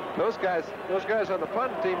 Those guys on the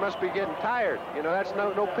punting team must be getting tired. You know, that's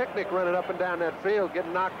no picnic running up and down that field,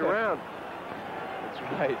 getting knocked around. That's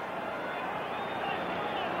right.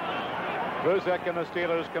 Kruzek and the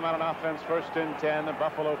Steelers come out on offense, 1st and 10, the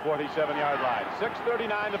Buffalo 47-yard line.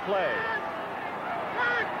 6:39 to play.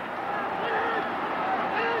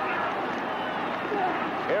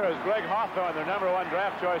 Here is Greg Hawthorne, their #1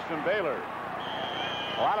 draft choice from Baylor.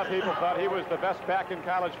 A lot of people thought he was the best back in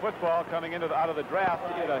college football coming out of the draft.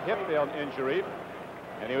 He had a hip injury,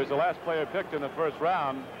 and he was the last player picked in the 1st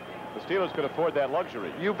round. The Steelers could afford that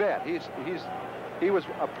luxury. You bet. He was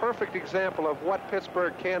a perfect example of what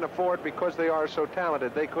Pittsburgh can afford because they are so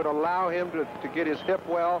talented. They could allow him to get his hip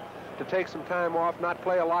well, to take some time off, not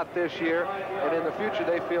play a lot this year, and in the future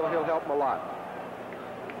they feel he'll help them a lot.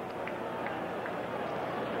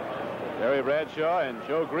 Terry Bradshaw and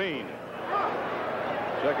Joe Green.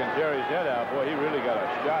 Checking Jerry's head out. Boy, he really got a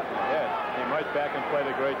shot in the head. Came right back and played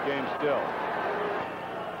a great game still.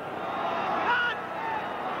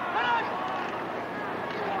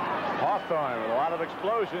 Hawthorne with a lot of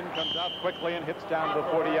explosion comes out quickly and hits down to the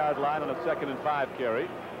 40-yard line on a 2nd and 5 carry.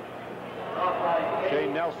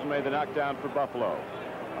 Shane Nelson made the knockdown for Buffalo,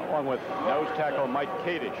 along with nose tackle Mike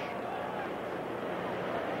Kadish.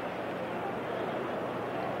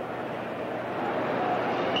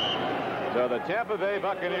 So the Tampa Bay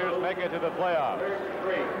Buccaneers make it to the playoffs.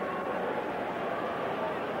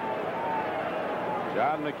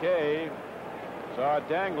 John McKay saw it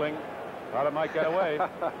dangling. Thought it might get away.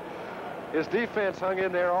 His defense hung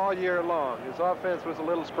in there all year long. His offense was a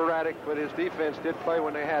little sporadic, but his defense did play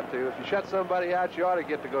when they had to. If you shut somebody out, you ought to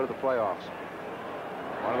get to go to the playoffs.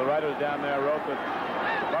 One of the writers down there wrote that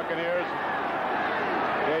the Buccaneers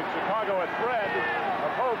gave Chicago a thread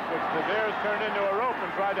of hope, which the Bears turned into a rope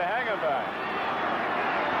and tried to hang him by.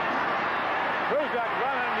 Kruzek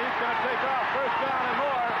running. He's going to take off. 1st down and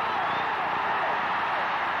more.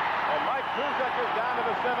 And Mike Kruzek is down to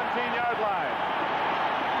the 17-yard line.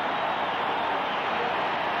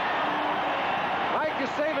 Mike is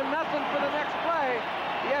saving nothing for the next play.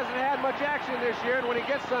 He hasn't had much action this year, and when he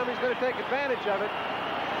gets some, he's going to take advantage of it.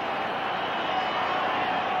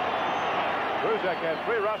 Kruzek had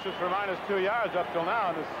 3 rushes for -2 yards up till now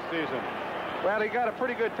in this season. Well, he got a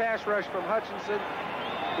pretty good pass rush from Hutchinson,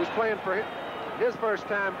 who's playing for his first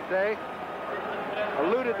time today.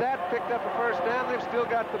 eluded that, picked up a first down. They've still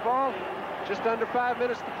got the ball. Just under 5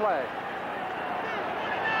 minutes to play.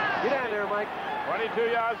 Get down there, Mike.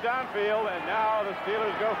 22 yards downfield, and now the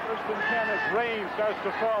Steelers go first and 10 as rain starts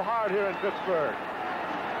to fall hard here in Pittsburgh.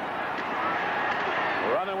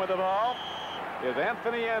 Running with the ball is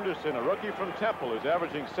Anthony Anderson, a rookie from Temple, who's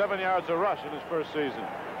averaging 7 yards a rush in his first season.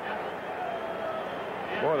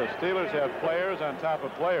 Boy, the Steelers have players on top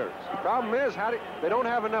of players. The problem is they don't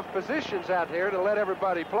have enough positions out here to let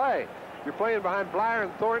everybody play. If you're playing behind Blyer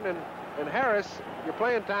and Thornton and Harris, your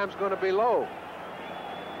playing time's going to be low.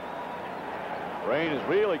 Rain is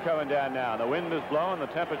really coming down now. The wind is blowing, the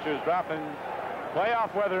temperature's dropping.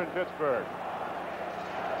 Playoff weather in Pittsburgh.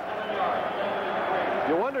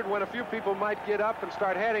 You wondered when a few people might get up and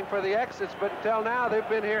start heading for the exits, but until now they've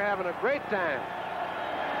been here having a great time.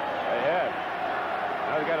 They have.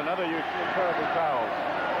 Now they've got another use of terrible fouls.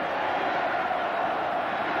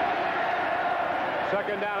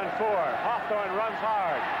 Second down and 4. Hawthorne runs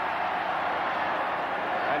hard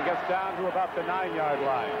and gets down to about the 9-yard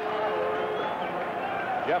line.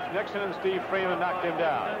 Jeff Nixon and Steve Freeman knocked him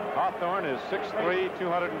down. Hawthorne is 6'3",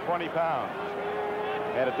 220 pounds.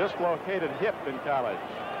 Had a dislocated hip in college,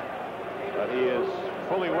 but he is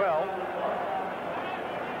fully well.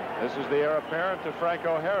 This is the heir apparent to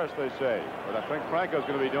Franco Harris, they say. But I think Franco's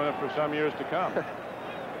going to be doing it for some years to come.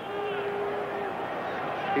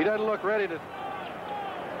 He doesn't look ready to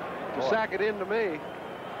sack it into me.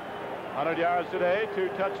 100 yards today, 2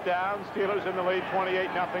 touchdowns. Steelers in the lead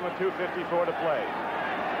 28-0 with 2:54 to play.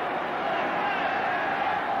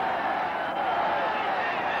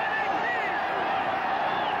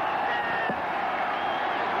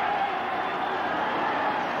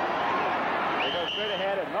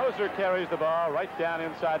 Moser carries the ball right down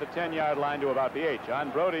inside the 10-yard line to about the 8.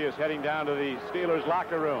 John Brody is heading down to the Steelers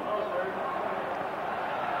locker room.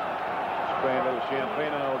 Spraying a little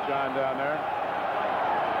champagne on old John down there.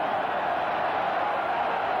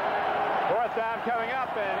 4th down coming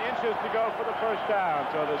up and inches to go for the first down.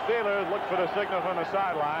 So the Steelers look for the signal from the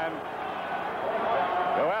sideline.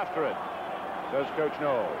 Go after it, says Coach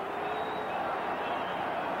Knoll.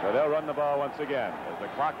 So they'll run the ball once again as the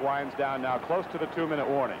clock winds down now close to the 2-minute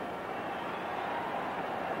warning.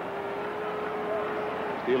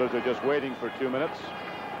 Steelers are just waiting for 2 minutes.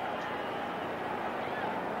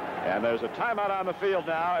 And there's a timeout on the field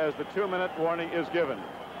now as the 2-minute warning is given.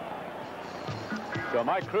 So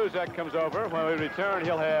Mike Kruzek comes over. When we return,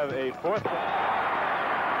 he'll have a 4th.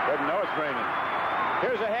 Doesn't know it's raining.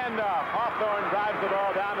 Here's a handoff. Hawthorne drives the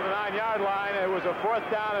ball down to the 9-yard line. It was a 4th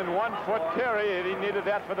down and 1-foot carry, and he needed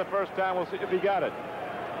that for the first time. We'll see if he got it.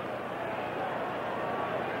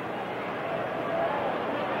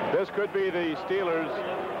 This could be the Steelers'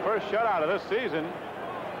 first shutout of this season.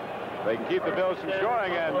 They can keep the Bills from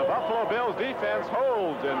scoring, and the Buffalo Bills defense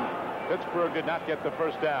holds, and Pittsburgh did not get the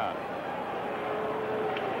first down.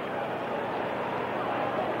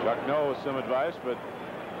 Chuck knows some advice, but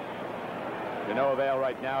to no avail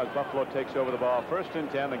right now as Buffalo takes over the ball. 1st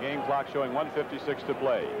and 10, the game clock showing 1:56 to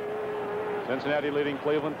play. Cincinnati leading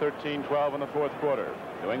Cleveland 13-12 in the 4th quarter.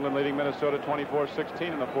 New England leading Minnesota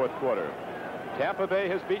 24-16 in the 4th quarter. Tampa Bay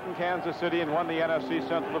has beaten Kansas City and won the NFC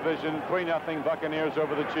Central Division 3-0 Buccaneers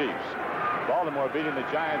over the Chiefs. Baltimore beating the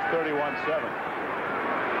Giants 31-7.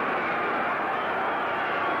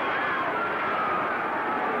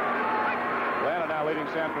 Leading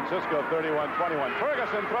San Francisco 31-21.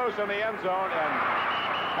 Ferguson throws in the end zone, and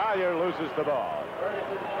Collier loses the ball.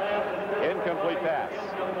 Incomplete pass.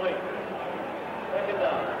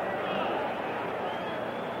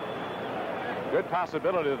 Good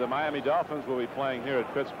possibility that the Miami Dolphins will be playing here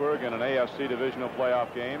at Pittsburgh in an AFC divisional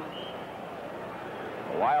playoff game.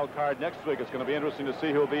 A wild card next week. It's going to be interesting to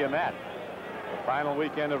see who will be in that. The final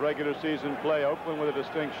weekend of regular season play. Oakland with a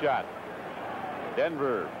distinct shot.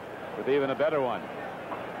 Denver with even a better one.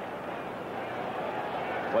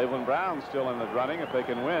 Cleveland Browns still in the running if they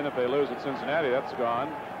can win. If they lose at Cincinnati, that's gone.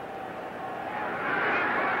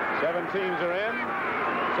 7 teams are in.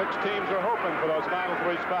 6 teams are hoping for those final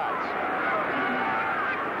 3 spots.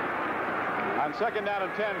 On 2nd down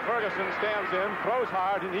and 10, Ferguson stands in, throws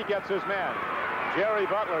hard, and he gets his man. Jerry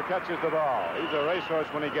Butler catches the ball. He's a racehorse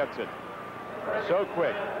when he gets it. So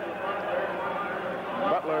quick.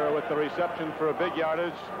 Butler with the reception for a big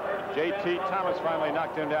yardage. J.T. Thomas finally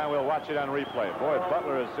knocked him down. We'll watch it on replay. Boy,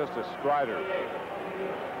 Butler is just a strider.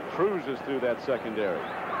 Cruises through that secondary.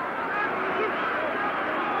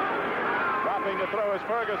 Dropping to throw is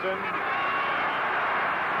Ferguson.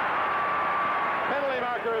 Penalty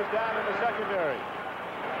marker is down in the secondary.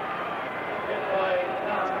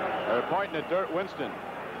 They're pointing at Dirt Winston.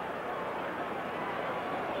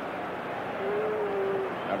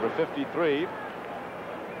 number 53.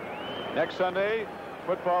 Next Sunday,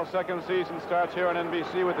 football second season starts here on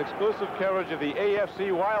NBC with exclusive coverage of the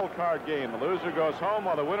AFC wild card game. The loser goes home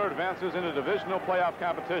while the winner advances into divisional playoff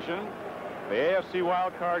competition. The AFC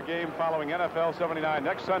wild card game following NFL 79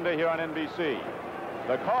 next Sunday here on NBC.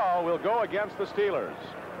 The call will go against the Steelers.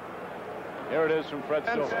 Here it is from Fred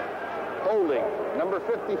Silver. Holding, number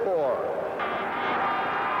 54.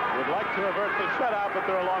 Would like to avert the shutout, but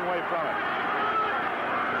they're a long way from it.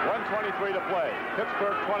 1:23 to play.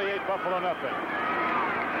 Pittsburgh 28, Buffalo nothing.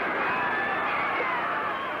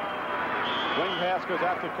 Swing pass goes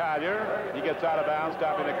out to Collier. He gets out of bounds,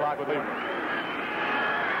 stopping the clock with Lieberman.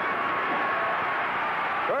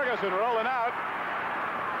 Ferguson rolling out.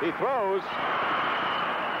 He throws.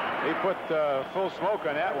 He put full smoke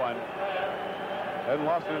on that one. Hasn't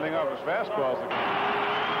lost anything off his fastballs.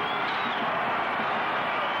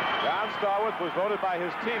 John Stallworth was voted by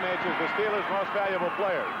his teammates as the Steelers' most valuable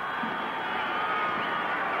player.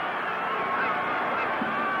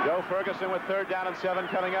 Joe Ferguson with 3rd down and 7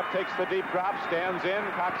 coming up, takes the deep drop, stands in,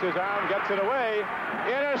 cocks his arm, gets it away,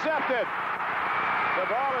 intercepted. The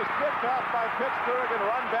ball is picked off by Pittsburgh and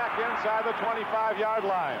run back inside the 25-yard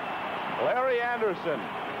line. Larry Anderson,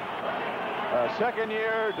 a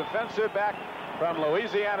second-year defensive back from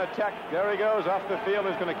Louisiana Tech. There he goes off the field.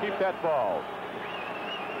 He's going to keep that ball.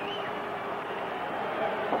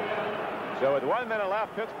 So with 1 minute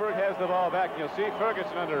left, Pittsburgh has the ball back. You'll see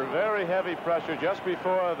Ferguson under very heavy pressure just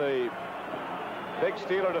before the big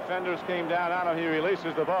Steeler defenders came down on him. He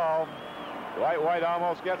releases the ball. Dwight White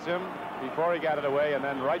almost gets him before he got it away, and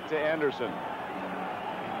then right to Anderson.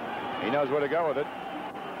 He knows where to go with it.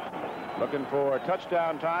 Looking for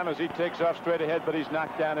touchdown time as he takes off straight ahead, but he's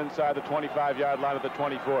knocked down inside the 25-yard line of the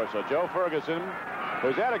 24. So Joe Ferguson,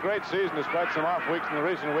 who's had a great season despite some off weeks in the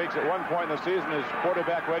recent weeks. At one point in the season, his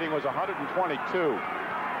quarterback rating was 122.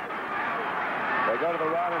 They go to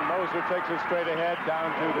the run, and Moser takes it straight ahead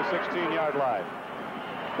down to the 16-yard line.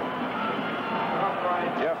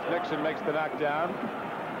 Jeff Nixon makes the knockdown.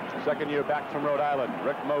 Second year back from Rhode Island,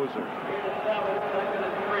 Rick Moser.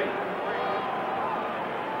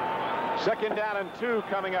 2nd down and 2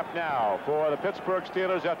 coming up now for the Pittsburgh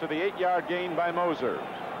Steelers after the 8-yard gain by Moser.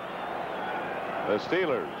 The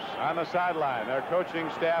Steelers on the sideline, their coaching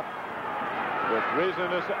staff with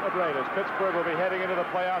reason to celebrate as Pittsburgh will be heading into the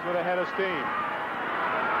playoffs with a head of steam.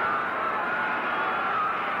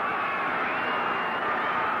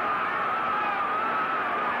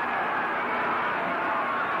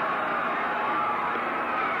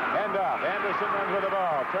 Hand off. Anderson runs with the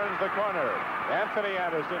ball, turns the corner. Anthony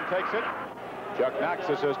Anderson takes it. Chuck Knox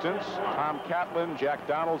assistants, Tom Catlin, Jack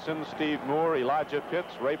Donaldson, Steve Moore, Elijah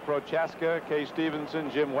Pitts, Ray Prochaska, Kay Stevenson,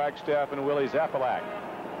 Jim Wagstaff, and Willie Zapalak.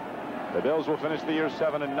 The Bills will finish the year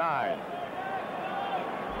 7-9.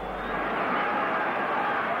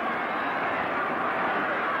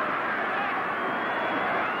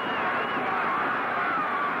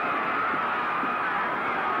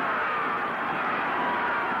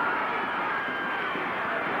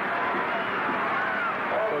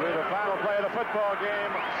 Football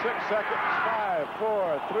game, 6 seconds, 5,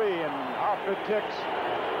 4, 3, and off it ticks.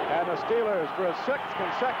 And the Steelers, for a 6th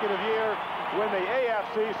consecutive year, win the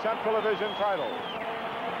AFC Central Division title.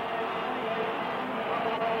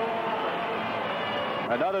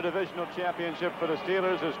 Another divisional championship for the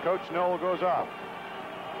Steelers as Coach Noel goes off.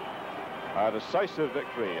 A decisive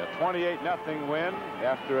victory, a 28-0 win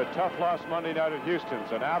after a tough loss Monday night at Houston.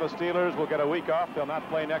 So now the Steelers will get a week off. They'll not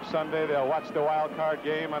play next Sunday. They'll watch the wild card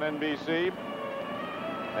game on NBC.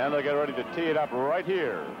 And they'll get ready to tee it up right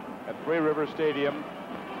here at Three River Stadium.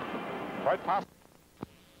 Quite possible.